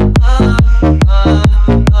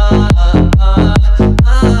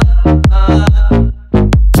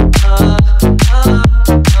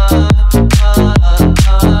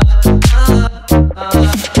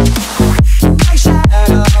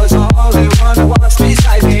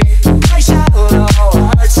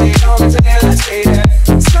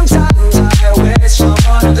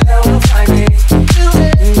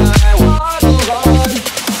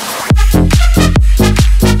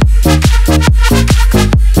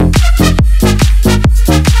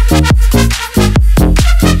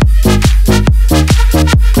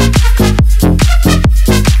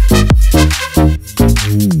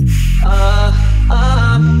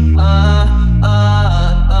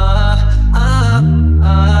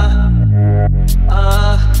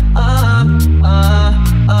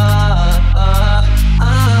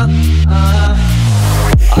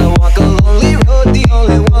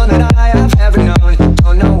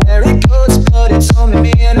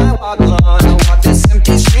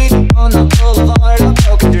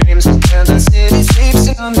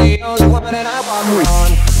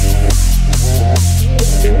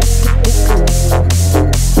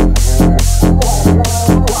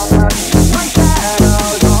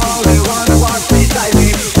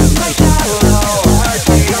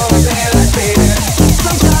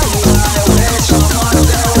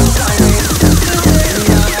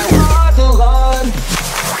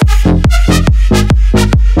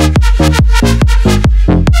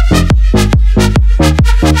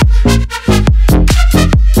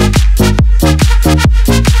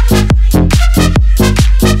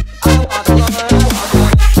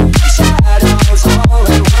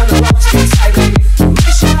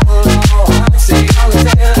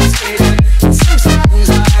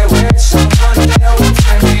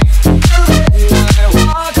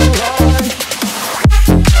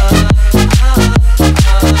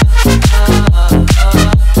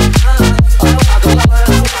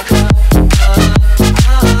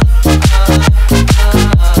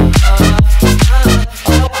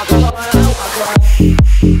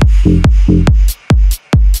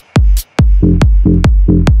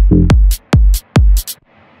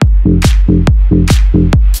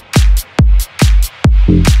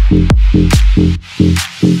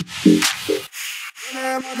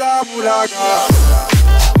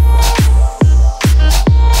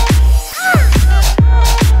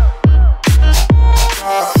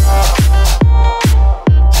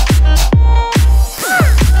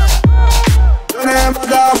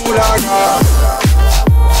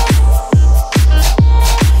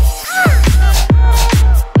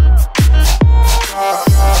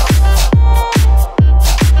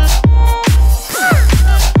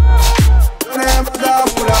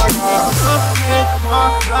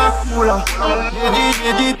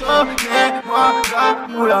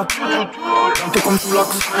 T'es comme sous l'axe,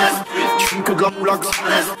 tu fumes que de la moulax.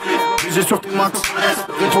 J'ai sur tes max,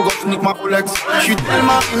 rétro-gauche nique ma Rolex. J'suis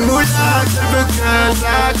tellement une moulax, elle veut que je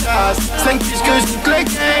la casse. 5 piges que j'nique le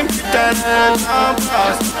game, putain elle en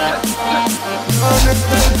place.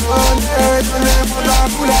 Donnez-moi la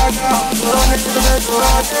moulaga, donnez-moi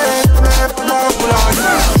la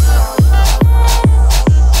moulaga.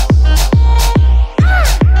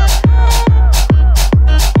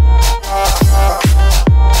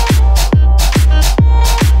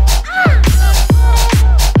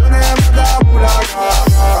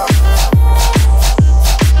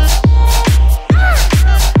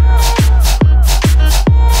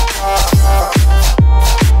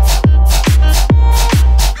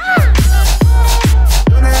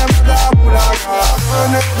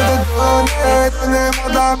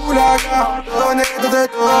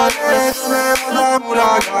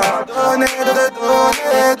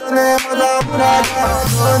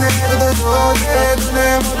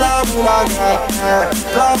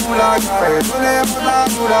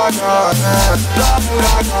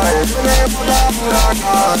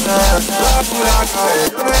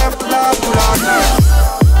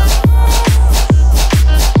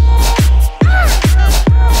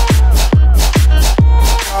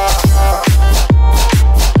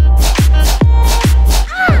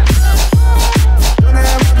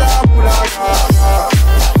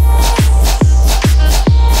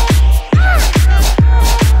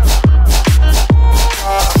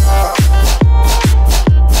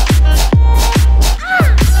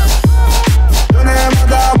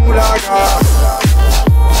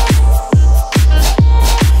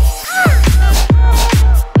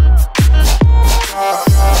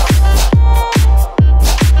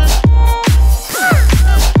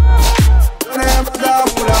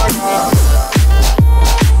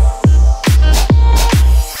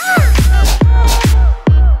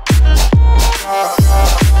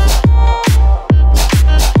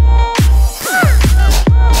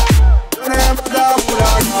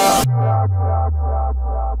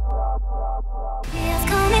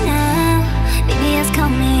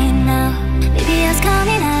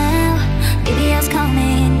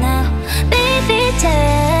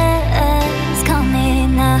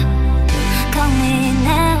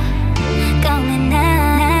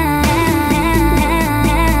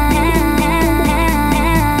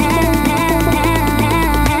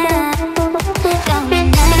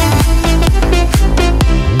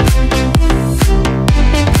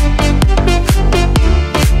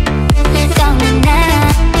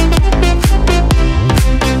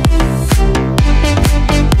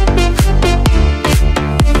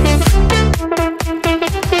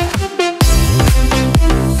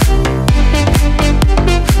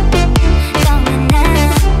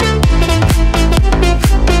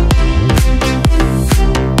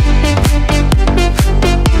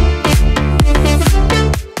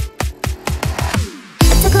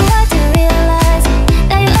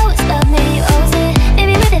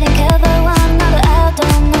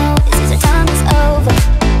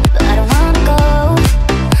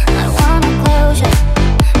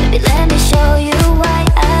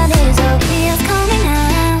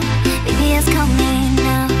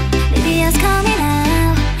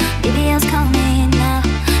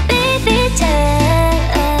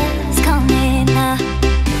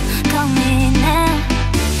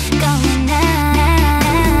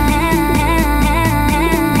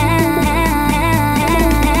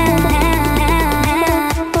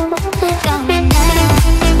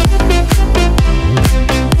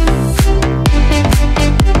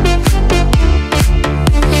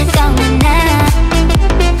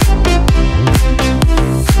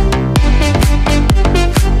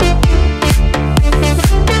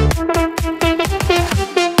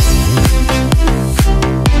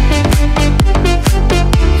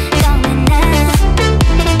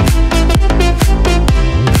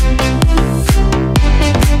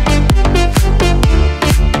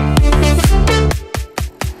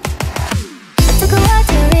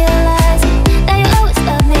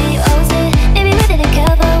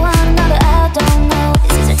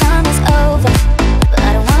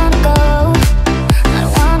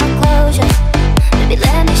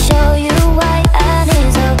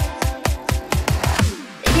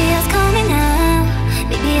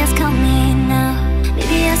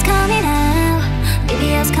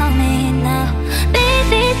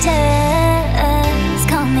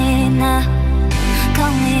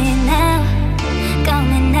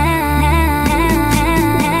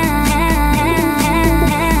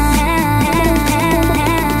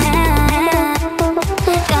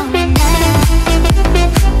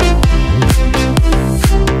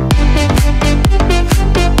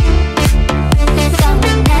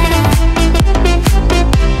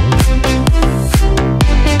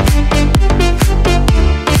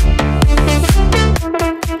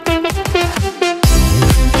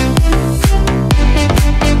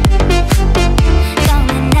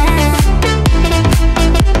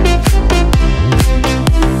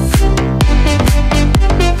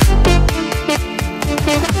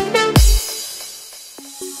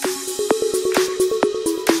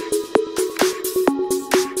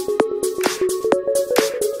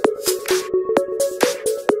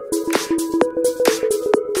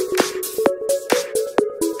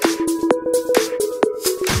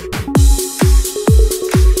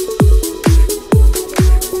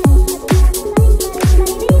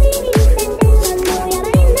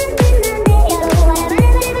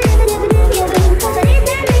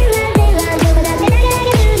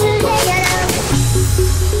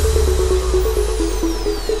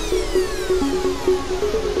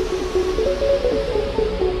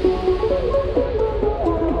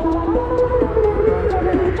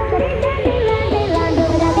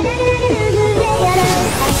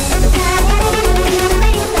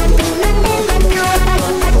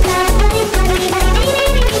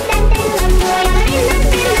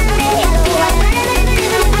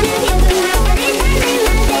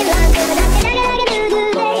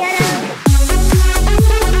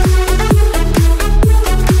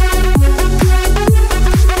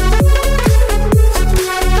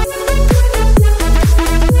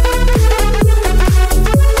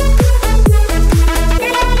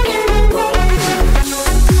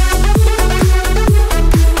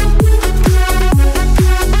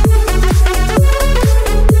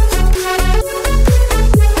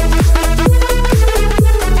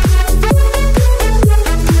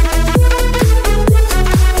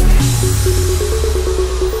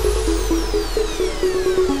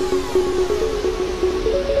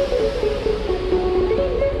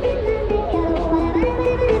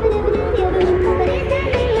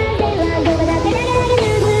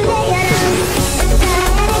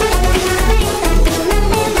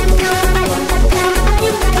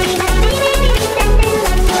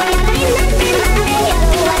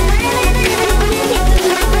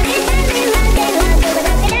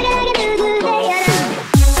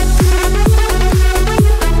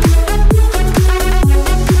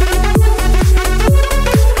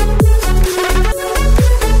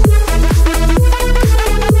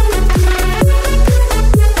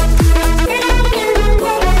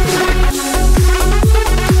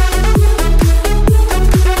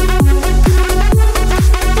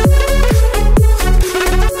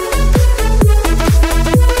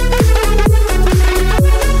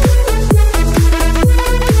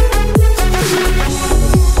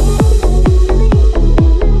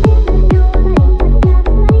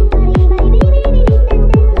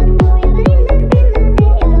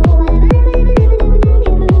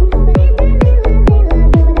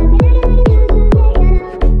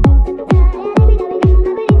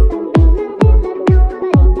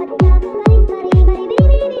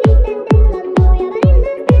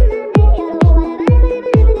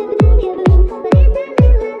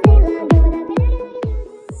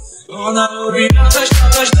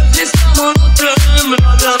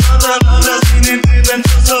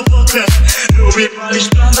 palić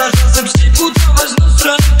planta, czasem przybudować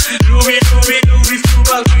noce. Lubi w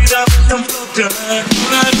klubach wydawać tam flotę.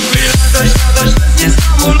 Ona lubi latać bez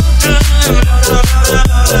samolotem.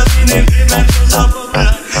 Lata z innym dymem to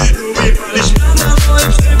zawodne. Lubi palić planta, no i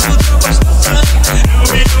przybudować noce.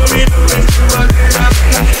 Lubi w klubach wydawać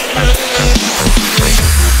tam flotę.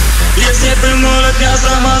 Jest niepełnoletnia,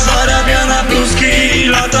 sama zarabia na bluzki.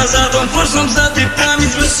 Lata za tą forsą, za typami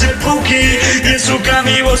z wyższej półki. Nie szuka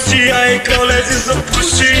miłości, a jej koledzy są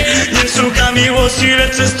puści. Nie szuka miłości,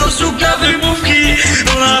 lecz często szuka wymówki.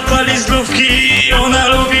 Ona pali zdrówki, ona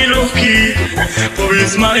lubi lówki.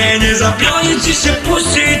 Powiedz mamie, nie zabroni ci się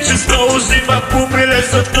puścić. Czysto używa pupy, lecz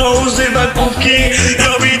to używa główki.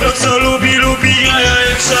 Robi to co lubi jaja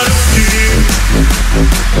jak szarówki.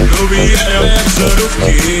 Lubi jaja jak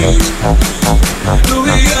żarówki.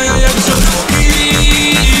 Lubi jaja jak żarówki.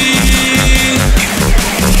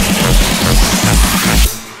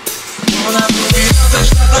 Ona lubi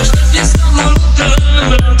latać też samolotem.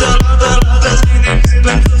 Lata z innym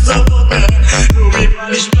typem to zawodne. Lubi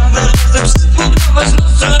palić planta, razem przybudować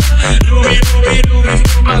noce. Lubi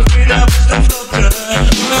w klubach wydawać tam flotę.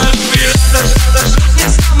 Ona lubi latać też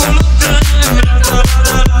samolotem.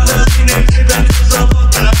 Lata z innym typem to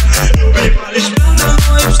zawodne. Lubi palić planta,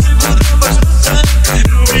 no i przybudować noce.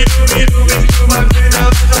 Lubi w klubach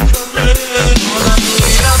wydawać tam flotę. Ona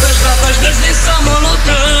lubi latać też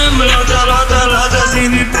samolotem. Lata z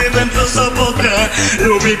innym typem to zawodne.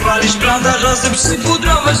 Lubi palić planta, czasem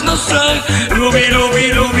przypudrować noce. Lubi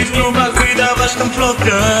w klubach wydawać tam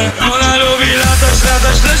flotkę. Ona lubi latać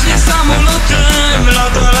też nie samolotem.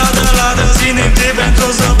 Lata z innym typem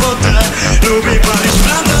to zawodne. Lubi palić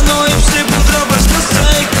planta, no i przypudrować noce.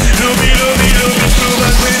 Lubi w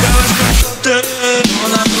klubach wydawać tam flotkę.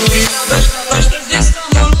 Ona lubi latać też nie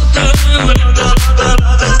samolotem.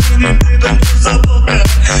 Lata z innym typem to zawodne.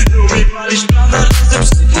 Lubi palić planta, czasem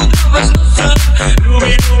przypudrować noce.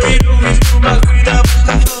 Lubi w klubach wydawać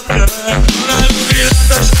tam flotkę. Ona lubi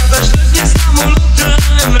latać też nie samolotem.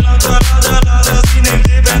 Lata z innym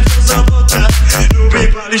typem to zawodne. Lubi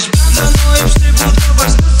palić planta, no i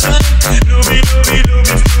przybudować noce. Lubi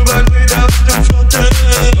w klubach wydawać tam flotę.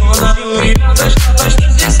 Ona lubi latać też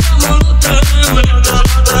nie samolotem.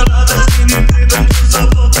 Lata z innym typem to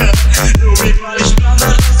zawodne. Lubi palić planta,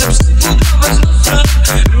 czasem przybudować noce.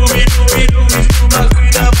 Lubi w klubach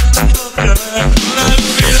wydawać tam flotę. Ona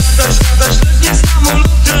lubi latać też nie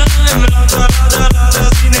samolotem. Lata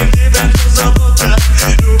z innym typem to zawodne.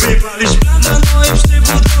 Lubi palić planta, no i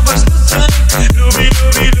przybudować noce. Lubi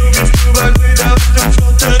w klubach wydawać tam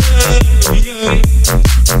flotę.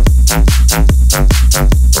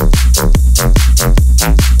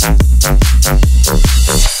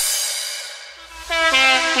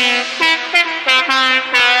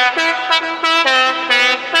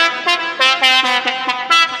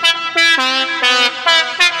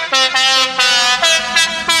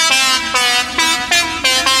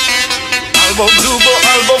 Albo grubo,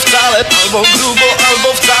 albo wcale, albo grubo,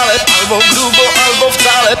 albo wcale, albo grubo, albo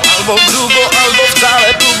wcale, albo grubo, albo wcale,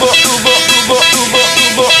 albo grubo, albo wcale.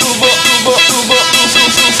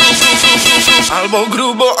 Albo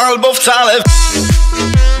grubo, albo wcale.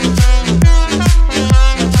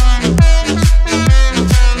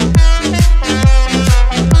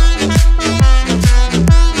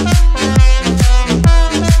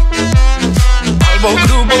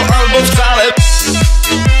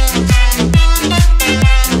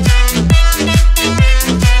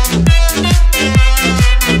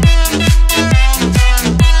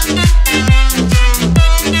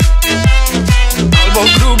 Albo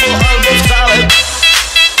grubo, albo wcale.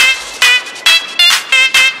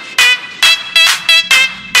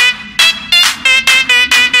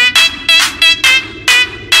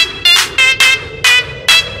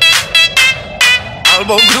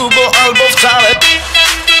 Albo grubo, albo wcale.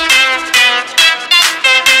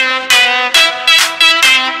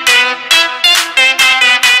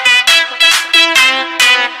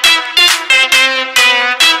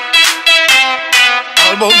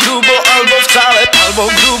 Albo grubo, albo wcale, albo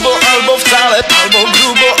grubo, albo wcale, albo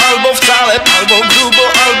grubo, albo wcale, albo grubo,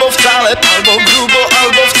 albo wcale, albo grubo,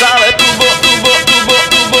 albo wcale,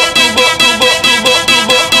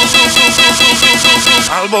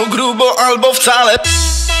 albo grubo, albo wcale.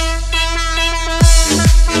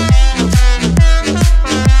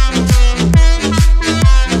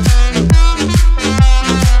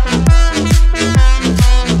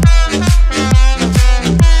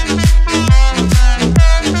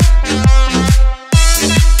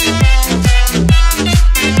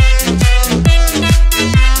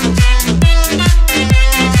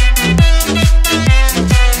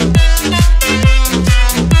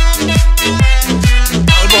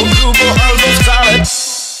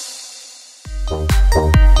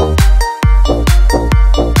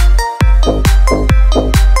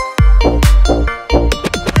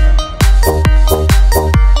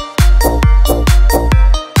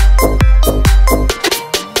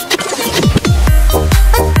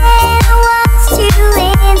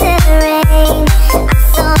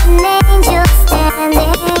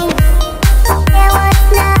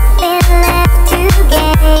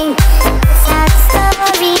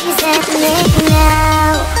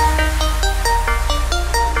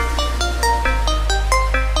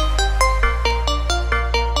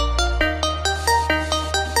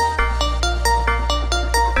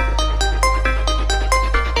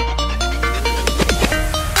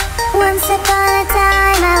 Once upon a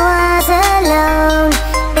time I was alone.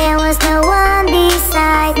 There was no one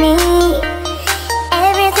beside me.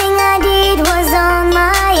 Everything I did was on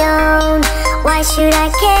my own. Why should I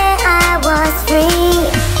care? I was free.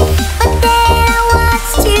 But then I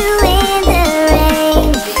watched you in the rain.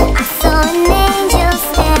 I saw an angel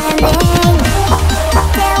standing.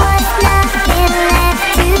 There was nothing left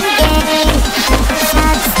to gain.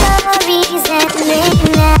 Sad stories ending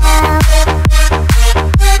now.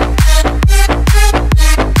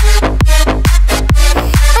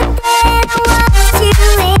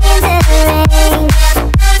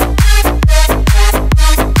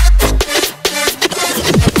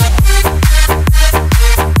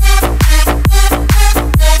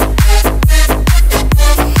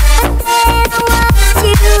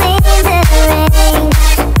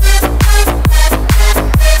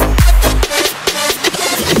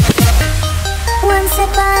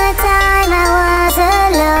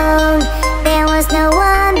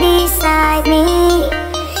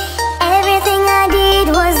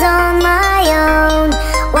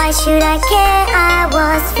 Should I care? I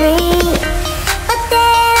was free. But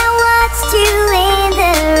then I watched you in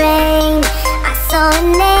the rain. I saw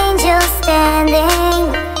an angel standing.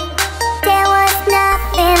 There was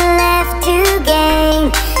nothing left to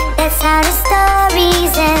gain. That's how the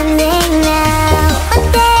story's ending now. But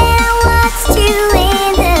then I watched you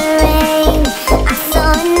in the rain. I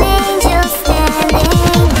saw an angel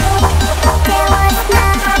standing. There was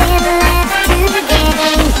nothing left to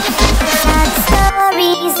gain. That's how the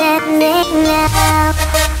story's ending now.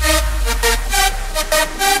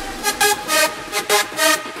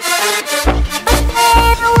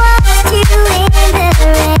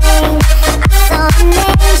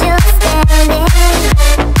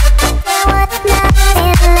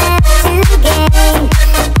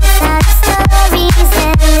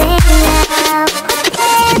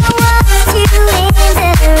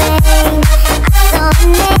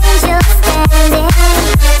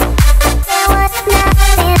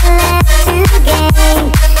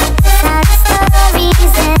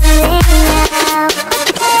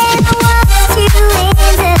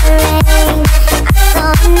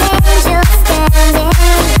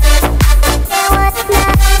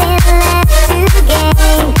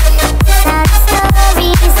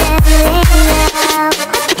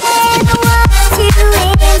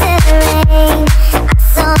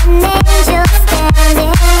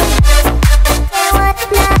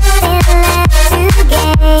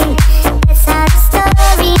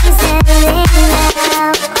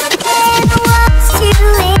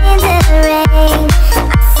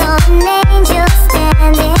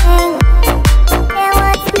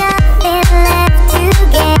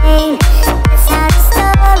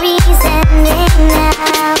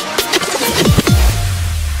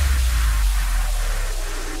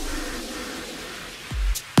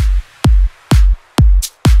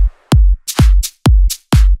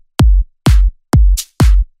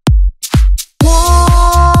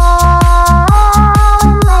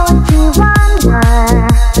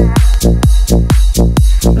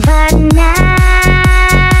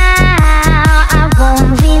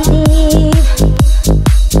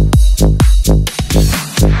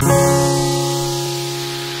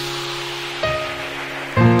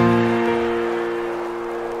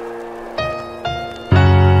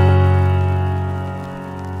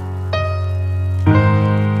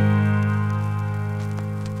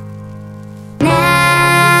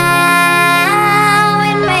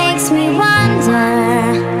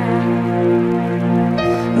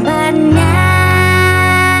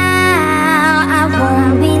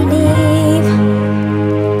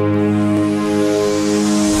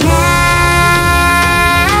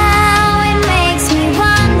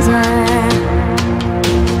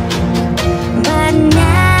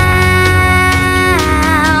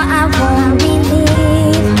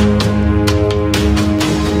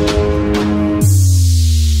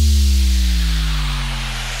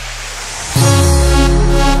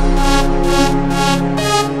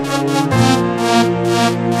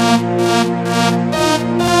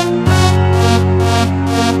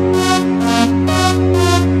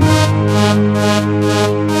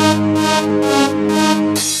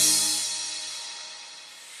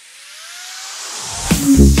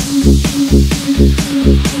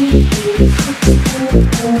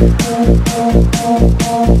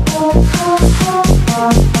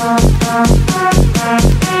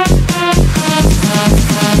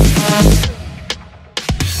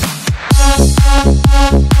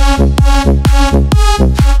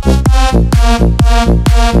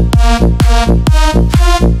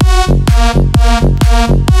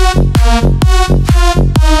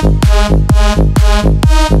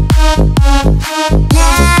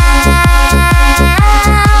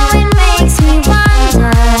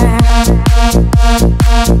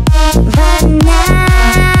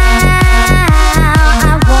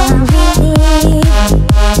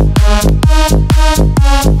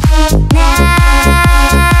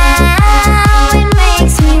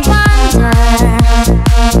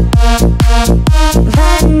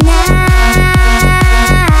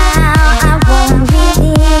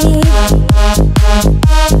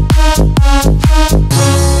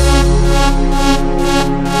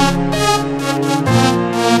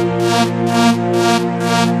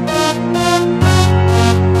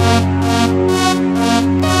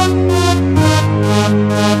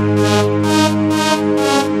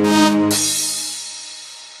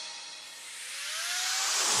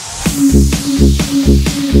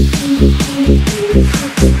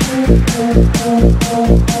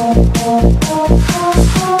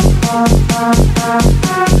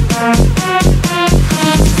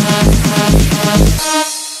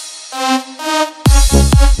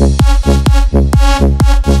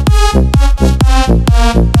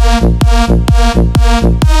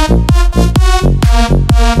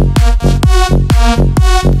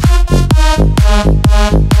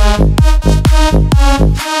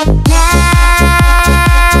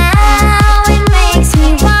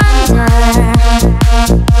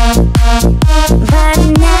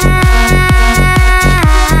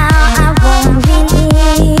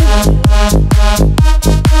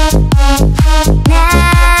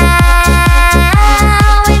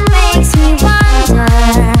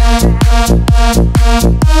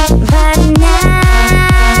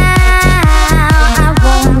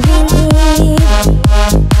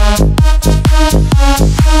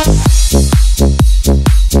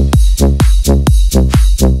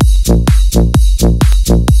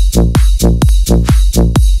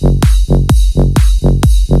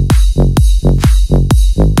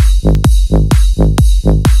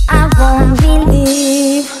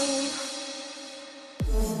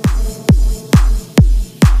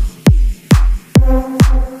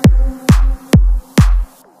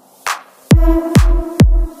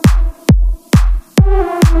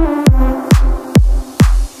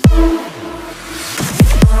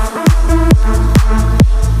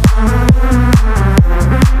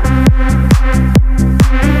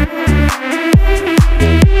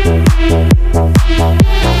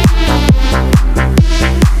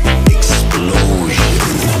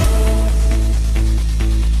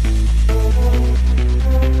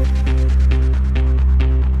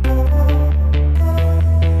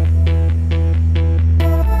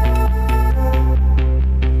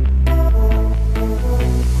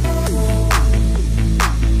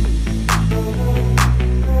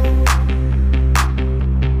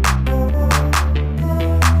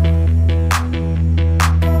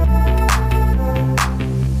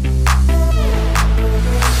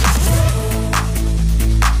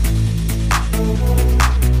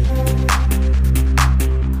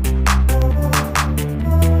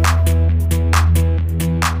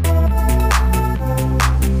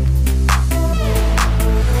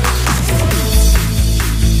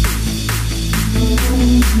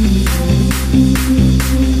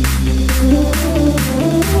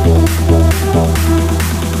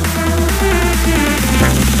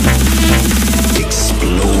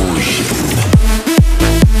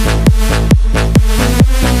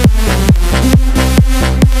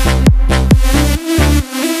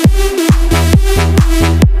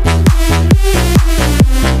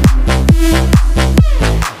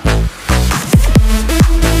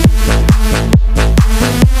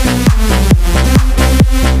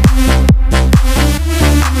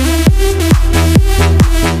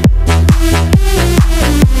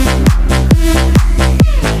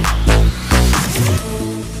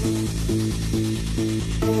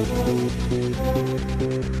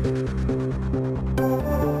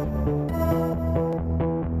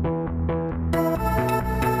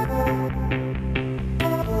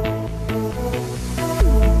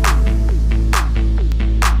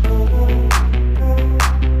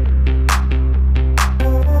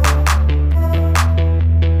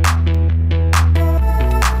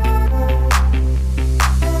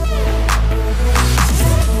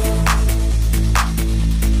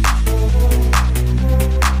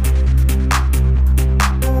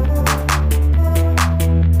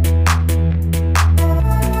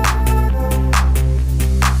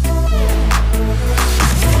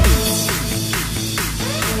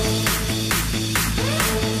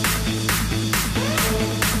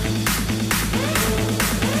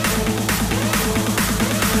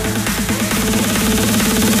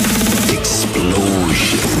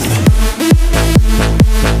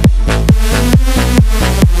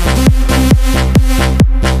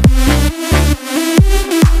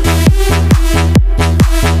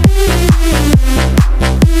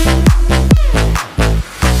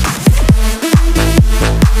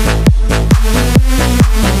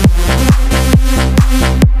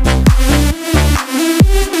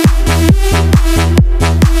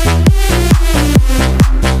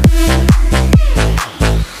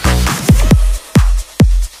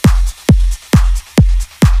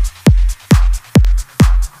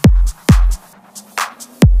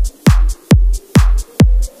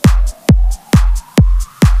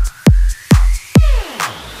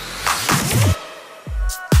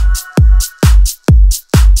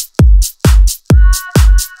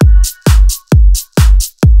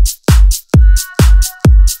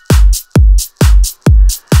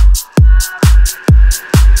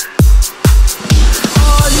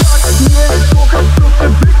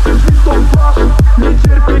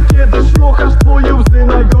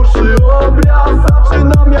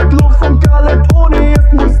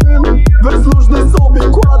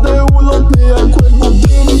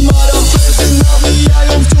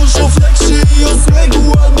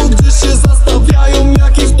 brzegu albo gdzieś się zastawiają,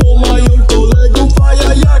 jakich to mają kolegów. A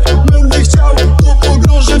ja jak będę chciał, to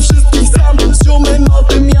pogrążę wszystkich sam. Z ziomem na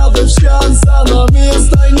tym jadę w świat, za nami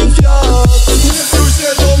jest tajny kwiat. Nie wtór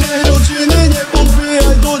się do mej rodziny, nie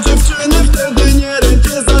podbijaj do dziewczyny, wtedy nie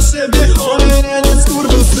rękę za siebie. Chory nie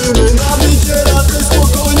skurwysyny, na bicie raczej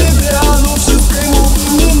spokojnie grano, wszystkie mówi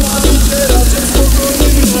mnie na bicie raczej spokojnie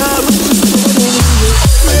grano, wszystko mówi.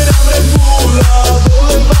 Otwieram Red Bulla,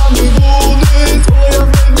 dolewamy wody, twoja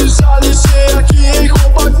baby szali się, jaki jej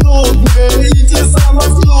chłopak nudny. Idzie sama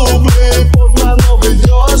w kluby, pozna nowych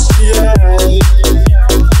gości,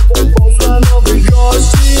 pozna nowych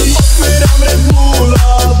gości. Otwieram Red Bulla,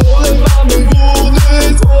 dolewamy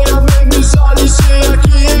wody, twoja baby szali się,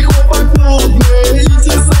 jaki jej chłopak nudny.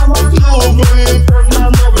 Idzie sama w kluby, pozna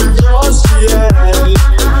nowych gości,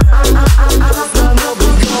 pozna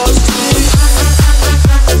nowych gości.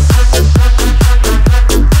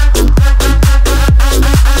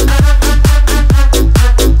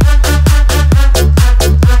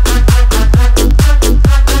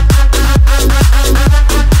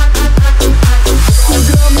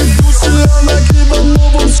 Gramy w duszy, a nagrywam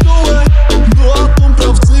nową szkołę. No a tą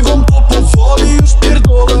prawdziwą to powoli już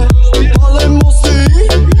pierdolę. Ale mosty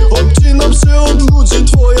odcinam się od ludzi.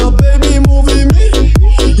 Twoja baby mówi mi,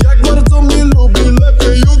 jak bardzo mnie lubi.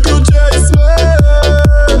 Lepiej jutro dzień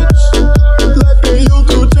smycz, lepiej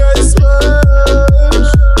jutro dzień smycz,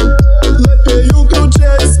 lepiej jutro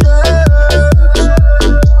dzień smycz,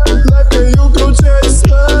 lepiej jutro dzień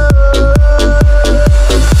smycz.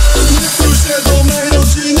 Nie wtór się do mej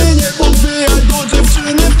rodziny, nie podbijaj do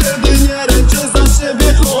dziewczyny, wtedy nie ręczę za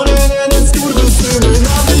siebie. Chory nie skurwysyny,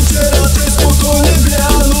 na bicie raczej spokojnie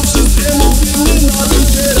grano, wszystkie mówi mnie na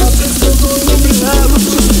bicie raczej spokojnie grano,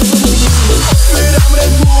 wszystkie mówi. Otwieram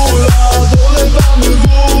Red Bulla, dolewamy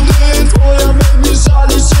wody, twoja baby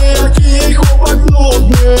szali się, jaki jej chłopak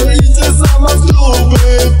nudny. Idzie sama w kluby,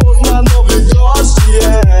 pozna nowych gości,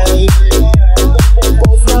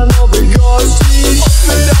 pozna nowych gości.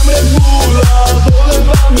 Otwieram Red Bulla,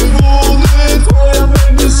 dolewamy wody, twoja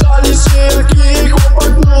baby szali się, jaki jej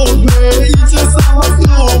chłopak nudny. Idzie sama w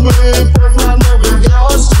kluby, pozna nowych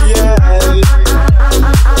gości,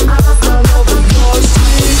 pozna nowych gości.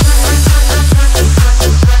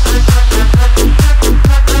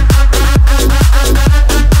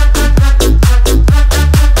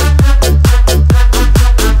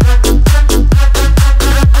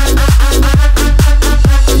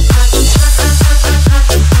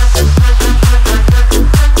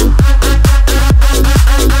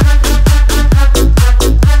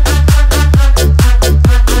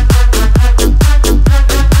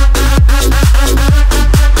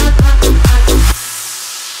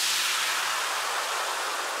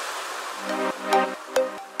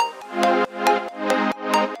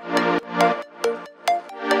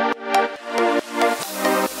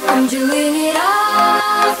 I'm doing it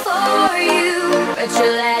all for you, but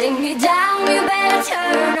you're letting me down, you better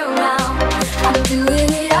turn around. I'm doing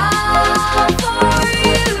it all for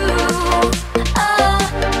you, all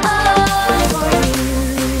for you.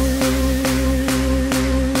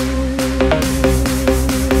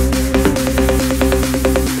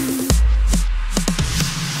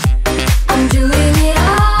 I'm doing it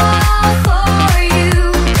all for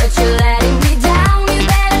you, but you're letting me down, you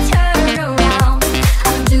better turn around.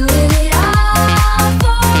 I'm doing it all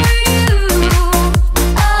for you,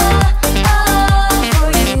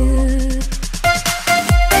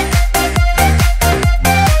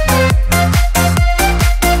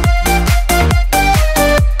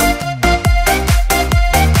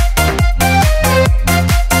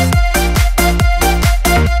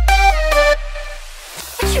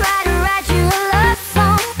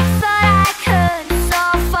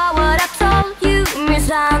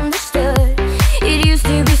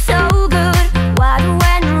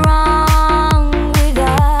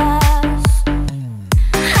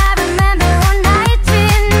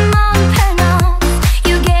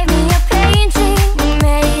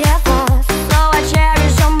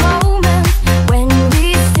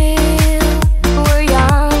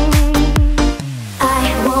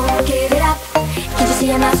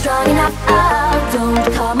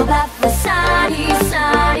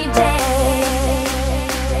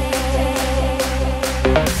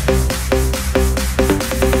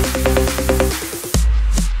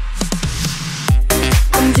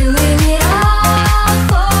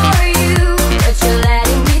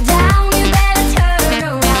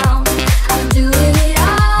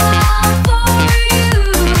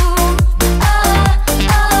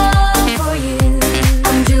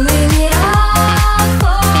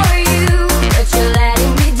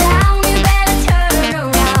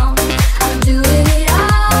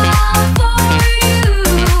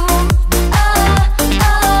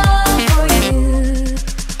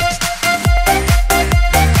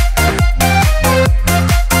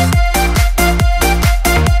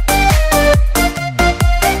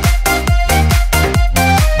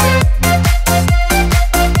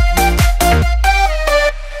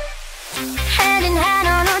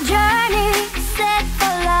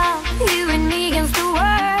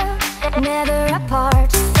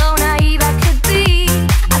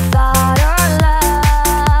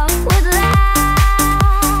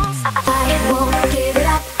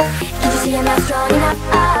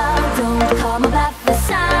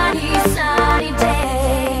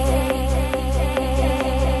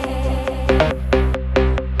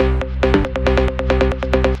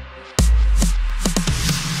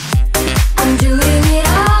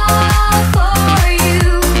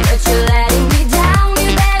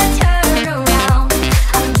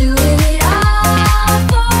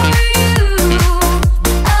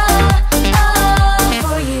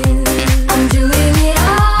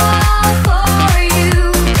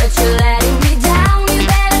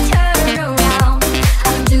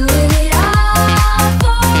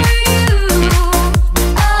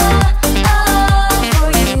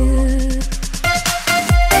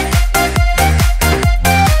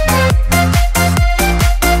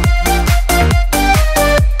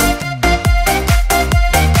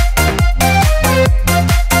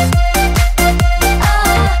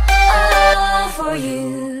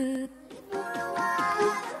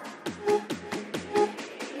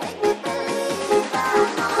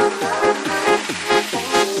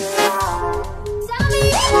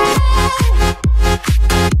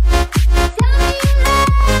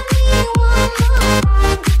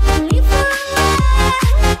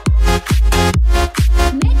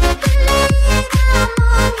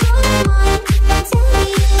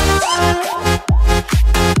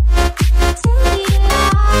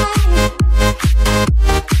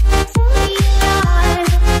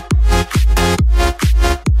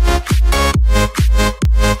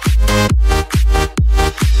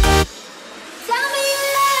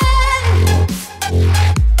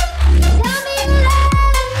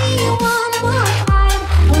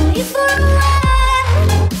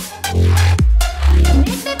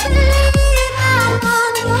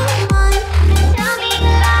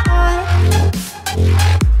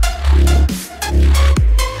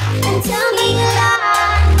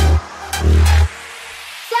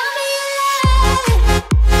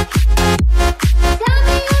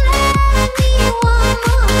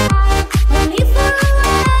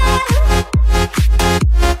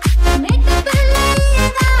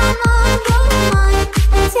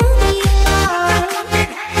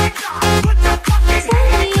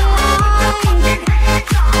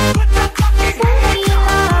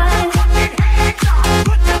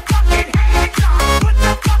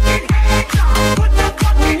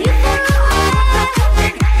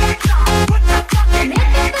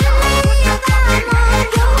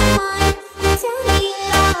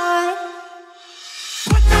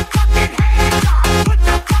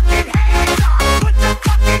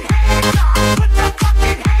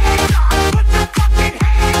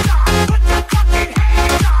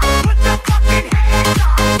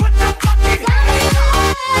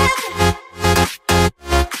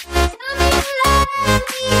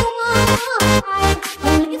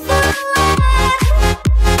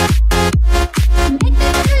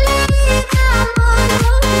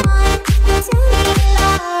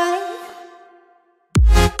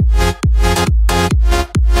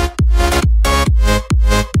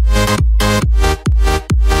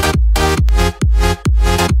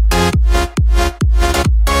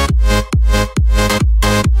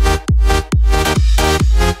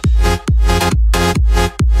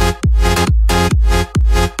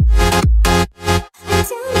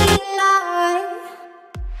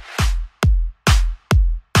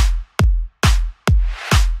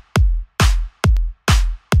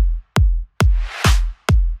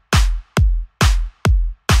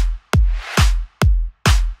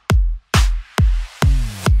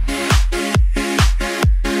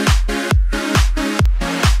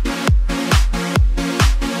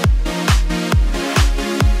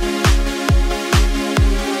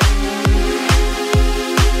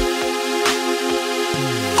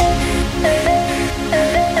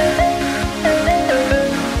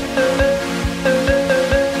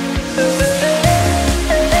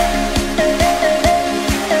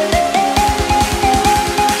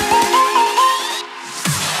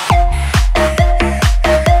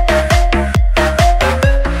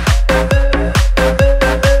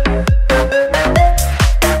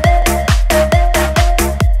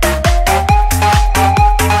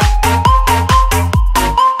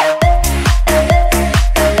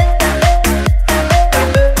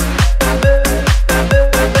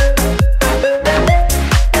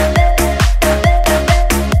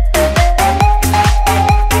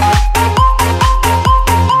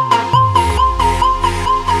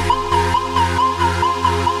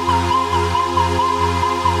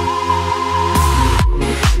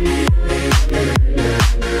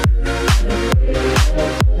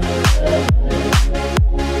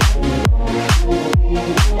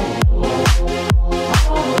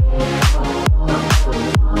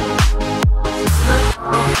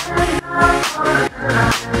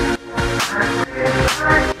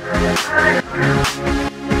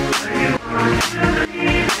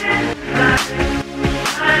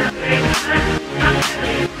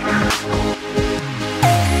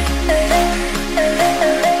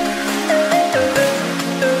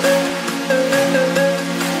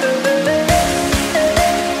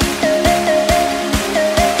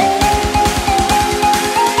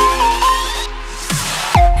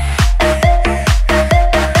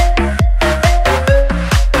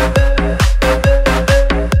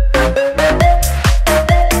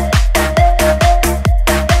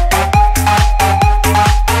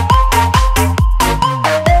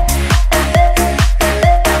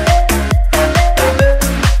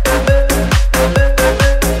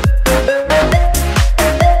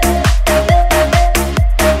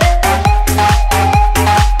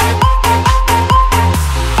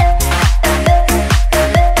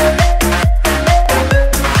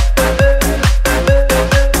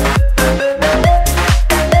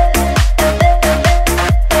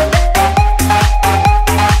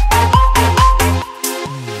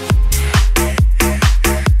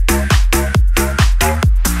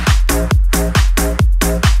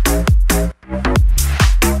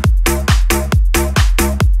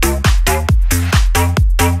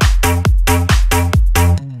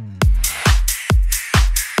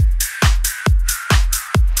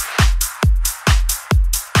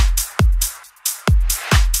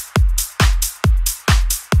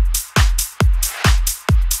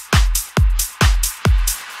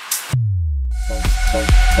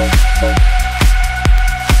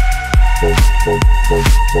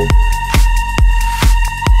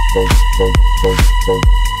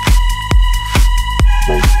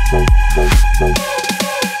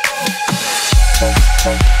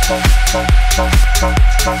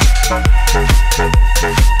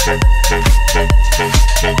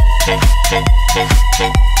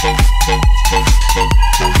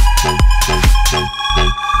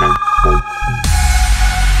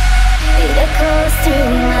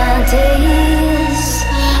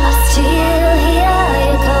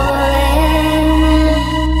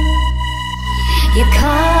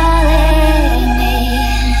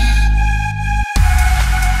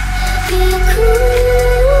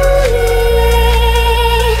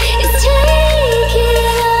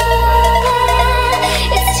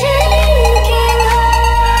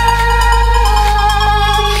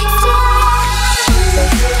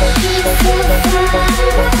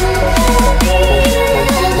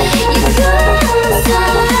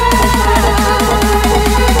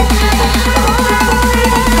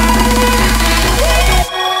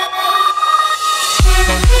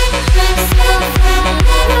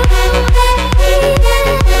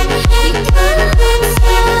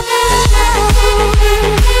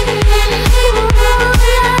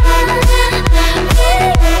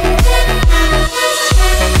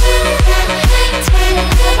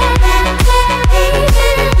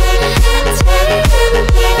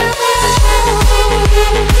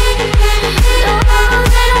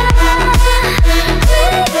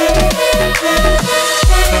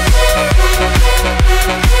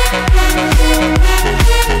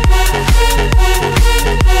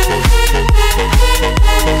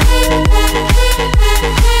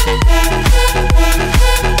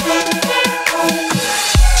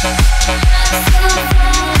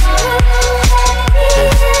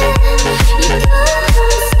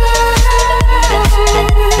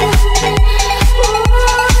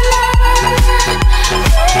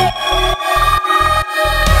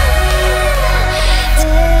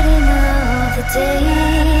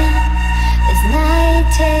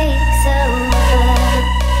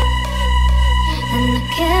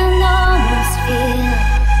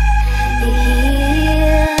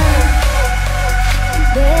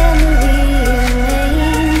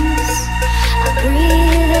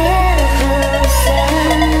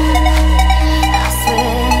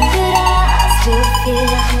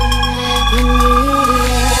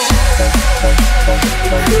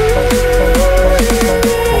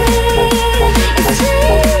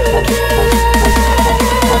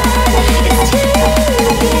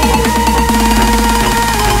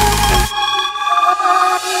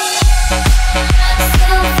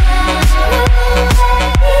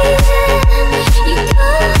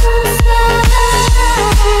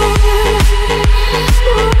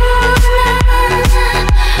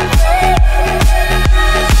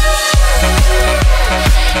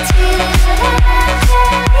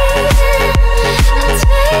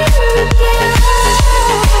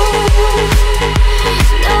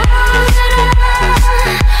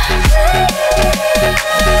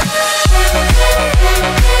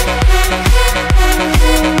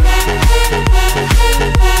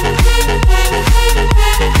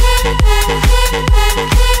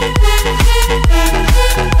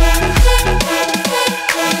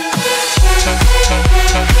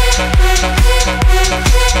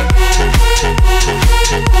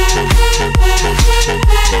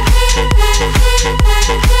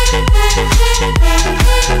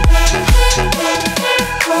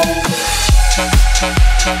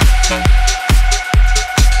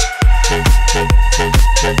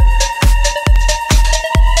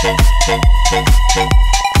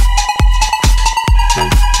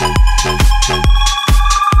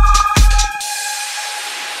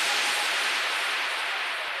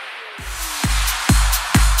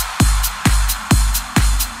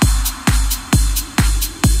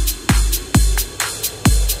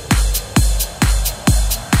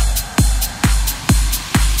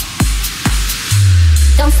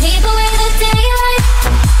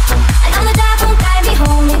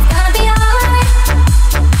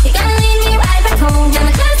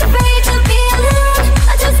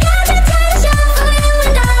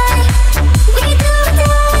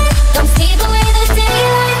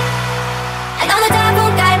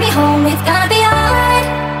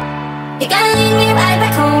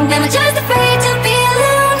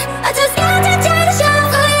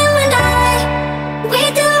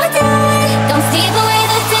 Don't sleep away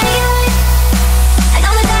the daylight. And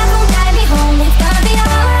all the dark won't guide me home. It's gonna be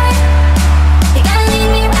alright.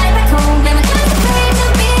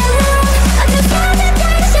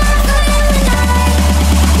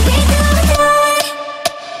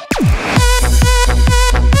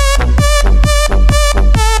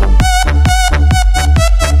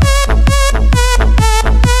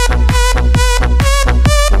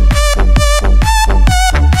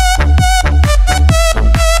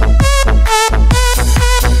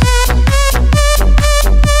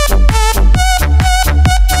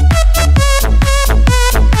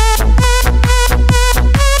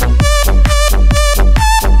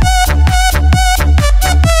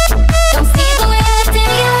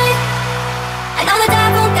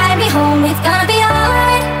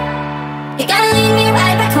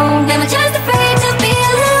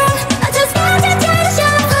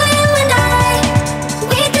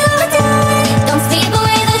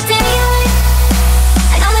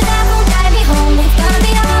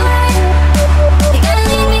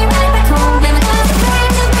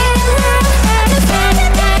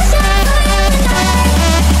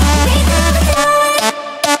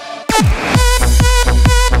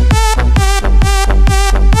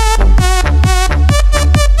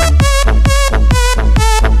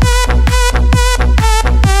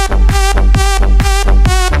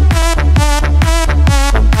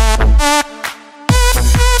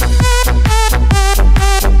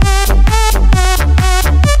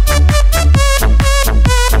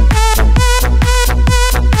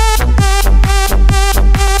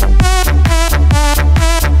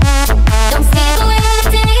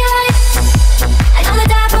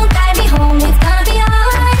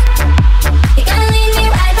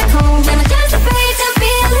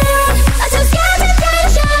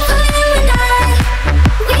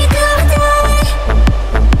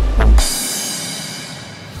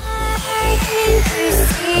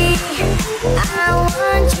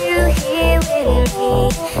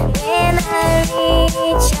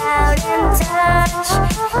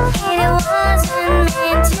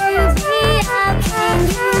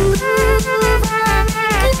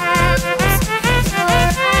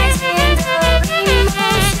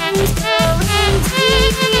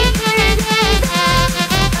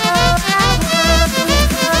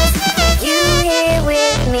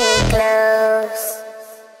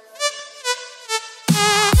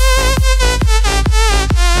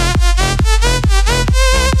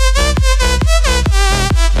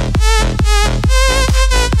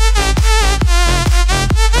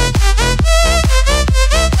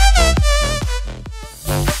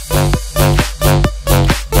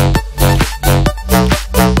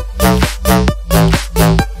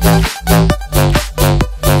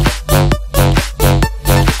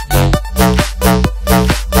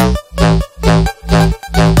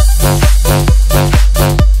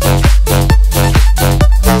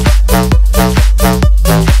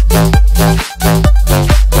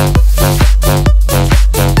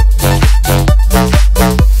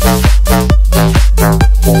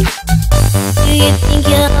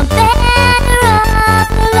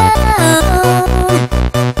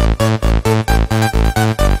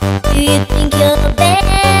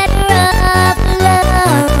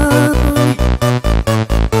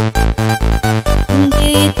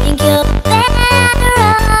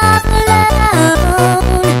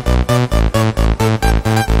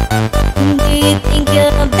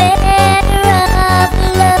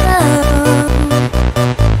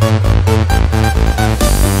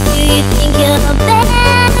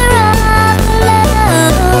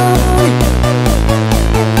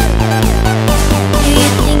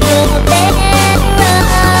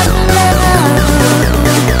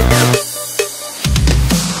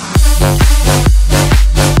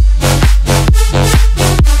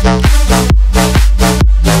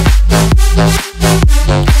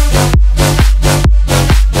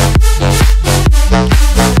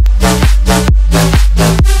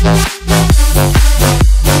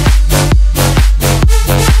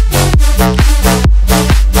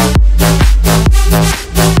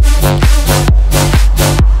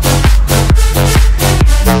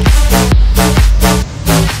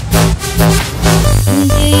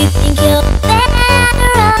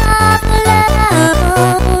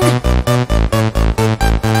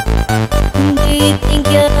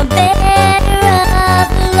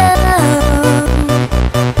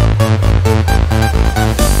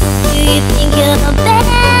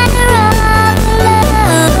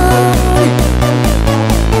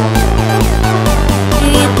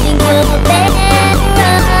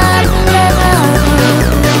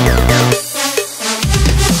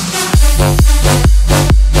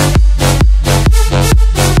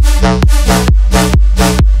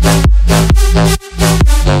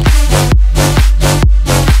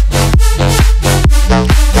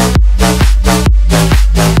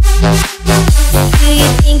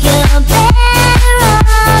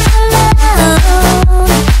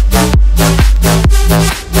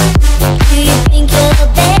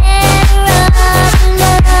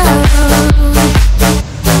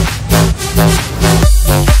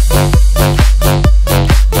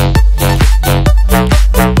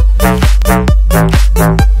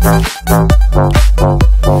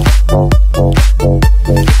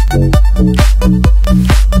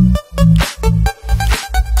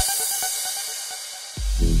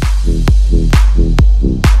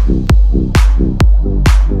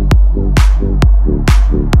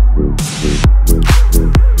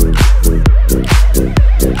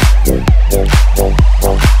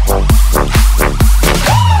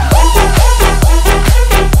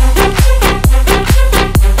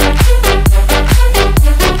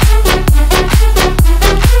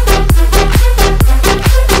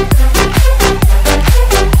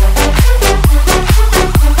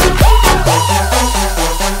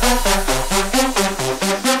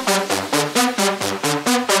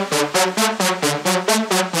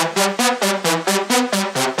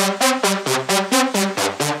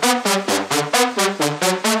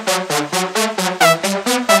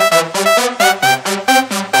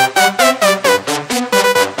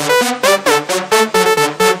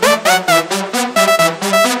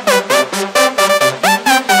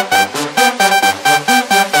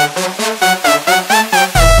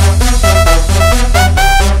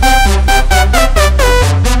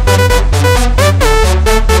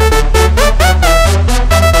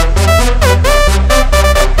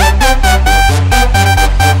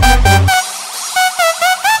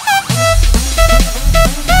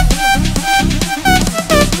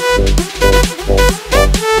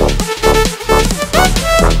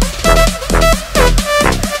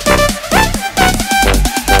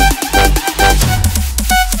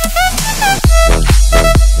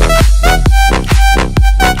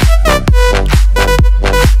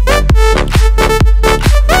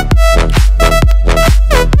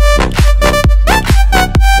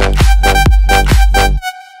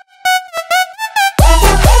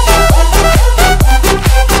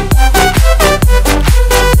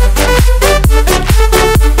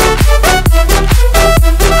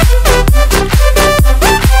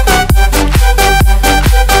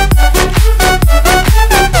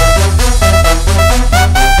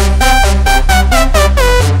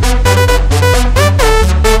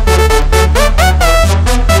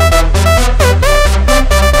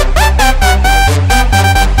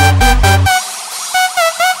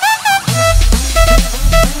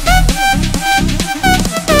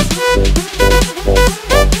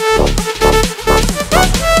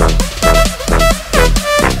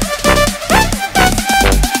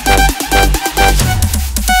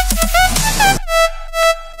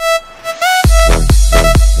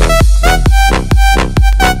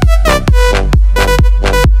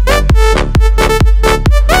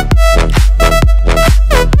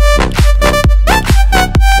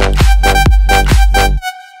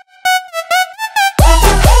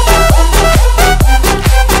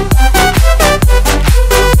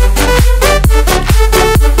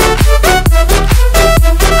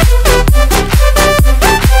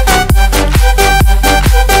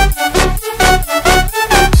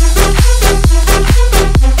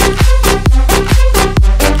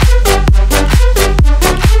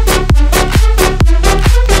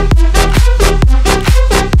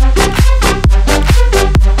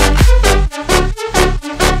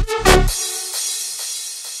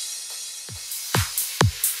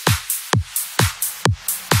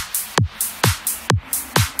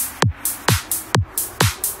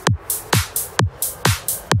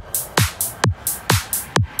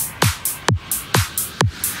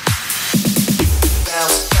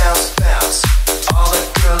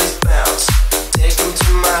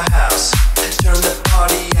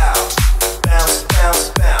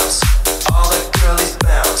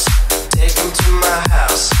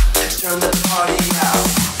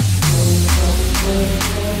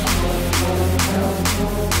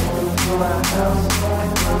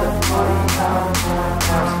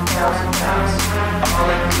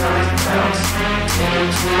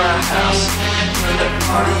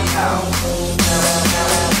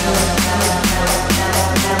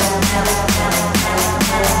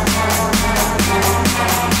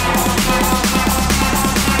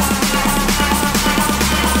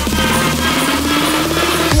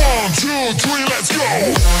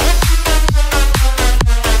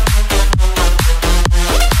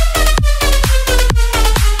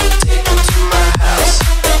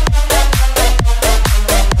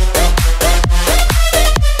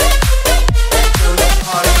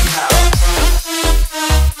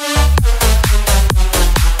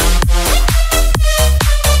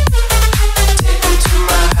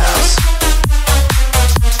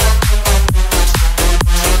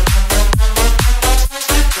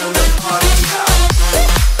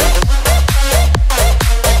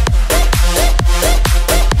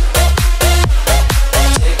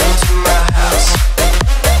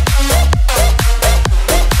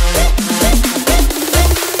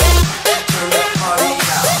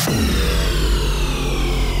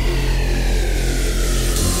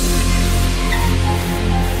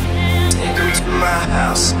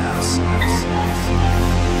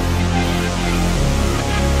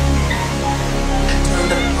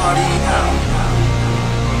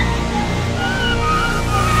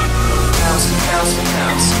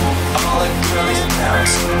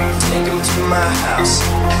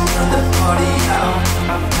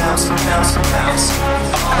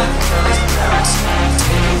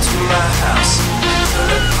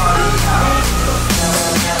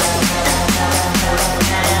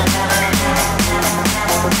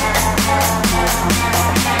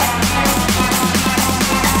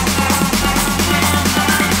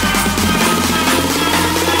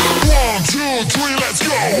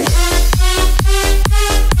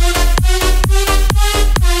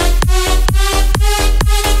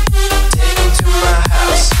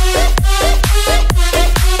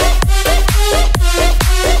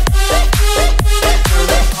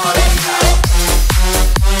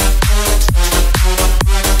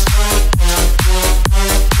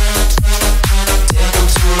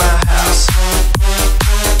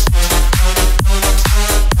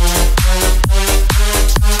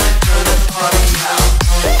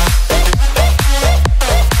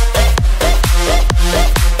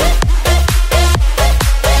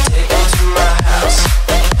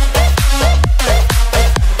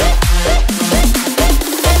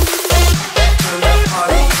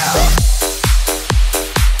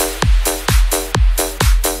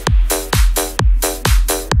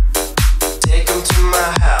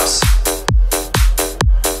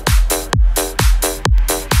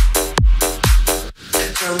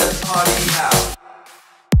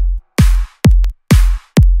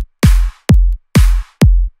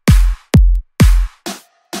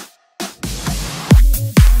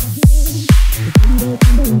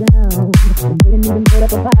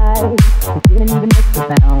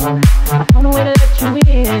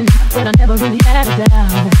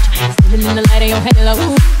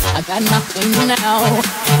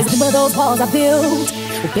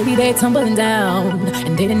 Baby, they tumbling down,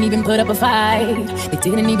 and they didn't even put up a fight. They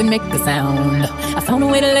didn't even make a sound. I found a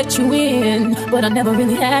way to let you in, but I never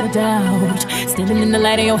really had a doubt. Standing in the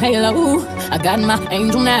light of your halo, I got my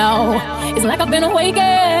angel now. It's like I've been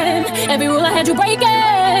awakened. Every rule I had you breaking.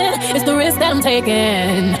 It's the risk that I'm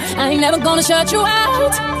taking. I ain't never gonna shut you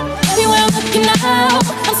out. Everywhere I'm looking now,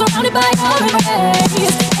 I'm surrounded by your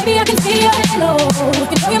embrace. Baby, I can see your halo.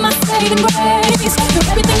 You know you're my saving grace. You're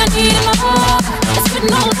everything I need and more. It's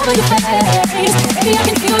written all over your face. Baby, I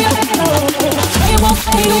can feel your halo. No, you won't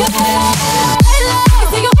fade away. Halo, I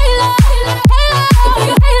see your halo. Halo, I see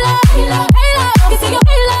your halo. Halo, I see your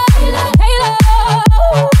halo. Halo,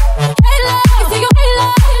 halo, I see your halo.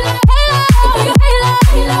 Halo, I see your halo.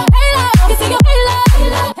 Halo, I see your halo.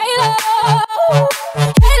 Halo.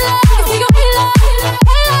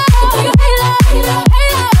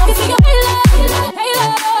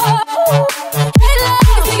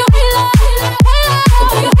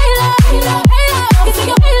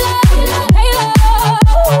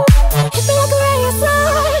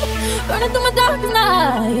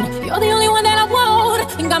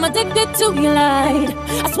 Addicted to your light.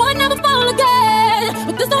 I swore I'd never fall again,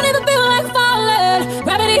 but this don't even feel like falling.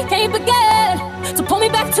 Gravity can't forget to pull me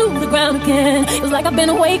back to the ground again. It's like I've been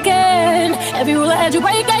awakened. Every rule I had you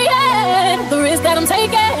breaking, the risk that I'm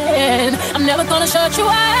taking. I'm never gonna shut you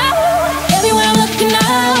out. Everywhere I'm looking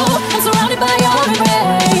now, I'm surrounded by your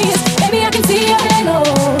embrace. Baby, I can see your halo.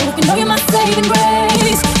 You know you're my saving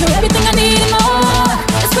grace. You're everything I need and more.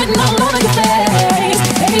 It's written all over your face.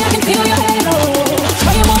 Baby, I can feel your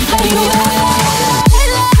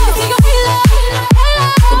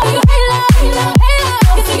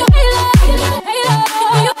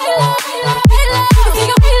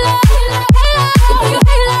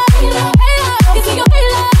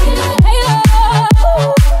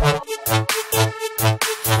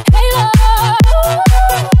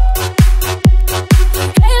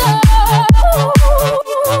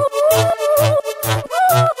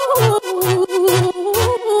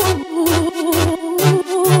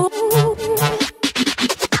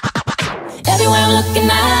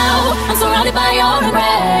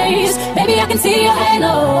can see your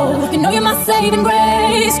halo. You know you're my saving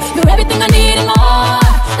grace. You're everything I need and more.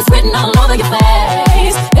 It's written all over your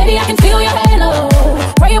face. Baby, I can feel your halo.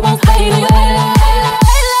 Pray it won't fade. Your halo.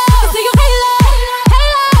 See your halo.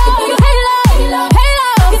 Halo. Your halo. Halo.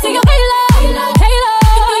 You see your halo. Halo.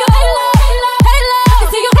 Your halo. Halo. You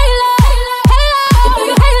see your halo. Halo.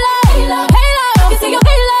 Your halo. Halo. You see your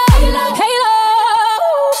halo. Halo.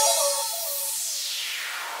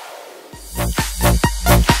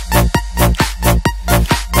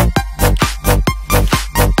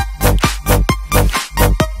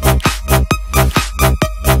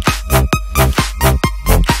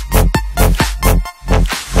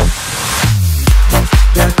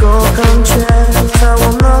 Ja kocham cię całą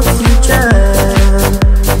noc i dzień,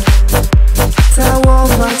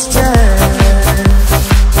 całować cię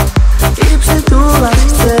i przytulać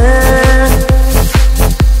chcę.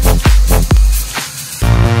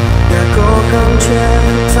 Ja kocham cię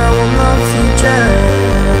całą noc i dzień,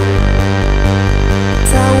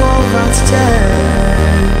 całować cię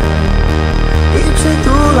i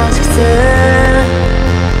przytulać chcę.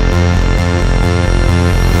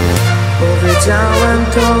 Powiedziałem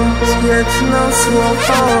to jedno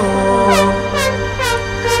słowo,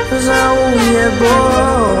 żałuję, bo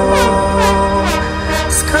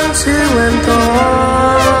skończyłem to.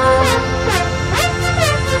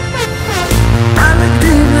 Ale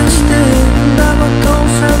gdybyś ty dała tą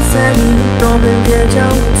szansę mi, to bym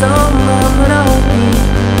wiedział, co mam robić.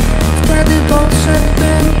 Wtedy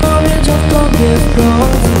podszedłbym, powiedział tobie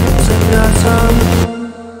wprost: przepraszam,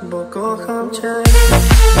 bo kocham cię.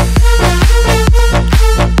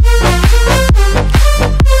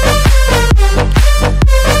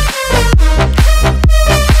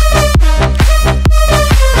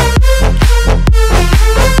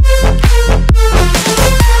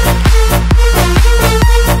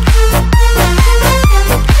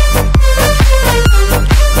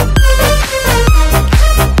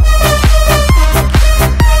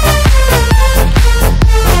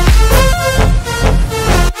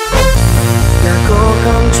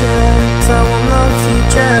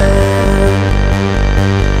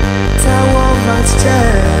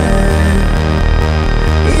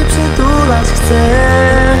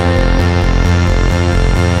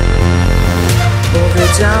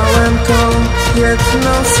 Powiedziałem to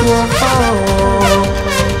jedno słowo,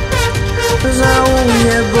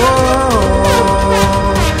 żałuję, bo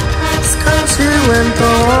skończyłem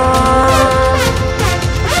to.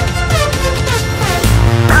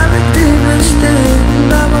 Ale gdybyś ty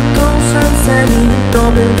dała tą szansę mi, to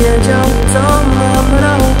bym wiedział, co mam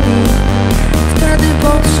robić. Wtedy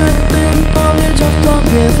podszedłbym, powiedział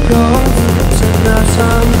tobie wprost: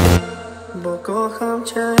 przepraszam, bo kocham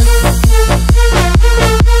cię.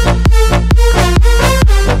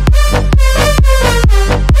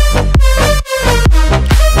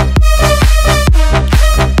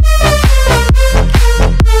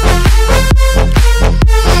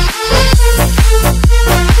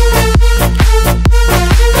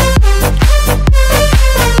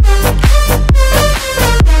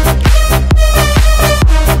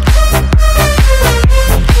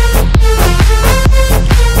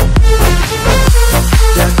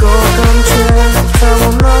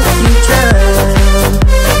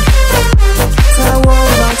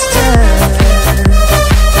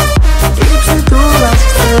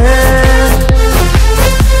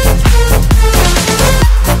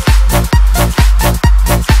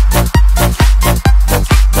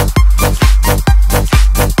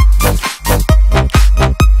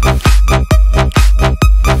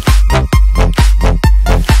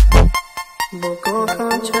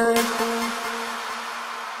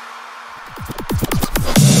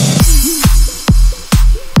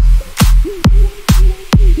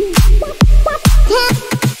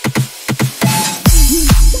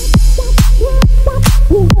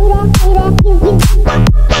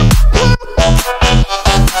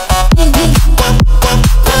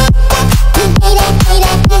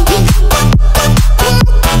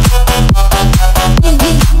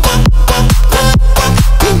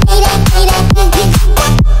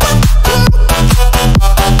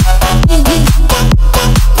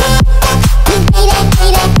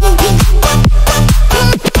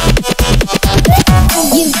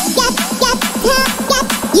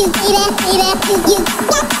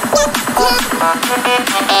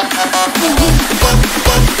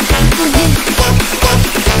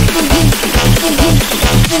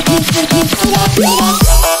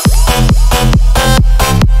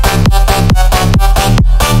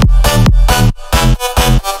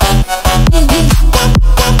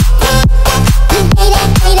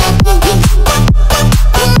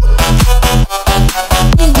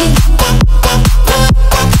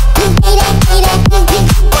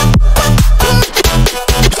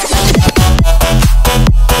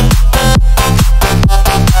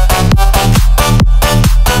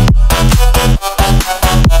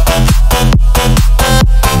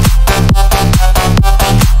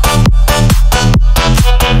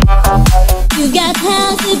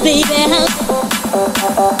 baby. You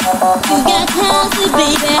got houses,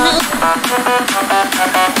 baby.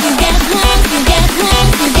 You got house, you got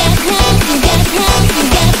house, you got house, you got house, you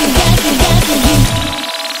got